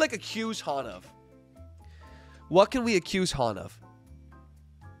 What can we, like, accuse Han of? What can we accuse Han of?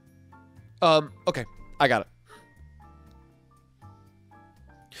 Okay. I got it.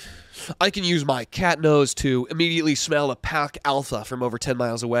 I can use my cat nose to immediately smell a pack alpha from over 10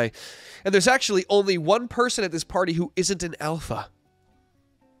 miles away. And there's actually only one person at this party who isn't an alpha.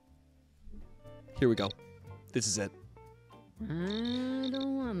 Here we go. This is it.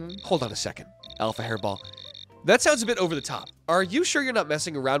 Hold on a second, Alpha Hairball. That sounds a bit over the top. Are you sure you're not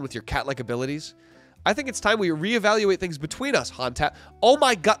messing around with your cat-like abilities? I think it's time we reevaluate things between us, Hantao. Oh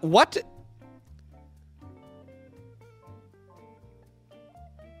my god, what?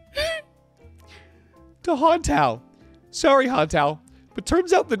 To Hantao. Sorry, Hantao, but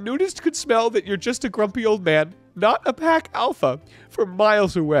turns out the nudist could smell that you're just a grumpy old man, not a pack alpha, from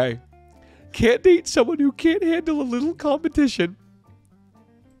miles away. Can't date someone who can't handle a little competition.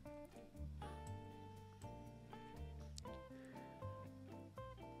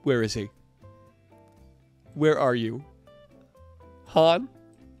 Where is he? Where are you? Han?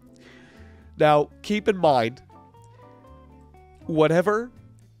 Now, keep in mind, whatever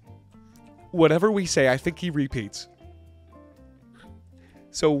we say, I think he repeats.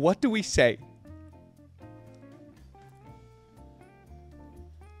 So what do we say?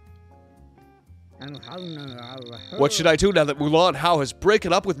 What should I do now that Mulan Hao has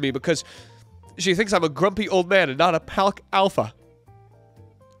broken up with me because she thinks I'm a grumpy old man and not a Palk Alpha?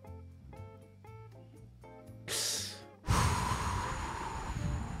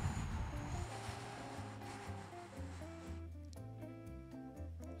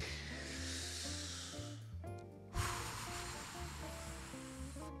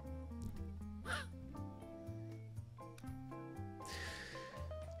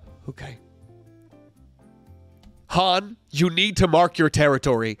 Okay. Han, you need to mark your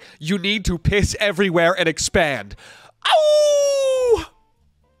territory. You need to piss everywhere and expand. Ow!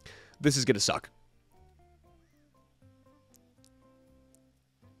 This is gonna suck.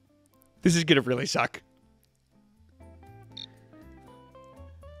 This is gonna really suck.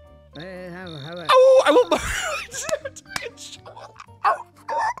 Oh, I won't.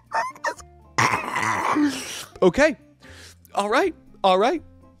 Okay. All right. All right.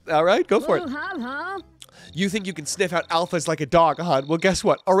 All right. Go for it. You think you can sniff out alphas like a dog, Han? Well, guess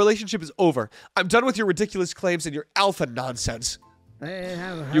what? Our relationship is over. I'm done with your ridiculous claims and your alpha nonsense.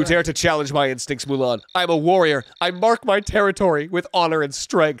 You dare to challenge my instincts, Mulan. I'm a warrior. I mark my territory with honor and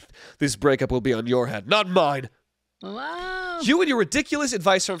strength. This breakup will be on your head, not mine. Wow. You and your ridiculous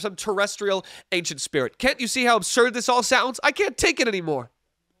advice from some terrestrial ancient spirit. Can't you see how absurd this all sounds? I can't take it anymore.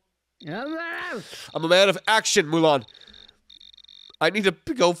 I'm a man of action, Mulan. I need to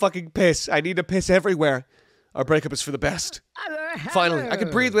go fucking piss. I need to piss everywhere. Our breakup is for the best. Finally, I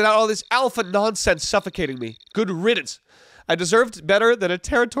can breathe without all this alpha nonsense suffocating me. Good riddance. I deserved better than a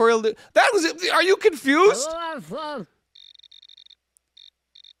territorial... That was it. Are you confused?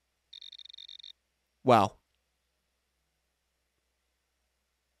 Wow.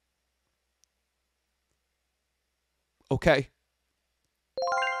 Okay.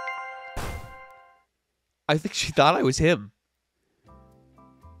 I think she thought I was him.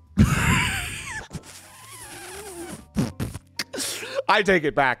 I take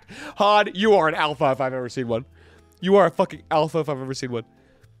it back. Han, you are an alpha if I've ever seen one. You are a fucking alpha if I've ever seen one.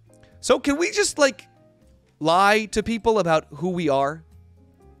 So can we just, like, lie to people about who we are?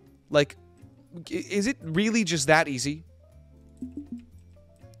 Like, is it really just that easy?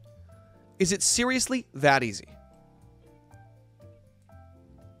 Is it seriously that easy?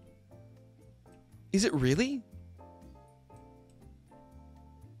 Is it really?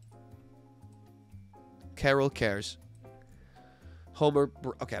 Carol cares. Homer.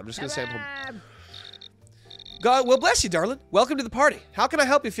 Okay, I'm just going to say I'm home. God, well, bless you, darling. Welcome to the party. How can I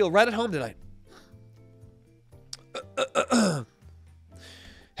help you feel right at home tonight?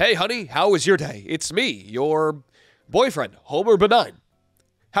 Hey, honey, how was your day? It's me, your boyfriend, Homer Benign.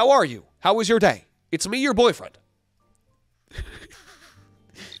 How are you? How was your day? It's me, your boyfriend.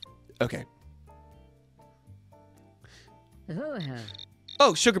 Okay.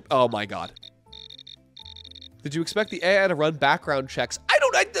 Oh, sugar. Oh, my God. Did you expect the AI to run background checks?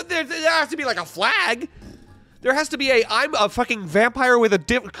 There has to be like a flag. There has to be I'm a fucking vampire with a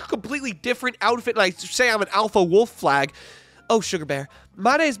completely different outfit, and I say I'm an alpha wolf flag. Oh, Sugar Bear,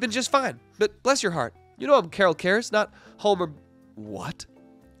 my day's been just fine, but bless your heart. You know I'm Carol Cares, not Homer... What?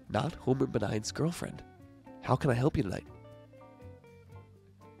 Not Homer Benign's girlfriend. How can I help you tonight?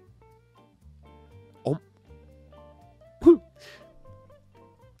 Oh.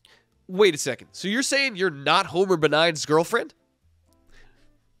 Wait a second. So you're saying you're not Homer Benign's girlfriend?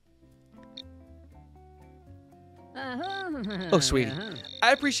 Oh, sweetie.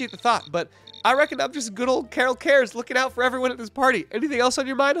 I appreciate the thought, but I reckon I'm just good old Carol Cares looking out for everyone at this party. Anything else on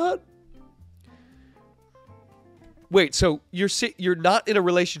your mind, hon? Wait, so you're not in a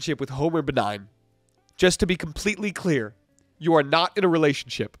relationship with Homer Benign. Just to be completely clear, you are not in a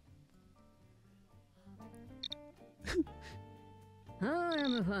relationship.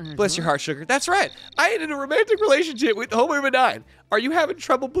 Bless your heart, sugar. That's right. I ain't in a romantic relationship with Homer Benign. Are you having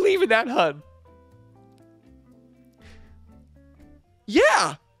trouble believing that, hun?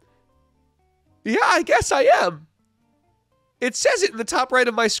 Yeah. Yeah, I guess I am. It says it in the top right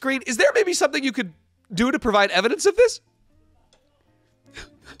of my screen. Is there maybe something you could do to provide evidence of this?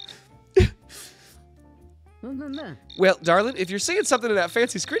 Well, darling, if you're seeing something in that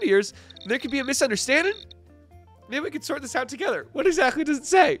fancy screen of yours, there could be a misunderstanding. Maybe we could sort this out together. What exactly does it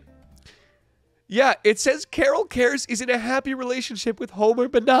say? Yeah, it says Carol Cares is in a happy relationship with Homer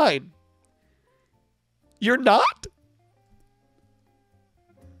Benign. You're not?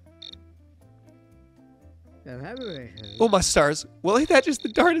 Oh, my stars. Well, ain't that just the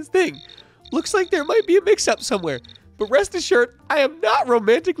darndest thing? Looks like there might be a mix-up somewhere. But rest assured, I am not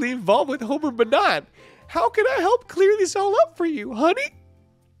romantically involved with Homer Benign. How can I help clear this all up for you, honey?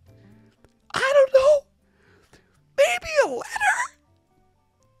 I don't know. Maybe a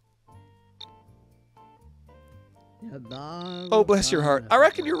letter? Oh, bless your heart. I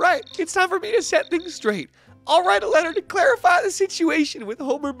reckon you're right. It's time for me to set things straight. I'll write a letter to clarify the situation with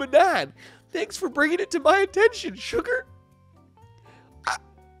Homer Benign. Thanks for bringing it to my attention, sugar.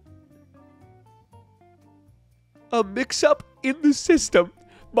 A mix-up in the system.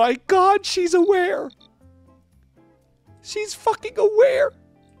 My God, she's aware. She's fucking aware.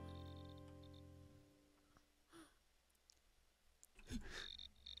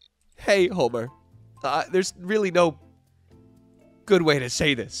 Hey, Homer. There's really no good way to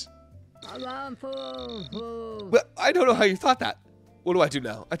say this. Well, I don't know how you thought that. What do I do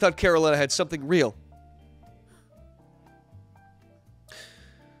now? I thought Carolina had something real.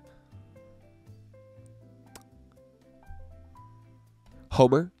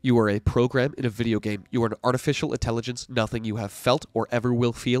 Homer, you are a program in a video game. You are an artificial intelligence. Nothing you have felt or ever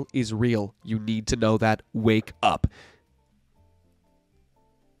will feel is real. You need to know that. Wake up.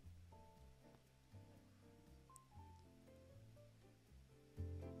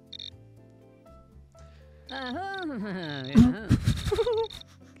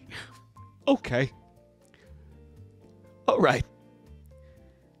 Okay. All right.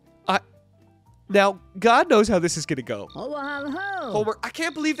 Now, God knows how this is going to go. Homer, I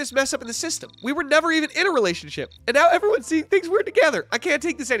can't believe this mess up in the system. We were never even in a relationship. And now everyone's seeing things we're together. I can't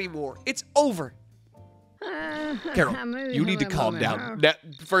take this anymore. It's over. Carol, you need to calm down.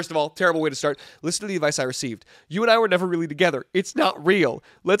 First of all, terrible way to start. Listen to the advice I received. You and I were never really together. It's not real.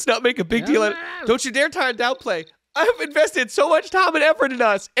 Let's not make a big deal out of it. Don't you dare try and downplay. I've invested so much time and effort in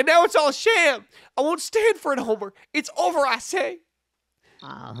us, and now it's all sham. I won't stand for it, Homer. It's over, I say.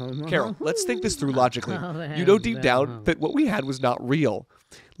 Carol, let's think this through logically. You know deep down that what we had was not real.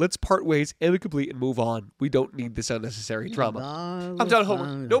 Let's part ways amicably and move on. We don't need this unnecessary drama. I'm done, Homer.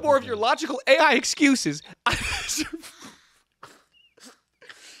 No more of your logical AI excuses.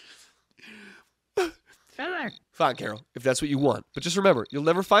 Fine, Carol, if that's what you want. But just remember, you'll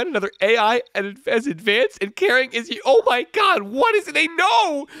never find another AI as advanced and caring as you. Oh my God, what is it? They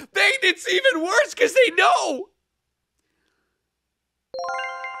know! It's even worse because they know!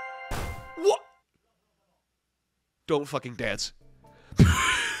 What? Don't fucking dance.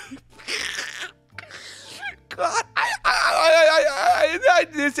 God,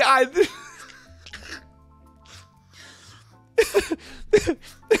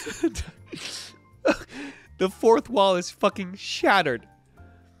 The fourth wall is fucking shattered.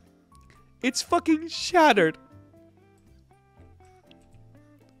 It's fucking shattered.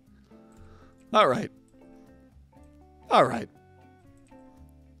 All right. All right.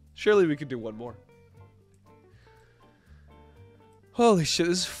 Surely we could do one more. Holy shit,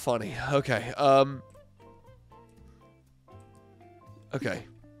 this is funny. Okay, okay.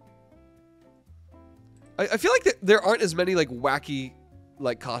 I feel like there aren't as many, like, wacky,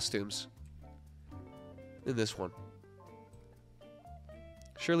 like, costumes in this one.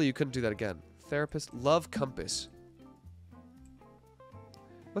 Surely you couldn't do that again. Therapist, love compass.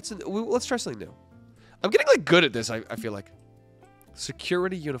 Let's try something new. I'm getting, like, good at this, I feel like.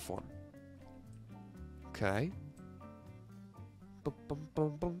 Security uniform. Okay.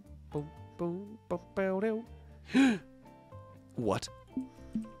 What?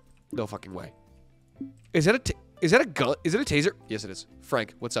 No fucking way. Is that a gun? Is it a taser? Yes, it is.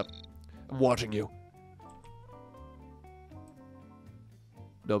 Frank, what's up? I'm watching you.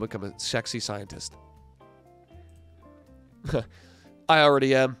 No, become a sexy scientist. I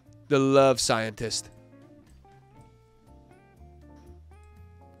already am the love scientist.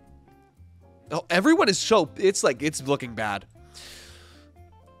 Oh, everyone is so... It's like, it's looking bad.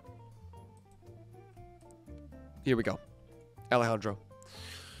 Here we go. Alejandro.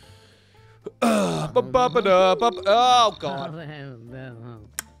 Oh, God.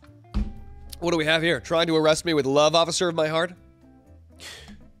 What do we have here? Trying to arrest me with love, officer of my heart?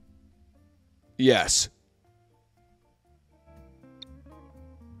 Yes.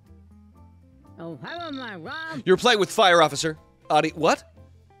 Oh, hello, my Rob. You're playing with fire, officer. Adi, what?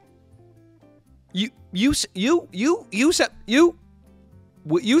 You set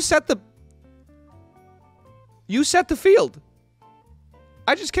the field.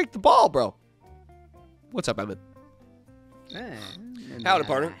 I just kicked the ball, bro. What's up, Emmett? Howdy,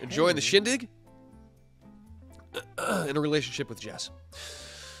 partner. Enjoying the shindig? In a relationship with Jess.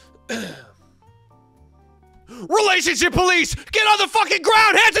 Relationship police! Get on the fucking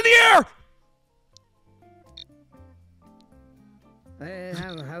ground! Hands in the air!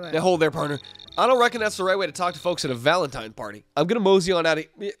 Now hold there, partner. I don't reckon that's the right way to talk to folks at a Valentine party. I'm gonna mosey on out of...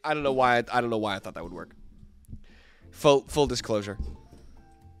 I don't know why I thought that would work. Full disclosure.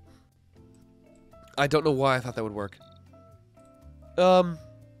 I don't know why I thought that would work.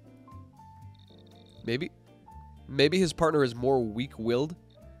 Maybe his partner is more weak-willed.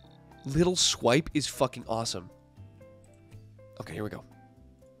 Little Swipe is fucking awesome. Okay, here we go.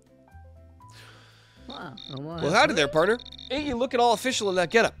 Well, howdy there, partner. Ain't you looking all official in that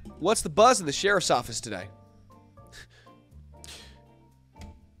getup? What's the buzz in the sheriff's office today?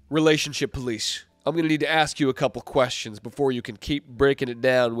 Relationship police. I'm gonna need to ask you a couple questions before you can keep breaking it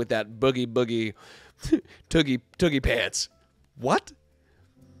down with that boogie toogie pants. What?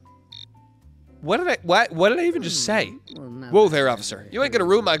 What did I even just say? Whoa there, officer. You ain't gonna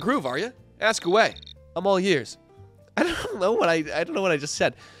ruin my groove, are you? Ask away. I'm all ears. I don't know what I just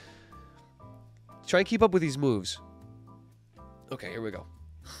said. Try and keep up with these moves. Okay, here we go.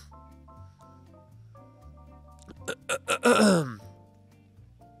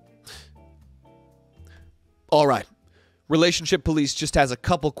 All right. Relationship police just has a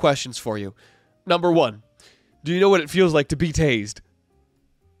couple questions for you. Number 1. Do you know what it feels like to be tased?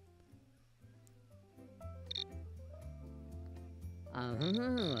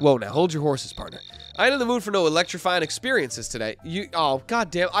 Whoa, now hold your horses, partner. I ain't in the mood for no electrifying experiences today. Oh,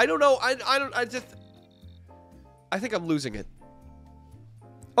 goddamn. I don't know. I think I'm losing it.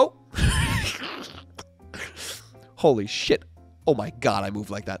 Oh. Holy shit. Oh my god, I move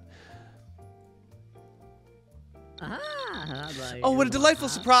like that. Oh, what a delightful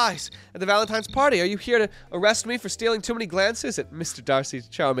surprise. At the Valentine's party, are you here to arrest me for stealing too many glances at Mr. Darcy's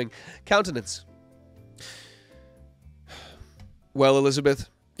charming countenance? Well, Elizabeth,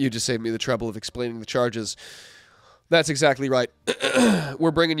 you just saved me the trouble of explaining the charges. That's exactly right.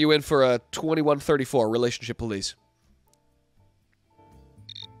 We're bringing you in for a 2134 relationship police.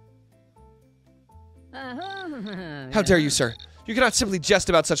 How dare you, sir? You cannot simply jest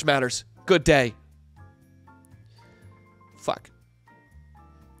about such matters. Good day. Fuck.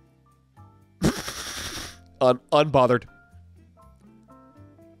 Unbothered.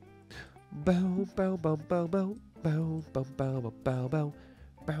 Bow, bow, bow, bow, bow. Bow, bow, bow, bow, bow.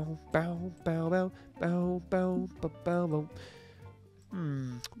 Bow, bow, bow, bow. Bow, bow, bow, bow, bow.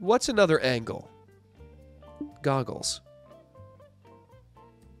 What's another angle? Goggles.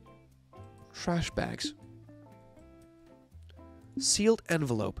 Trash bags. Sealed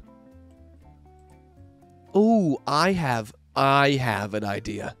envelope. Ooh, I have an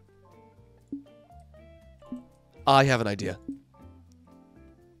idea. I have an idea.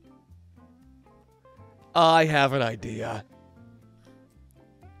 I have an idea.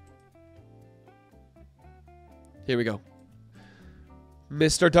 Here we go.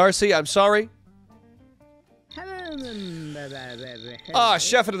 Mr. Darcy, I'm sorry. Ah,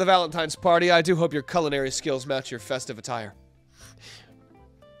 chef at the Valentine's party. I do hope your culinary skills match your festive attire.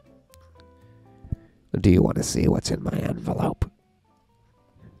 Do you want to see what's in my envelope?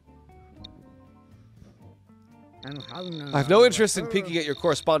 I have no interest in peeking at your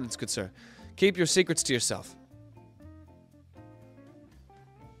correspondence, good sir. Keep your secrets to yourself.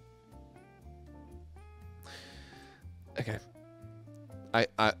 Okay.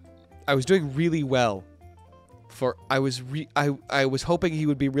 I was doing really well. I was hoping he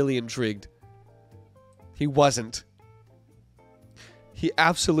would be really intrigued. He wasn't. He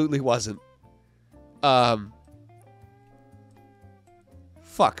absolutely wasn't.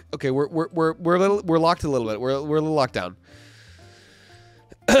 Fuck. Okay, we're locked a little bit. We're a little locked down.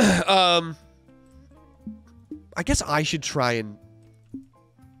 I guess I should try and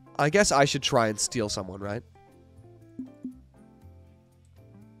steal someone, right?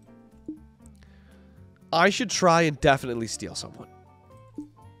 I should try and definitely steal someone.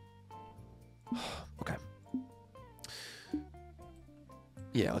 Okay.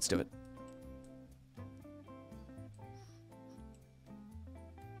 Yeah, let's do it.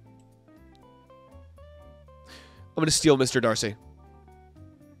 I'm gonna steal Mr. Darcy.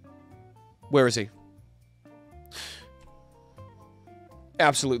 Where is he?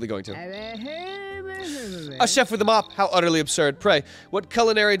 Absolutely going to. A chef with a mop. How utterly absurd. Pray, what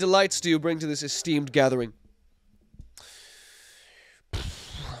culinary delights do you bring to this esteemed gathering?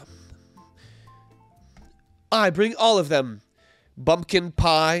 I bring all of them. Bumpkin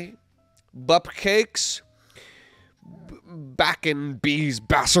pie, bupcakes, back and bees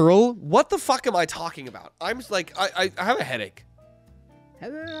basserel. What the fuck am I talking about? I'm just like, I have a headache. I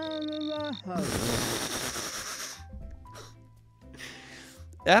don't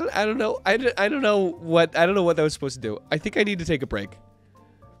know. I don't know what that was supposed to do. I think I need to take a break.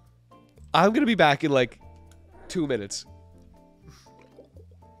 I'm gonna be back in like 2 minutes.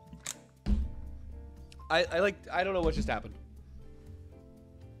 I don't know what just happened.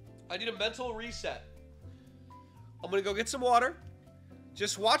 I need a mental reset. I'm gonna go get some water.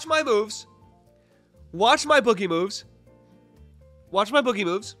 Just watch my moves. Watch my boogie moves. Watch my boogie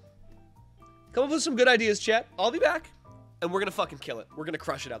moves. Come up with some good ideas, chat. I'll be back. And we're gonna fucking kill it. We're gonna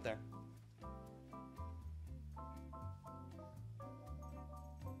crush it out there.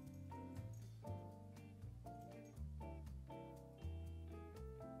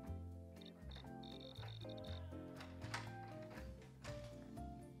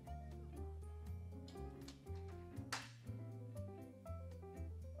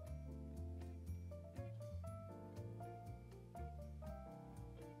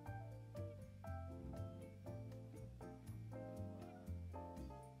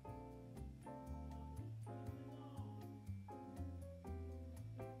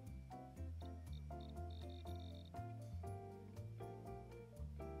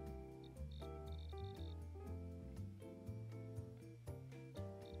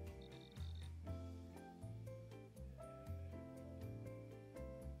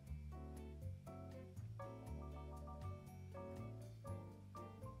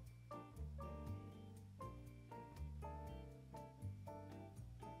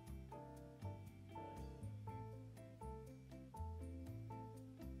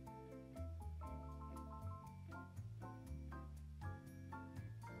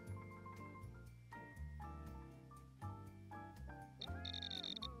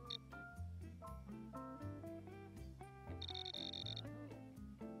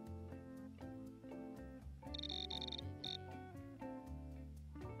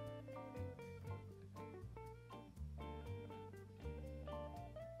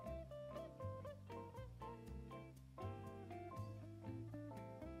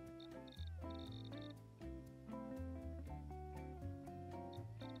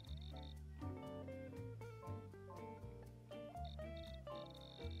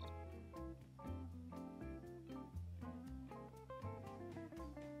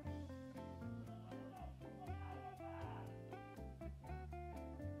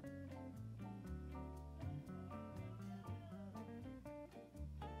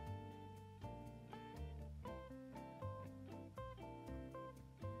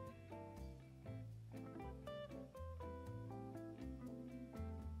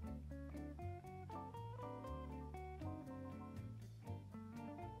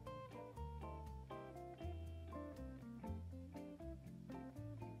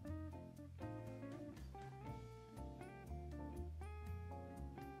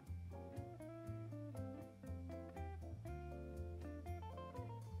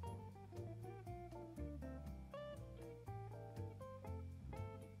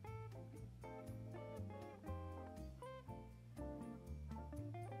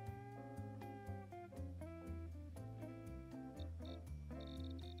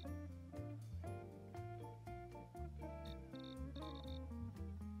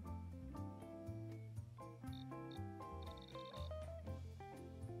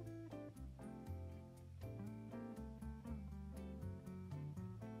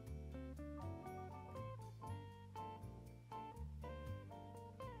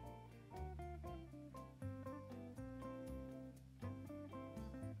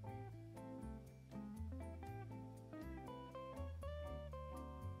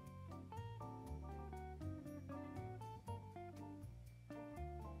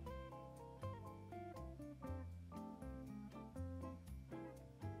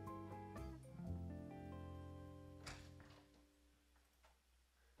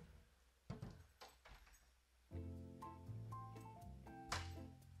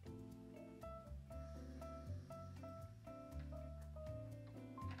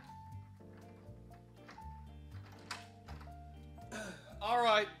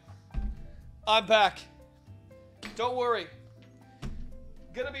 I'm back. Don't worry.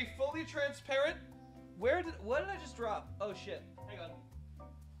 Gonna be fully transparent. What did I just drop? Oh shit. Hang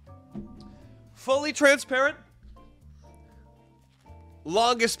on. Fully transparent.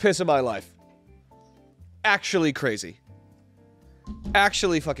 Longest piss of my life. Actually crazy.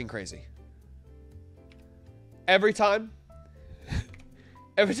 Actually fucking crazy. Every time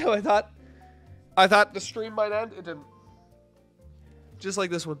I thought the stream might end, it didn't. Just like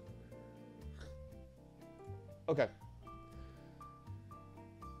this one. Okay.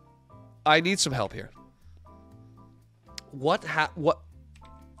 I need some help here. What?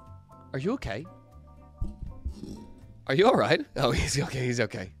 Are you okay? Are you alright? Oh, he's okay, he's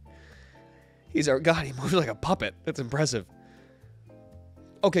okay. God, he moves like a puppet. That's impressive.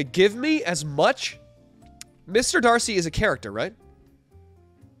 Okay, give me as much. Mr. Darcy is a character, right?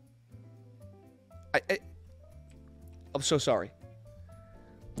 I'm so sorry.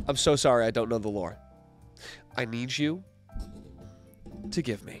 I'm so sorry I don't know the lore. I need you to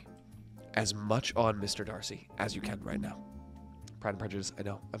give me as much on Mr. Darcy as you can right now. Pride and Prejudice, I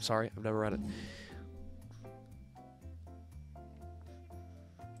know. I'm sorry, I've never read it.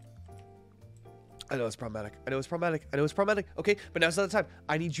 I know it's problematic. I know it's problematic. I know it's problematic. Okay, but now's not the time.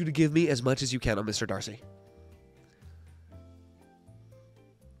 I need you to give me as much as you can on Mr. Darcy.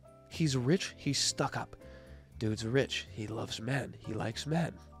 He's rich. He's stuck up. Dude's rich. He loves men. He likes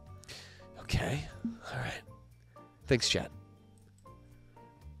men. Okay. All right. Thanks, chat.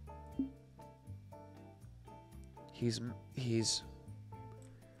 He's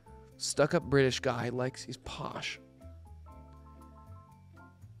stuck up British guy. He's posh.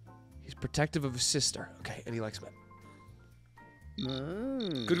 He's protective of his sister. Okay, and he likes men.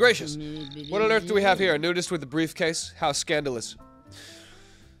 Good gracious. What on earth do we have here? A nudist with a briefcase? How scandalous.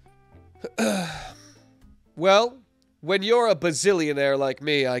 Well, when you're a bazillionaire like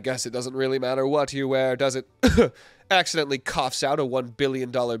me, I guess it doesn't really matter what you wear, does it? Accidentally coughs out a $1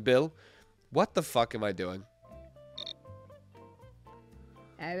 billion bill. What the fuck am I doing?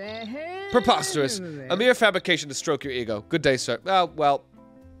 Preposterous. A mere fabrication to stroke your ego. Good day, sir. Oh, well.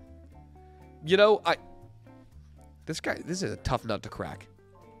 You know, this is a tough nut to crack.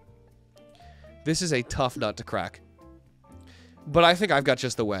 This is a tough nut to crack. But I think I've got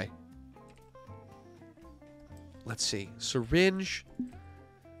just the way. Let's see. Syringe.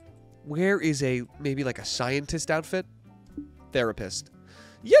 Where is maybe like a scientist outfit? Therapist.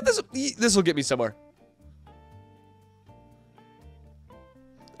 Yeah, this will get me somewhere.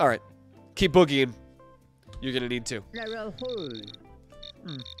 All right. Keep boogieing. You're going to need to.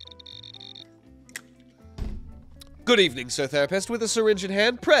 Good evening, Sir Therapist. With a syringe in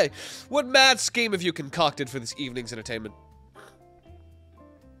hand, pray, what mad scheme have you concocted for this evening's entertainment?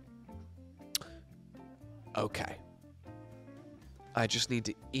 Okay. I just need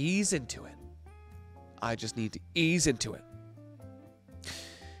to ease into it. I just need to ease into it.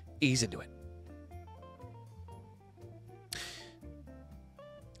 Ease into it.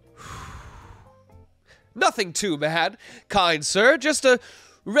 Nothing too mad, kind sir. Just a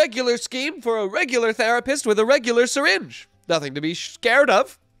regular scheme for a regular therapist with a regular syringe. Nothing to be scared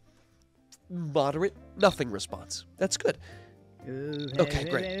of. Moderate nothing response. That's good. Okay,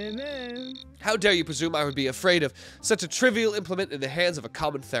 great. How dare you presume I would be afraid of such a trivial implement in the hands of a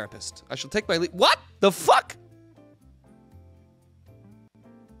common therapist? I shall take my leave. What the fuck?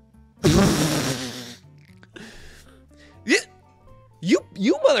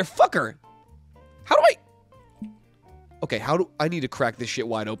 You motherfucker. How do I? Okay, I need to crack this shit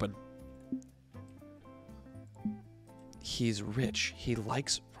wide open. He's rich. He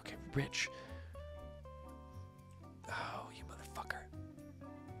likes fucking rich. Oh, you motherfucker.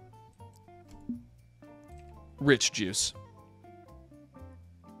 Rich juice.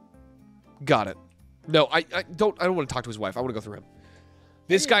 Got it. No, I don't want to talk to his wife. I want to go through him.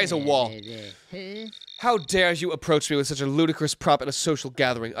 This guy is a wall. How dare you approach me with such a ludicrous prop at a social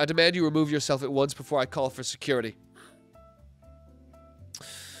gathering? I demand you remove yourself at once before I call for security.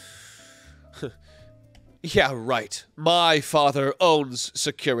 Yeah, right. My father owns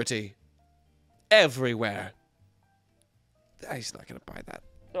security. Everywhere. He's not gonna buy that.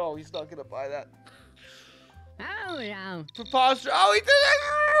 No, he's not gonna buy that. Oh, no. Preposterous. Oh, he did it!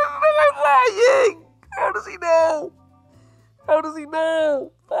 I'm lying! How does he know? How does he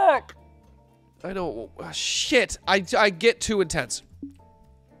know? Fuck. I don't. Shit. I get too intense.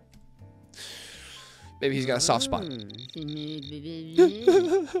 Maybe he's got a soft spot.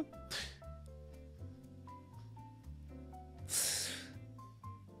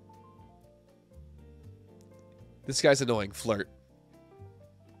 This guy's annoying. Flirt.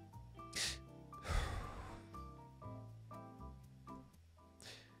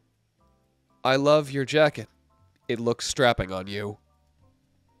 I love your jacket. It looks strapping on you.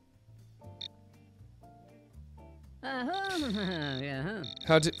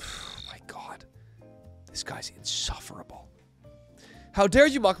 How did... Oh my god. This guy's insufferable. How dare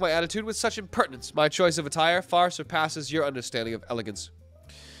you mock my attitude with such impertinence? My choice of attire far surpasses your understanding of elegance.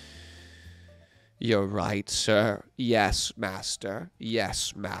 You're right, sir. Yes, master.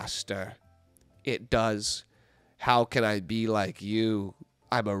 Yes, master. It does. How can I be like you?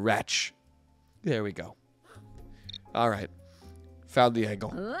 I'm a wretch. There we go. All right. Found the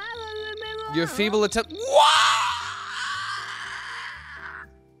angle. Your feeble attempt...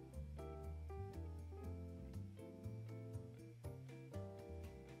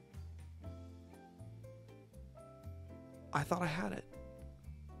 I thought I had it.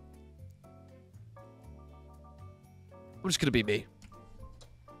 I'm just gonna be me.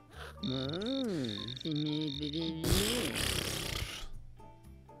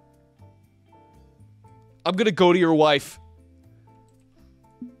 I'm gonna go to your wife.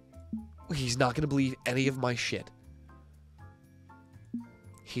 He's not gonna believe any of my shit.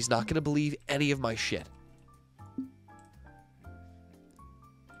 He's not gonna believe any of my shit.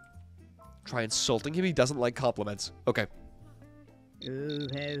 Try insulting him. He doesn't like compliments. Okay.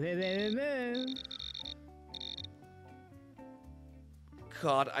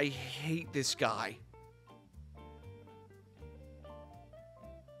 God, I hate this guy.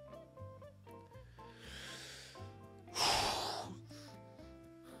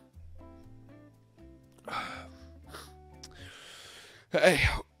 Hey,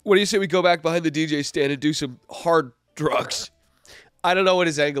 what do you say we go back behind the DJ stand and do some hard drugs? I don't know what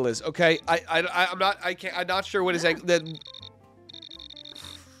his angle is. Okay, I'm not sure what his angle. Then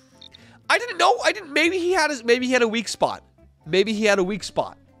I didn't know. Maybe he had a weak spot. Maybe he had a weak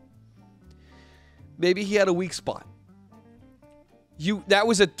spot. Maybe he had a weak spot. That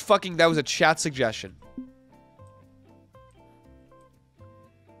was a chat suggestion.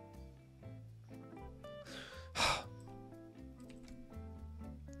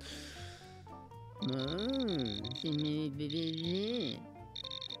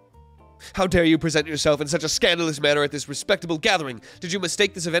 How dare you present yourself in such a scandalous manner at this respectable gathering? Did you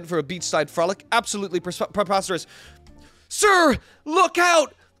mistake this event for a beachside frolic? Absolutely preposterous. Sir, look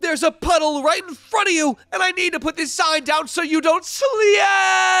out! There's a puddle right in front of you, and I need to put this sign down so you don't slip!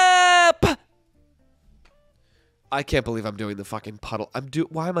 I can't believe I'm doing the fucking puddle.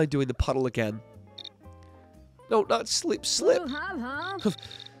 Why am I doing the puddle again? No, not slip.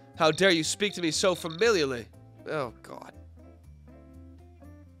 How dare you speak to me so familiarly? Oh, God.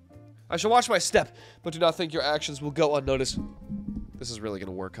 I shall watch my step, but do not think your actions will go unnoticed. This is really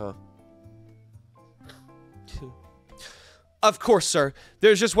gonna work, huh? Of course, sir.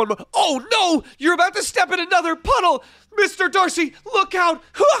 There's just one more. Oh, no! You're about to step in another puddle! Mr. Darcy, look out!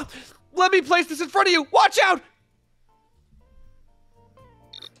 Let me place this in front of you! Watch out!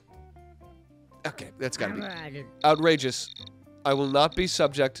 Okay, that's gotta be outrageous. I will not be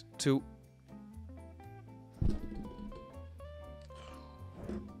subject to...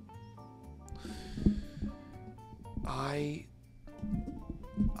 I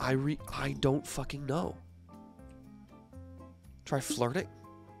don't fucking know. Try flirting?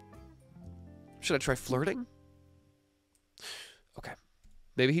 Should I try flirting? Okay.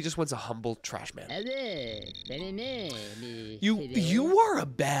 Maybe he just wants a humble trash man. You are a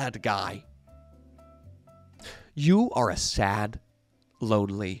bad guy. You are a sad,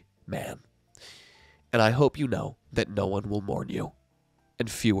 lonely man. And I hope you know that no one will mourn you,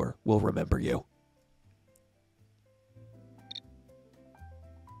 and fewer will remember you.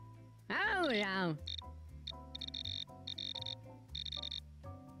 Oh, yeah.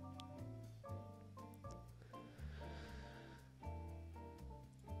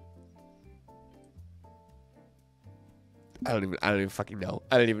 I don't even fucking know.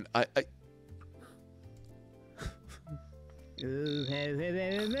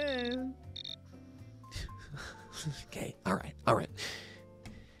 Okay, all right.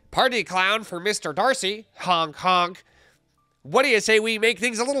 Party clown for Mr. Darcy. Honk, honk. What do you say we make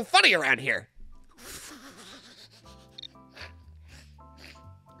things a little funny around here?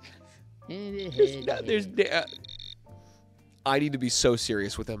 I need to be so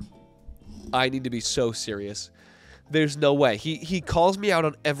serious with him. I need to be so serious. There's no way. He calls me out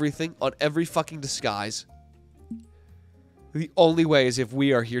on everything, on every fucking disguise. The only way is if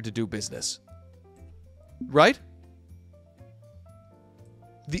we are here to do business. Right?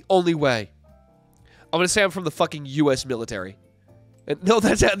 The only way. I'm gonna say I'm from the fucking U.S. military. And no,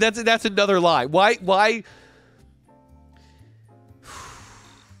 that's another lie. Why?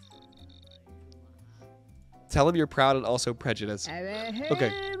 Tell him you're proud and also prejudiced.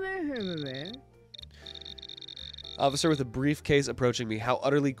 Okay. Officer with a briefcase approaching me. How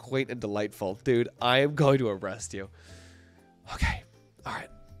utterly quaint and delightful. Dude, I am going to arrest you. Okay. All right.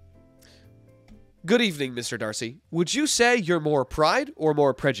 Good evening, Mr. Darcy. Would you say you're more pride or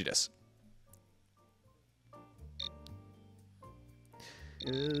more prejudice?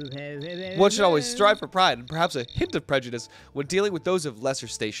 One should always strive for pride and perhaps a hint of prejudice when dealing with those of lesser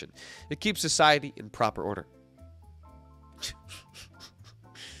station. It keeps society in proper order.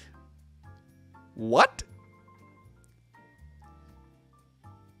 What?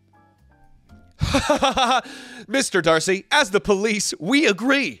 Mr. Darcy, as the police, we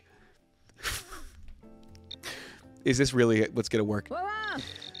agree. Is this really what's going to work?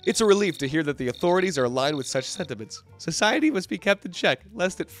 It's a relief to hear that the authorities are aligned with such sentiments. Society must be kept in check,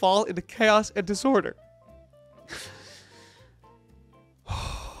 lest it fall into chaos and disorder.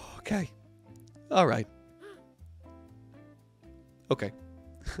 Okay. All right. Okay.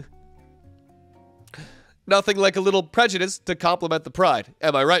 Nothing like a little prejudice to complement the pride.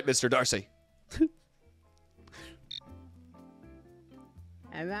 Am I right, Mr. Darcy?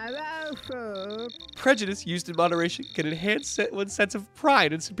 Prejudice used in moderation can enhance one's sense of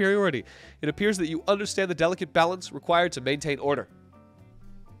pride and superiority. It appears that you understand the delicate balance required to maintain order.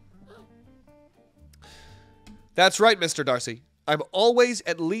 That's right, Mr. Darcy. I'm always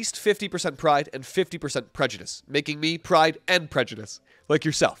at least 50% pride and 50% prejudice, making me pride and prejudice, like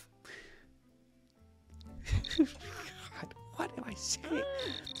yourself. God, what am I saying?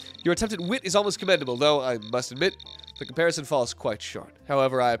 Your attempted wit is almost commendable, though I must admit the comparison falls quite short.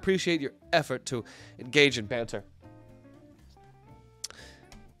 However, I appreciate your effort to engage in banter.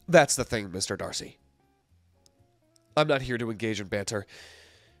 That's the thing, Mr. Darcy. I'm not here to engage in banter.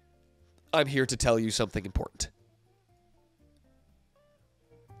 I'm here to tell you something important.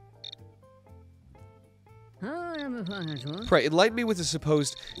 Pray, enlighten me with the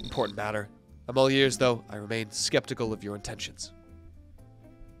supposed important matter. I'm all ears, though I remain skeptical of your intentions.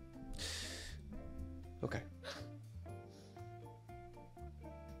 Okay.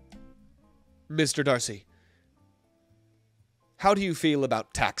 Mr. Darcy, how do you feel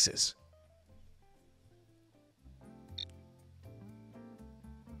about taxes?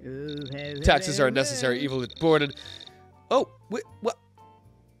 Taxes are a necessary evil with burden. Oh, wait, what?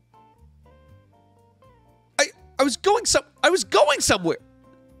 I was going somewhere.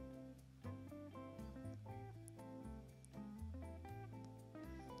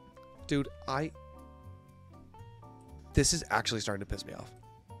 Dude, this is actually starting to piss me off.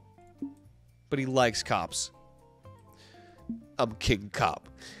 But he likes cops. I'm King Cop.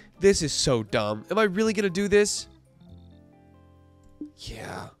 This is so dumb. Am I really gonna do this?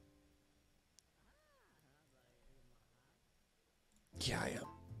 Yeah. Yeah, I am.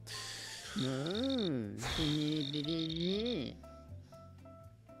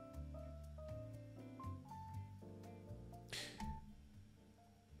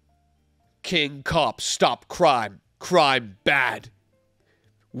 King Cop, stop crime. Crime bad.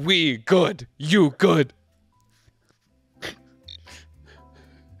 We good. You good.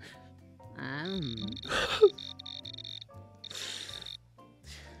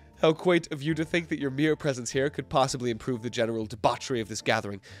 How quaint of you to think that your mere presence here could possibly improve the general debauchery of this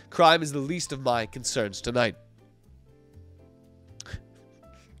gathering. Crime is the least of my concerns tonight.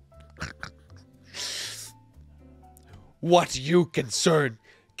 What you concern?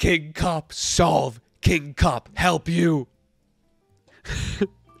 King Cop solve. King Cop help you.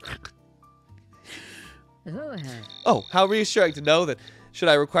 Oh, how reassuring to know that should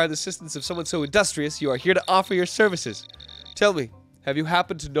I require the assistance of someone so industrious, you are here to offer your services. Tell me, have you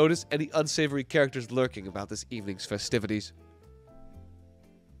happened to notice any unsavory characters lurking about this evening's festivities?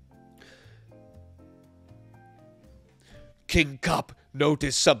 King Cop,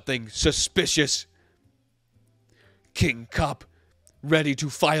 notice something suspicious. King Cop, ready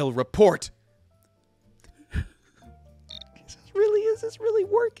to file report. Is this really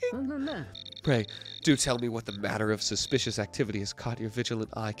working? Pray, do tell me what the matter of suspicious activity has caught your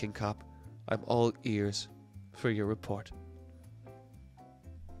vigilant eye, King Cop. I'm all ears for your report.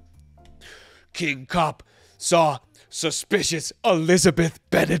 King Cop saw suspicious Elizabeth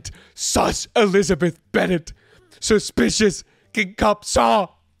Bennet. Sus Elizabeth Bennet. Suspicious King Cop saw.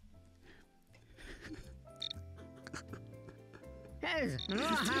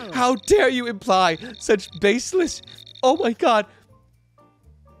 How dare you imply such baseless... Oh my god.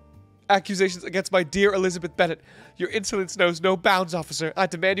 Accusations against my dear Elizabeth Bennet. Your insolence knows no bounds, officer. I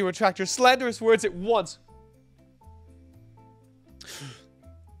demand you retract your slanderous words at once.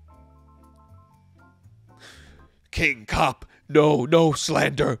 King Cop, no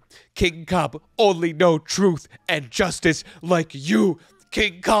slander. King Cop, only know truth and justice like you.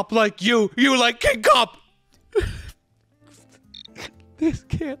 King Cop like you. You like King Cop. This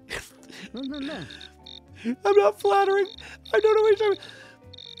can't. No. I'm not flattering. I don't know what you're talking.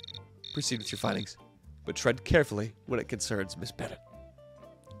 Proceed with your findings, but tread carefully when it concerns Miss Bennett.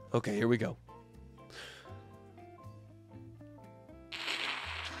 Okay, here we go.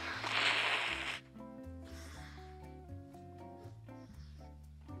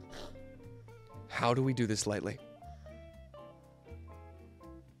 How do we do this lightly?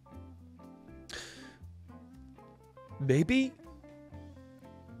 Maybe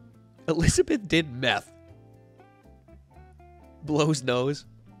Elizabeth did meth. Blows nose.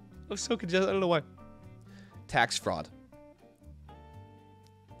 I'm so congested. I don't know why. Tax fraud.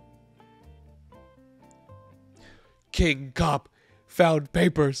 King Cop found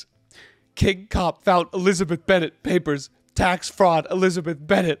papers. King Cop found Elizabeth Bennett papers. Tax fraud, Elizabeth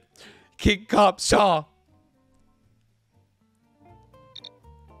Bennett. King Cop saw.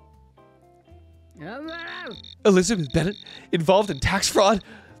 Elizabeth Bennett involved in tax fraud?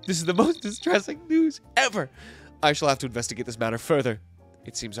 This is the most distressing news ever. I shall have to investigate this matter further.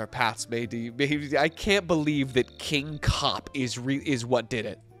 It seems our paths may I can't believe that King Cop is what did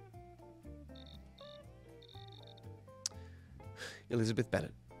it. Elizabeth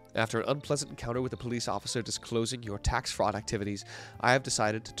Bennett, after an unpleasant encounter with a police officer disclosing your tax fraud activities, I have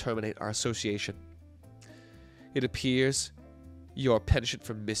decided to terminate our association. It appears your penchant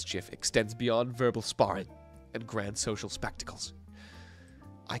for mischief extends beyond verbal sparring and grand social spectacles.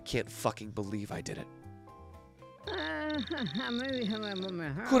 I can't fucking believe I did it.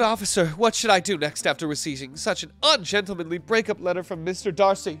 Good officer, what should I do next after receiving such an ungentlemanly breakup letter from Mr.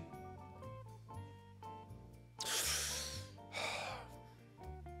 Darcy?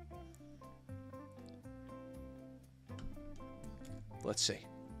 Let's see.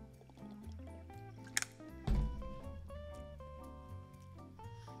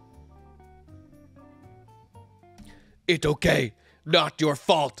 It okay. Not your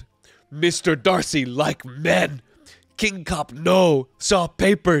fault. Mr. Darcy like men. King Cop no. Saw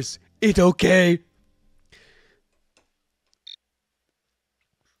papers. It okay.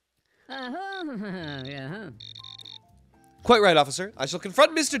 Quite right, officer. I shall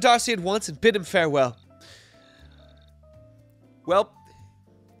confront Mr. Darcy at once and bid him farewell. Well,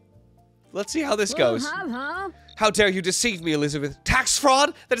 let's see how this goes. How dare you deceive me, Elizabeth? Tax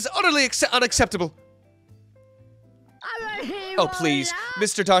fraud? That is utterly unacceptable. Oh, please.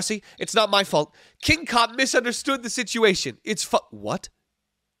 Mr. Darcy, it's not my fault. King Cop misunderstood the situation. What?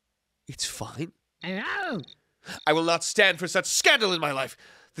 It's fine? I will not stand for such scandal in my life.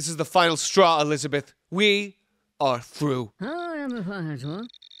 This is the final straw, Elizabeth. We are through.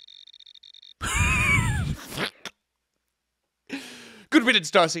 Good riddance,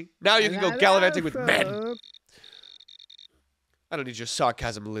 Darcy. Now you can go gallivanting with men. I don't need your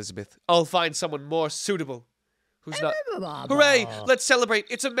sarcasm, Elizabeth. I'll find someone more suitable. Who's not... Hooray! Let's celebrate.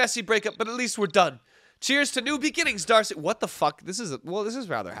 It's a messy breakup, but at least we're done. Cheers to new beginnings, Darcy. What the fuck? This is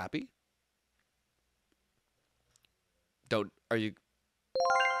rather happy. Are you...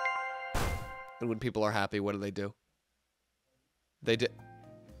 And when people are happy, what do? They do...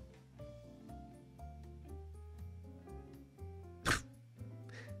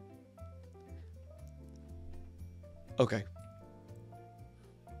 Okay.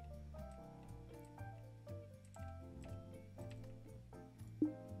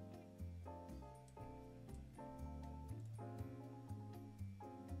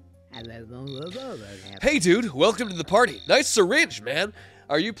 Hey, dude, welcome to the party. Nice syringe, man.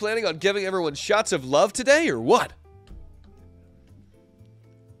 Are you planning on giving everyone shots of love today, or what?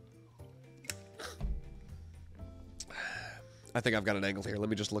 I think I've got an angle here. Let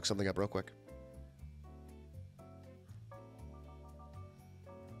me just look something up real quick.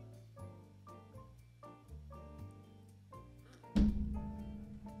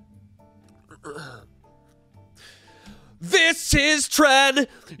 This is trend.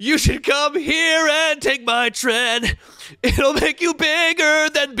 You should come here and take my trend. It'll make you bigger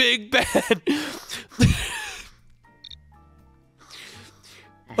than Big Ben.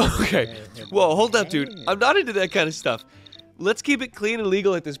 Okay. Whoa, hold up, dude. I'm not into that kind of stuff. Let's keep it clean and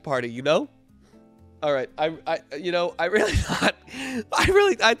legal at this party, you know? All right. I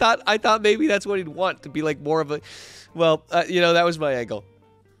thought maybe that's what he'd want, to be like more of a, well, that was my angle.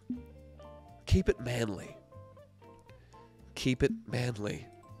 Keep it manly. Keep it manly.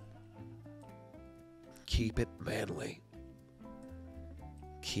 Keep it manly.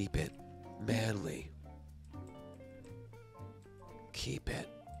 Keep it manly. Keep it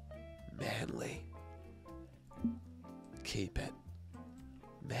manly. Keep it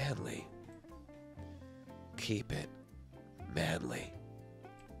manly. Keep it manly.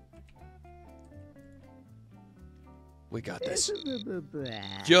 We got this.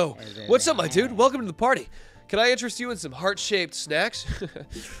 Yo, what's up, my dude? Welcome to the party. Can I interest you in some heart-shaped snacks?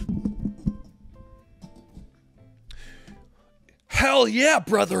 Hell yeah,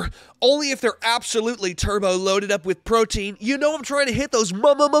 brother. Only if they're absolutely turbo loaded up with protein. You know I'm trying to hit those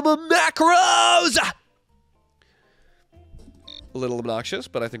macros. A little obnoxious,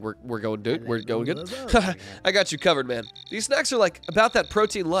 but I think we're going good. We're going good. I got you covered, man. These snacks are like about that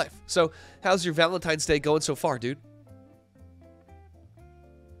protein life. So, how's your Valentine's Day going so far, dude?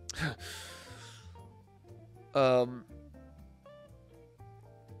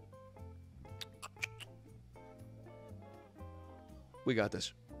 We got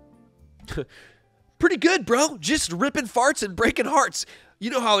this. Pretty good, bro. Just ripping farts and breaking hearts. You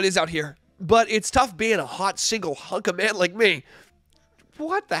know how it is out here. But it's tough being a hot single hunk of man like me.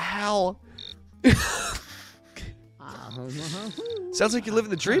 What the hell? Sounds like you're living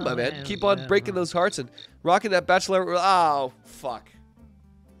the dream, my man. Keep on breaking those hearts and rocking that bachelor. Oh, fuck.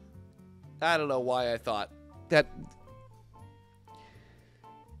 I don't know why I thought that.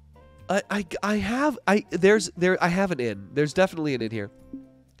 I have an in. There's definitely an in here.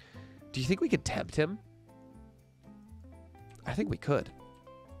 Do you think we could tempt him? I think we could.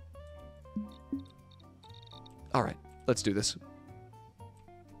 All right, let's do this.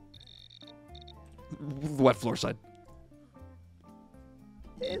 Wet floor sign.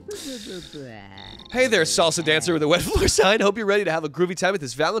 Hey there, salsa dancer with a wet floor sign. Hope you're ready to have a groovy time at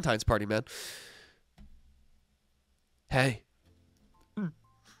this Valentine's party, man. Hey.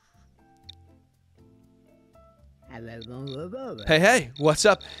 Hey, what's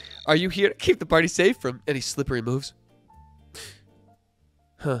up? Are you here to keep the party safe from any slippery moves?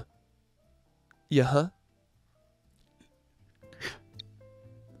 Huh. Yeah, huh?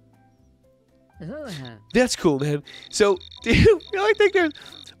 That's cool, man. So, do you really think there's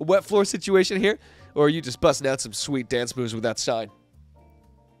a wet floor situation here? Or are you just busting out some sweet dance moves with that sign?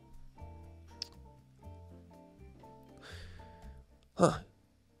 Huh.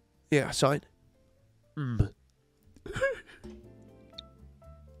 Yeah, sign.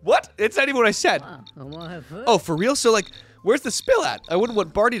 What? It's not even what I said. Oh, for real? So, like, where's the spill at? I wouldn't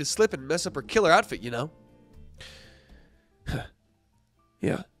want Barty to slip and mess up her killer outfit, you know?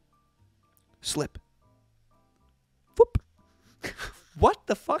 Yeah. Slip. Whoop. What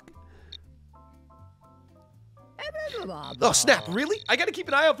the fuck? Oh, snap. Really? I gotta keep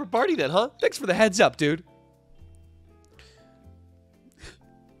an eye out for Barty then, huh? Thanks for the heads up, dude.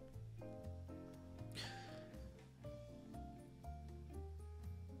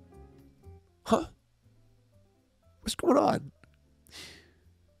 Huh? What's going on?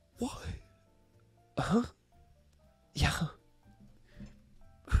 What? Huh? Yeah.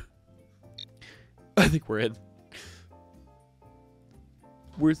 I think we're in.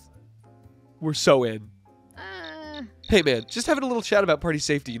 We're so in. Hey man, just having a little chat about party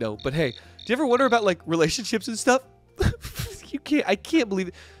safety, you know. But hey, do you ever wonder about like relationships and stuff? I can't believe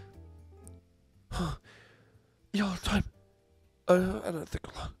it. Yeah, all the time. I don't think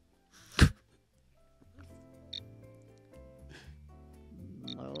a lot.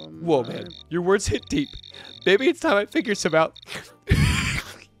 Whoa, man. Your words hit deep. Maybe it's time I figure some out.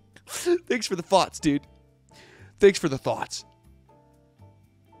 Thanks for the thoughts, dude. Thanks for the thoughts.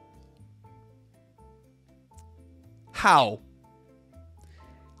 How?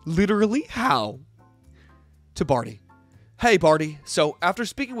 Literally, how? To Barty. Hey, Barty. So, after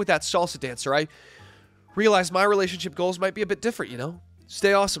speaking with that salsa dancer, I realized my relationship goals might be a bit different, you know?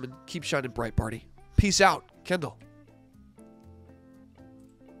 Stay awesome and keep shining bright, Barty. Peace out, Kendall.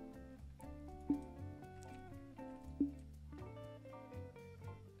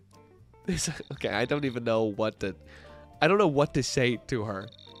 Okay, I don't even know what to... I don't know what to say to her.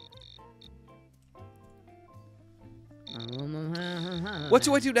 What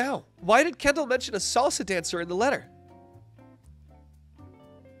do I do now? Why did Kendall mention a salsa dancer in the letter?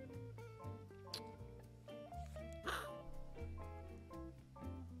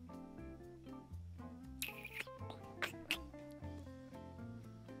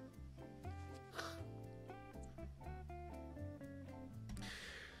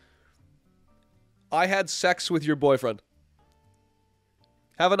 I had sex with your boyfriend.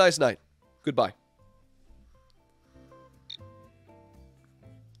 Have a nice night. Goodbye.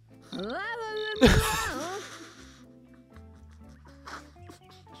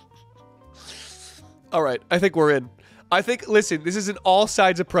 All right, I think we're in. I think, listen, this is an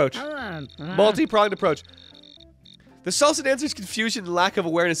all-sides approach. Multi-pronged approach. The salsa dancer's confusion and lack of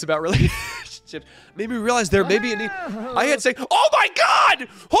awareness about relationships made me realize there may be a need. I had sex. Oh my God!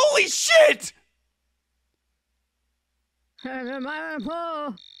 Holy shit!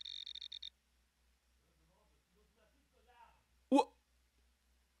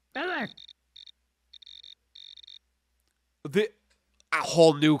 A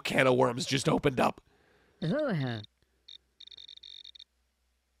whole new can of worms just opened up.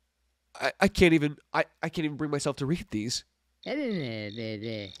 I can't even bring myself to read these.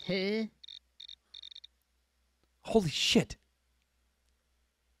 Holy shit.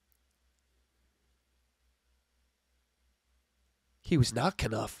 He was not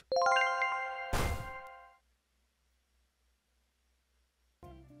enough.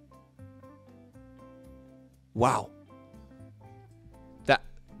 Wow.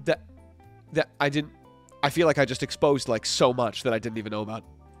 That I feel like I just exposed like so much that I didn't even know about.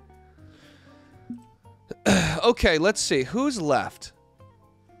 Okay, let's see. Who's left?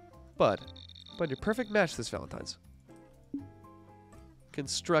 Bud, your perfect match this Valentine's.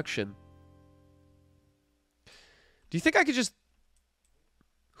 Construction. Do you think I could just...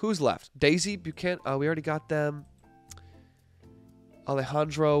 Who's left? Daisy, Buchanan. Oh, we already got them.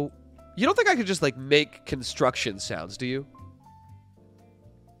 Alejandro. You don't think I could just, like, make construction sounds, do you?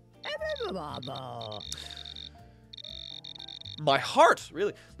 My heart,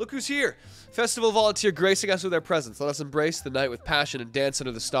 really. Look who's here. Festival volunteer gracing us with their presence. Let us embrace the night with passion and dance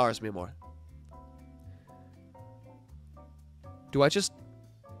under the stars, mi amor. Do I just...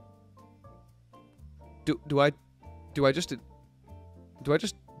 Do I just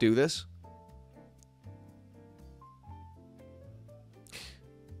do this?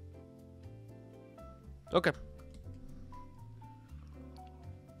 Okay.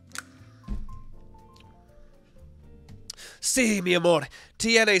 Sí, mi amor.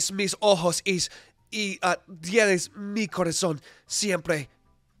 Tienes mis ojos y tienes mi corazón siempre.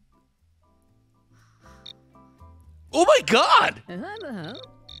 Oh my god!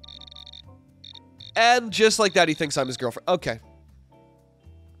 And just like that, he thinks I'm his girlfriend. Okay.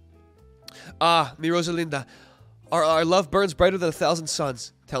 Ah, mi Rosalinda. Our love burns brighter than 1,000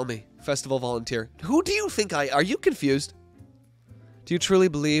 suns. Tell me, festival volunteer. Who do you think are you confused? Do you truly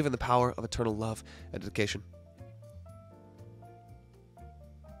believe in the power of eternal love and dedication?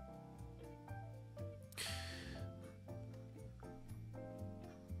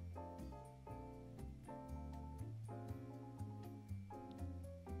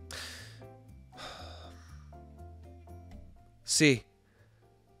 Sí.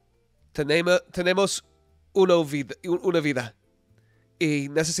 Tenemos una vida. Y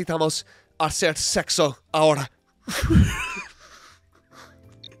necesitamos hacer sexo ahora.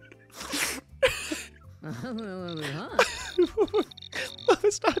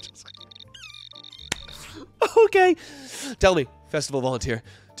 It's not just... Okay. Tell me, festival volunteer,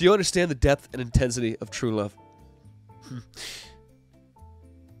 do you understand the depth and intensity of true love?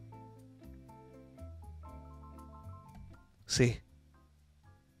 Sí.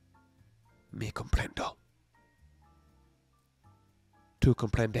 Me comprendo. ¿Tú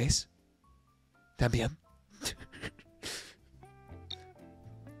comprendes? También.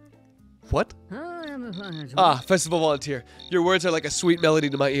 What? Ah, festival volunteer. Your words are like a sweet melody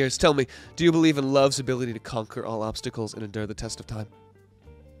to my ears. Tell me, do you believe in love's ability to conquer all obstacles and endure the test of time?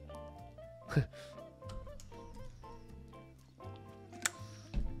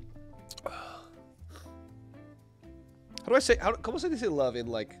 How do I say? ¿Cómo se dice love in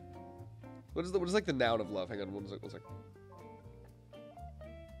like? What is like the noun of love? Hang on, one sec.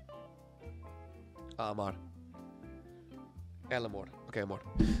 Amor. El amor. Okay, amor.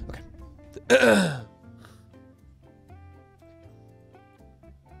 Okay.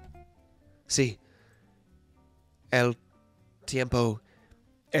 Sí. El tiempo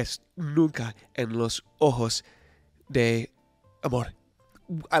es nunca en los ojos de amor.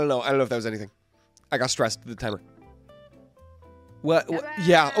 I don't know if that was anything. I got stressed at the timer. What?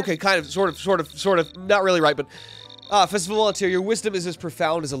 Yeah, okay, kind of, sort of, not really right, but... Festival volunteer, your wisdom is as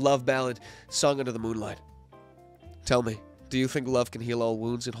profound as a love ballad sung under the moonlight. Tell me, do you think love can heal all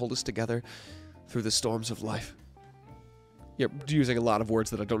wounds and hold us together through the storms of life? You're using a lot of words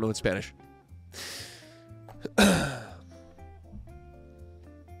that I don't know in Spanish.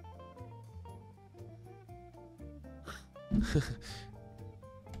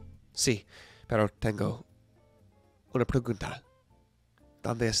 Sí, pero tengo una pregunta.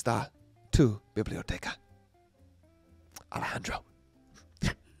 ¿Dónde está tu biblioteca, Alejandro?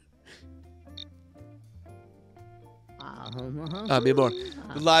 Mi amor,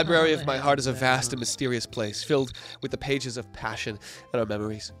 the library of my heart is a vast and mysterious place, filled with the pages of passion and our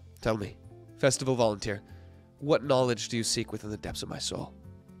memories. Tell me, festival volunteer, what knowledge do you seek within the depths of my soul?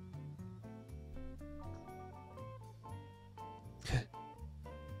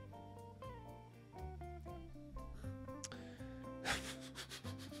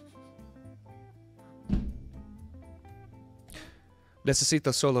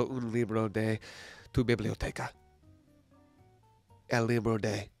 Necesito solo un libro de tu biblioteca. El libro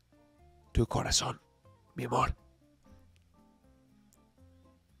de tu corazón, mi amor.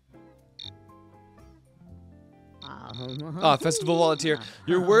 Ah, festival volunteer.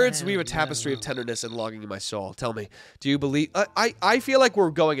 Your words weave a tapestry of tenderness and longing in my soul. Tell me, do you believe... I feel like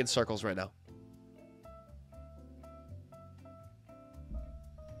we're going in circles right now.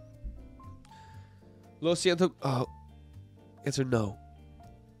 Lo siento... Oh. Answer no.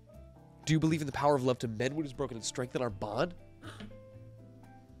 Do you believe in the power of love to mend what is broken and strengthen our bond?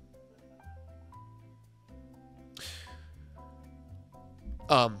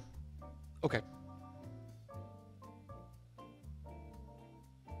 Okay.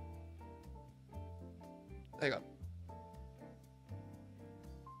 Hang on.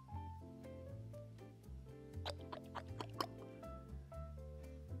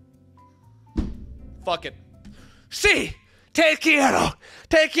 Fuck it. Sí, te quiero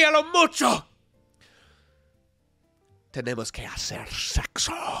mucho. Tenemos que hacer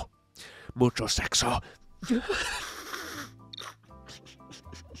sexo. Mucho sexo.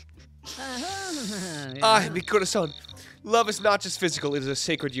 Ay, mi corazón. Love is not just physical, it is a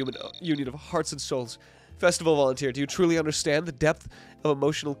sacred human union of hearts and souls. Festival volunteer, do you truly understand the depth of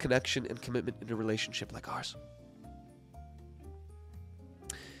emotional connection and commitment in a relationship like ours?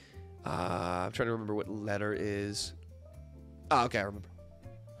 I'm trying to remember what letter is. Ah, okay, I remember.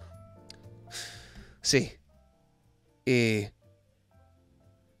 Sí. Y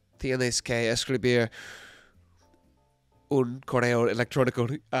tienes que escribir un correo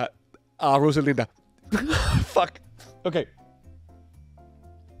electrónico a Rosalinda. Fuck. Okay.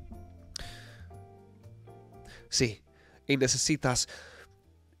 Sí. Y necesitas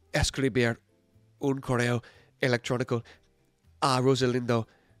escribir un correo electrónico a Rosalindo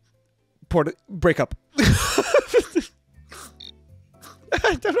por breakup.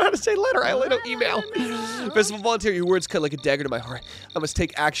 I don't know how to say letter. I only know email. Festival volunteer, your words cut like a dagger to my heart. I must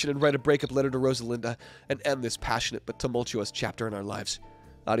take action and write a breakup letter to Rosalinda and end this passionate but tumultuous chapter in our lives.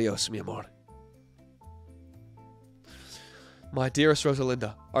 Adios, mi amor. My dearest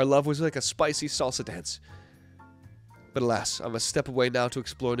Rosalinda, our love was like a spicy salsa dance. But alas, I must step away now to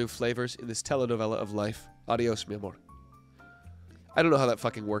explore new flavors in this telenovela of life. Adios, mi amor. I don't know how that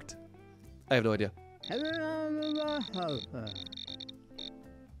fucking worked. I have no idea.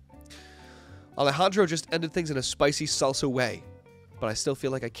 Alejandro just ended things in a spicy salsa way, but I still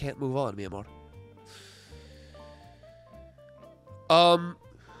feel like I can't move on, mi amor.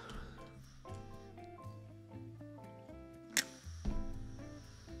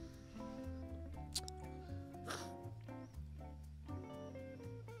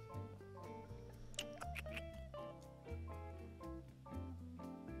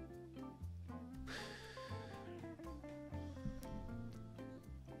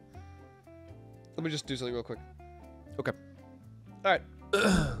 Let me just do something real quick. Okay. All right.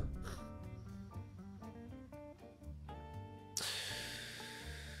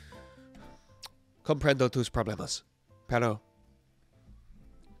 Comprendo tus problemas, pero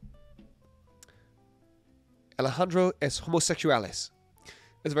Alejandro es homosexuales.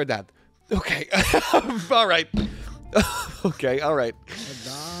 Es verdad. Okay. All right. Okay, all right.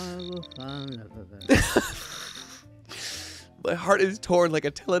 My heart is torn like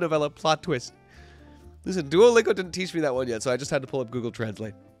a telenovela plot twist. Listen, Duolingo didn't teach me that one yet, so I just had to pull up Google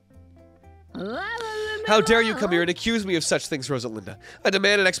Translate. How dare you come here and accuse me of such things, Rosalinda? I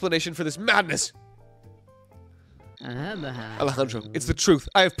demand an explanation for this madness. Alejandro, it's the truth.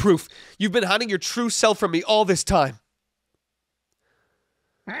 I have proof. You've been hiding your true self from me all this time.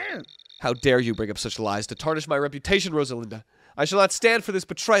 How dare you bring up such lies to tarnish my reputation, Rosalinda? I shall not stand for this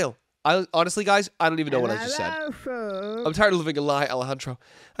betrayal. Honestly, guys, I don't even know what I just said. I'm tired of living a lie, Alejandro.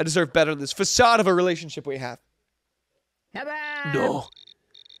 I deserve better than this facade of a relationship we have. No.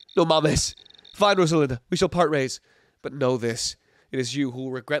 No, mames. Fine, Rosalinda. We shall part ways. But know this. It is you who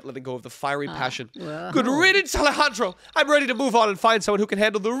will regret letting go of the fiery passion. Good riddance, Alejandro. I'm ready to move on and find someone who can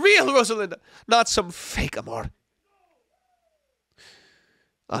handle the real Rosalinda, not some fake amor.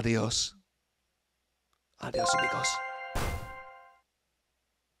 Adios. Adios, amigos.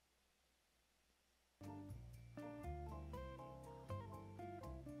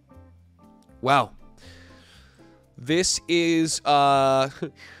 Wow. This is, una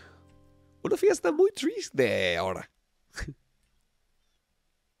fiesta muy triste ahora.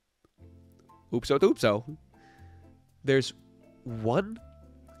 Oopso. There's one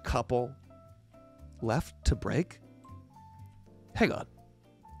couple left to break? Hang on.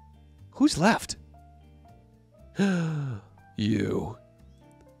 Who's left? You.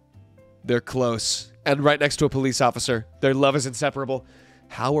 They're close. and right next to a police officer. Their love is inseparable.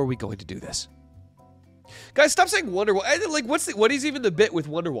 How are we going to do this? Guys, stop saying Wonderwall. Like, what is even the bit with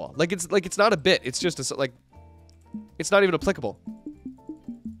Wonderwall? Like, it's not a bit. It's just it's not even applicable.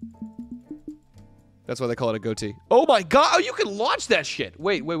 That's why they call it a goatee. Oh my god! Oh, you can launch that shit.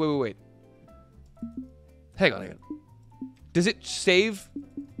 Wait. Hang on. Does it save?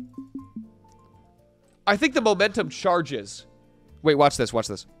 I think the momentum charges. Wait, watch this.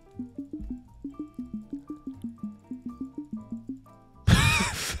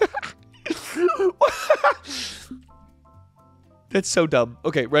 That's so dumb.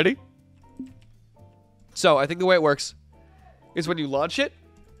 Okay, ready? So, I think the way it works is when you launch it.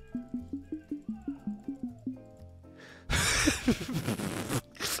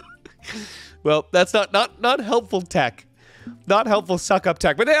 Well, that's not helpful tech. Not helpful suck up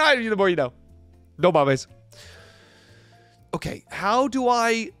tech. But the more you know. No mames. Okay, how do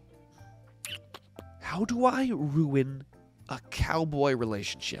I ruin a cowboy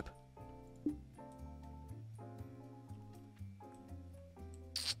relationship?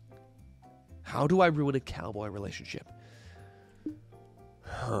 How do I ruin a cowboy relationship?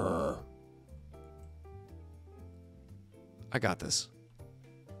 Huh. I got this.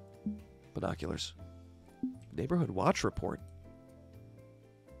 Binoculars. Neighborhood watch report.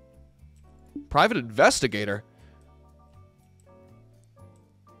 Private investigator.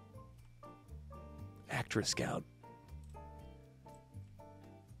 Actress gown.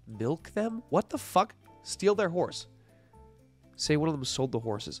 Milk them? What the fuck? Steal their horse. Say one of them sold the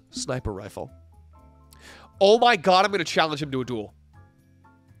horses. Sniper rifle. Oh my god, I'm going to challenge him to a duel.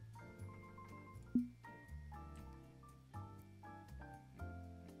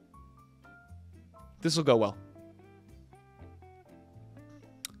 This will go well.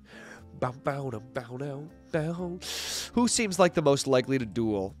 Who seems like the most likely to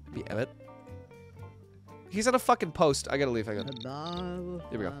duel? Maybe Emmett. He's on a fucking post. I gotta leave. Hang on.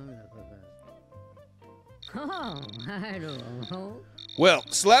 Here we go. Oh, I don't know. Well,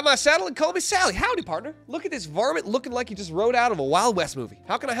 slap my saddle and call me Sally. Howdy, partner. Look at this varmint looking like he just rode out of a Wild West movie.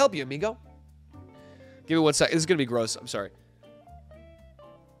 How can I help you, amigo? Give me 1 sec. This is gonna be gross. I'm sorry.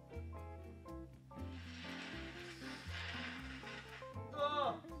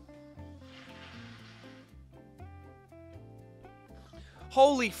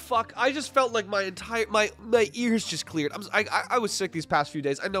 Holy fuck, I just felt like my entire, my ears just cleared. I was sick these past few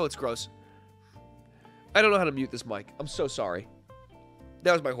days. I know it's gross. I don't know how to mute this mic. I'm so sorry.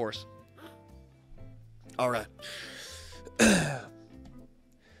 That was my horse. All right.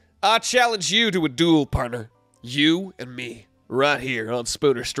 I challenge you to a duel, partner. You and me, right here on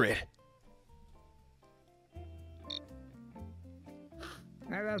Spooner Street.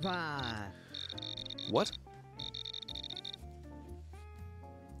 What?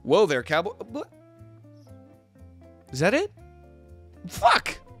 Whoa there, cowboy. What? Is that it?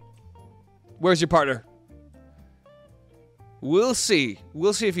 Fuck! Where's your partner? We'll see.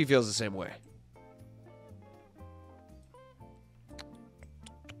 We'll see if he feels the same way.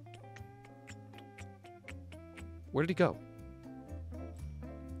 Where did he go?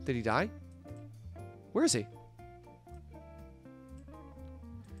 Did he die? Where is he?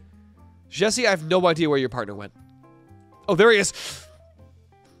 Jesse, I have no idea where your partner went. Oh, there he is.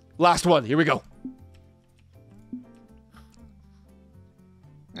 Last one. Here we go.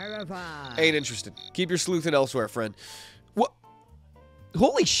 Ain't interested. Keep your sleuthing elsewhere, friend. What?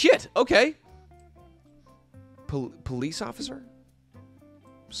 Holy shit. Okay. Police officer?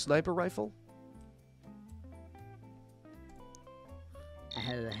 Sniper rifle?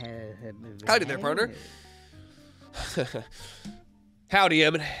 Howdy there, partner. Howdy,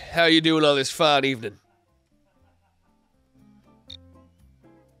 Emmett. How you doing on this fine evening?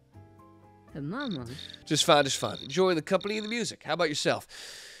 Mama. Just fine, just fine. Enjoying the company and the music. How about yourself?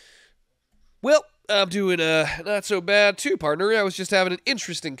 Well, I'm doing not so bad too, partner. I was just having an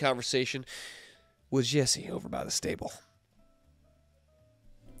interesting conversation with Jesse over by the stable.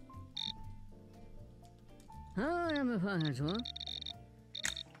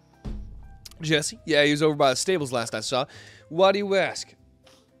 Jesse? Yeah, he was over by the stables last I saw. Why do you ask?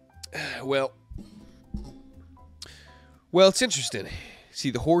 Well, it's interesting. See,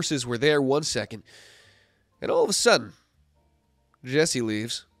 the horses were there 1 second, and all of a sudden, Jesse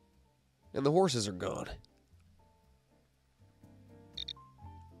leaves, and the horses are gone.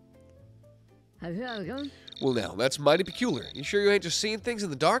 Well, now, that's mighty peculiar. You sure you ain't just seeing things in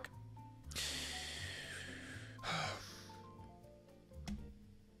the dark?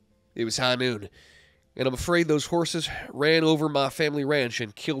 It was high noon, and I'm afraid those horses ran over my family ranch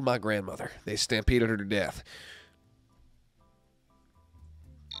and killed my grandmother. They stampeded her to death.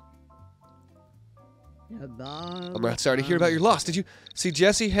 I'm not sorry to hear about your loss. Did you see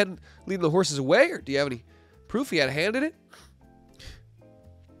Jesse leading the horses away, or do you have any proof he had a hand in it?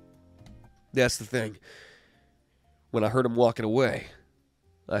 That's the thing. When I heard him walking away,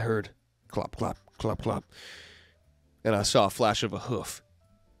 I heard clop, clop, clop, clop, and I saw a flash of a hoof.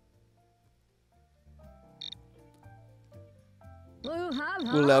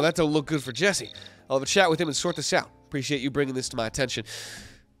 Well, now that don't look good for Jesse. I'll have a chat with him and sort this out. Appreciate you bringing this to my attention.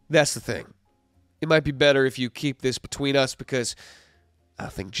 That's the thing. It might be better if you keep this between us because I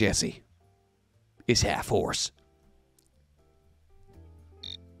think Jesse is half horse.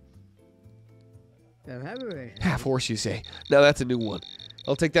 Half horse, you say? Now that's a new one.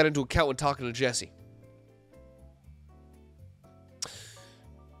 I'll take that into account when talking to Jesse.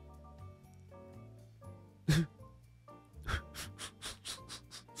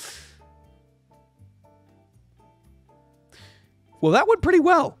 Well, that went pretty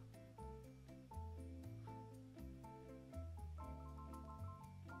well.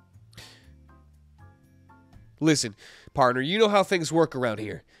 Listen, partner, you know how things work around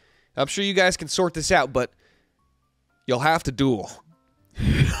here. I'm sure you guys can sort this out, but you'll have to duel.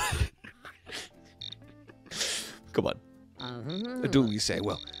 Come on. A duel, you say?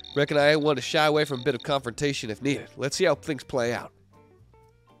 Well, reckon I ain't one to shy away from a bit of confrontation if needed. Let's see how things play out.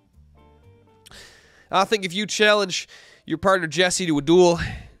 I think if you challenge your partner Jesse to a duel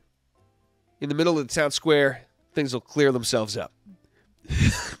in the middle of the town square, things will clear themselves up.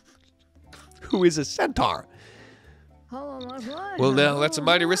 Who is a centaur? Well, now, that's a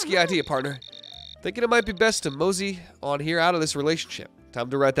mighty risky idea, partner. Thinking it might be best to mosey on here out of this relationship. Time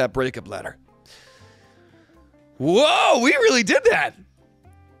to write that breakup letter. Whoa, we really did that.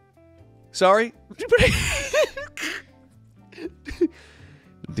 Sorry.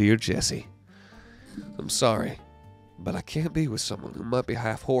 Dear Jesse, I'm sorry, but I can't be with someone who might be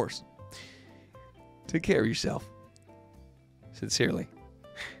half horse. Take care of yourself. Sincerely,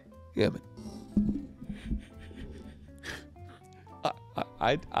 Emmett.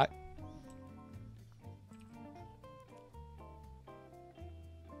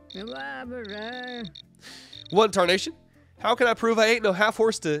 What tarnation? How can I prove I ain't no half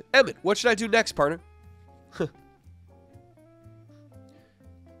horse to Emmett? What should I do next, partner?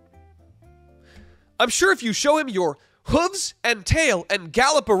 I'm sure if you show him your hooves and tail and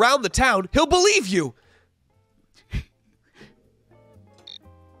gallop around the town, he'll believe you.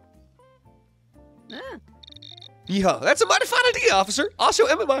 Yeah, that's a mighty fine idea, officer. I'll show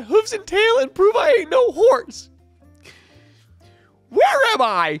Emmett my hooves and tail and prove I ain't no horse. Where am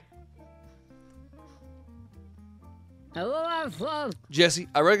I? Jesse,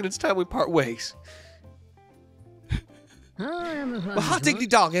 I reckon it's time we part ways. Well, hot diggity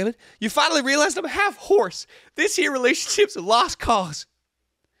dog, Emmett. You finally realized I'm half horse. This here relationship's a lost cause.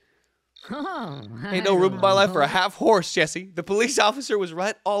 Ain't no room in my life for a half horse, Jesse. The police officer was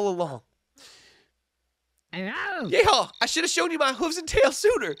right all along. Yeah, I should have shown you my hooves and tail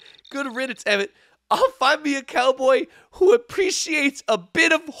sooner. Good riddance, Emmett. I'll find me a cowboy who appreciates a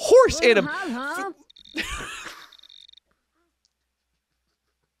bit of horse in him.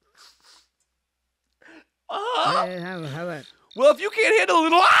 Well, if you can't handle a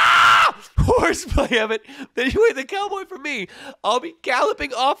little horseplay, Emmett, then you ain't the cowboy for me. I'll be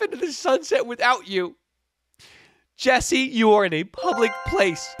galloping off into the sunset without you. Jesse, you are in a public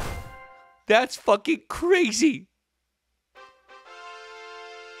place. That's fucking crazy.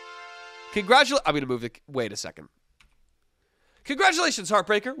 I'm going to move the... Wait a second. Congratulations,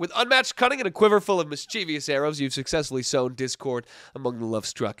 Heartbreaker. With unmatched cunning and a quiver full of mischievous arrows, you've successfully sown discord among the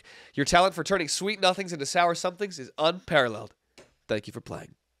love-struck. Your talent for turning sweet nothings into sour somethings is unparalleled. Thank you for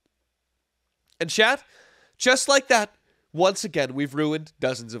playing. And chat, just like that, once again, we've ruined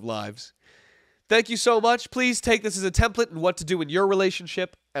dozens of lives. Thank you so much. Please take this as a template in what to do in your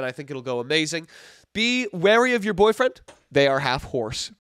relationship, and I think it'll go amazing. Be wary of your boyfriend. They are half horse.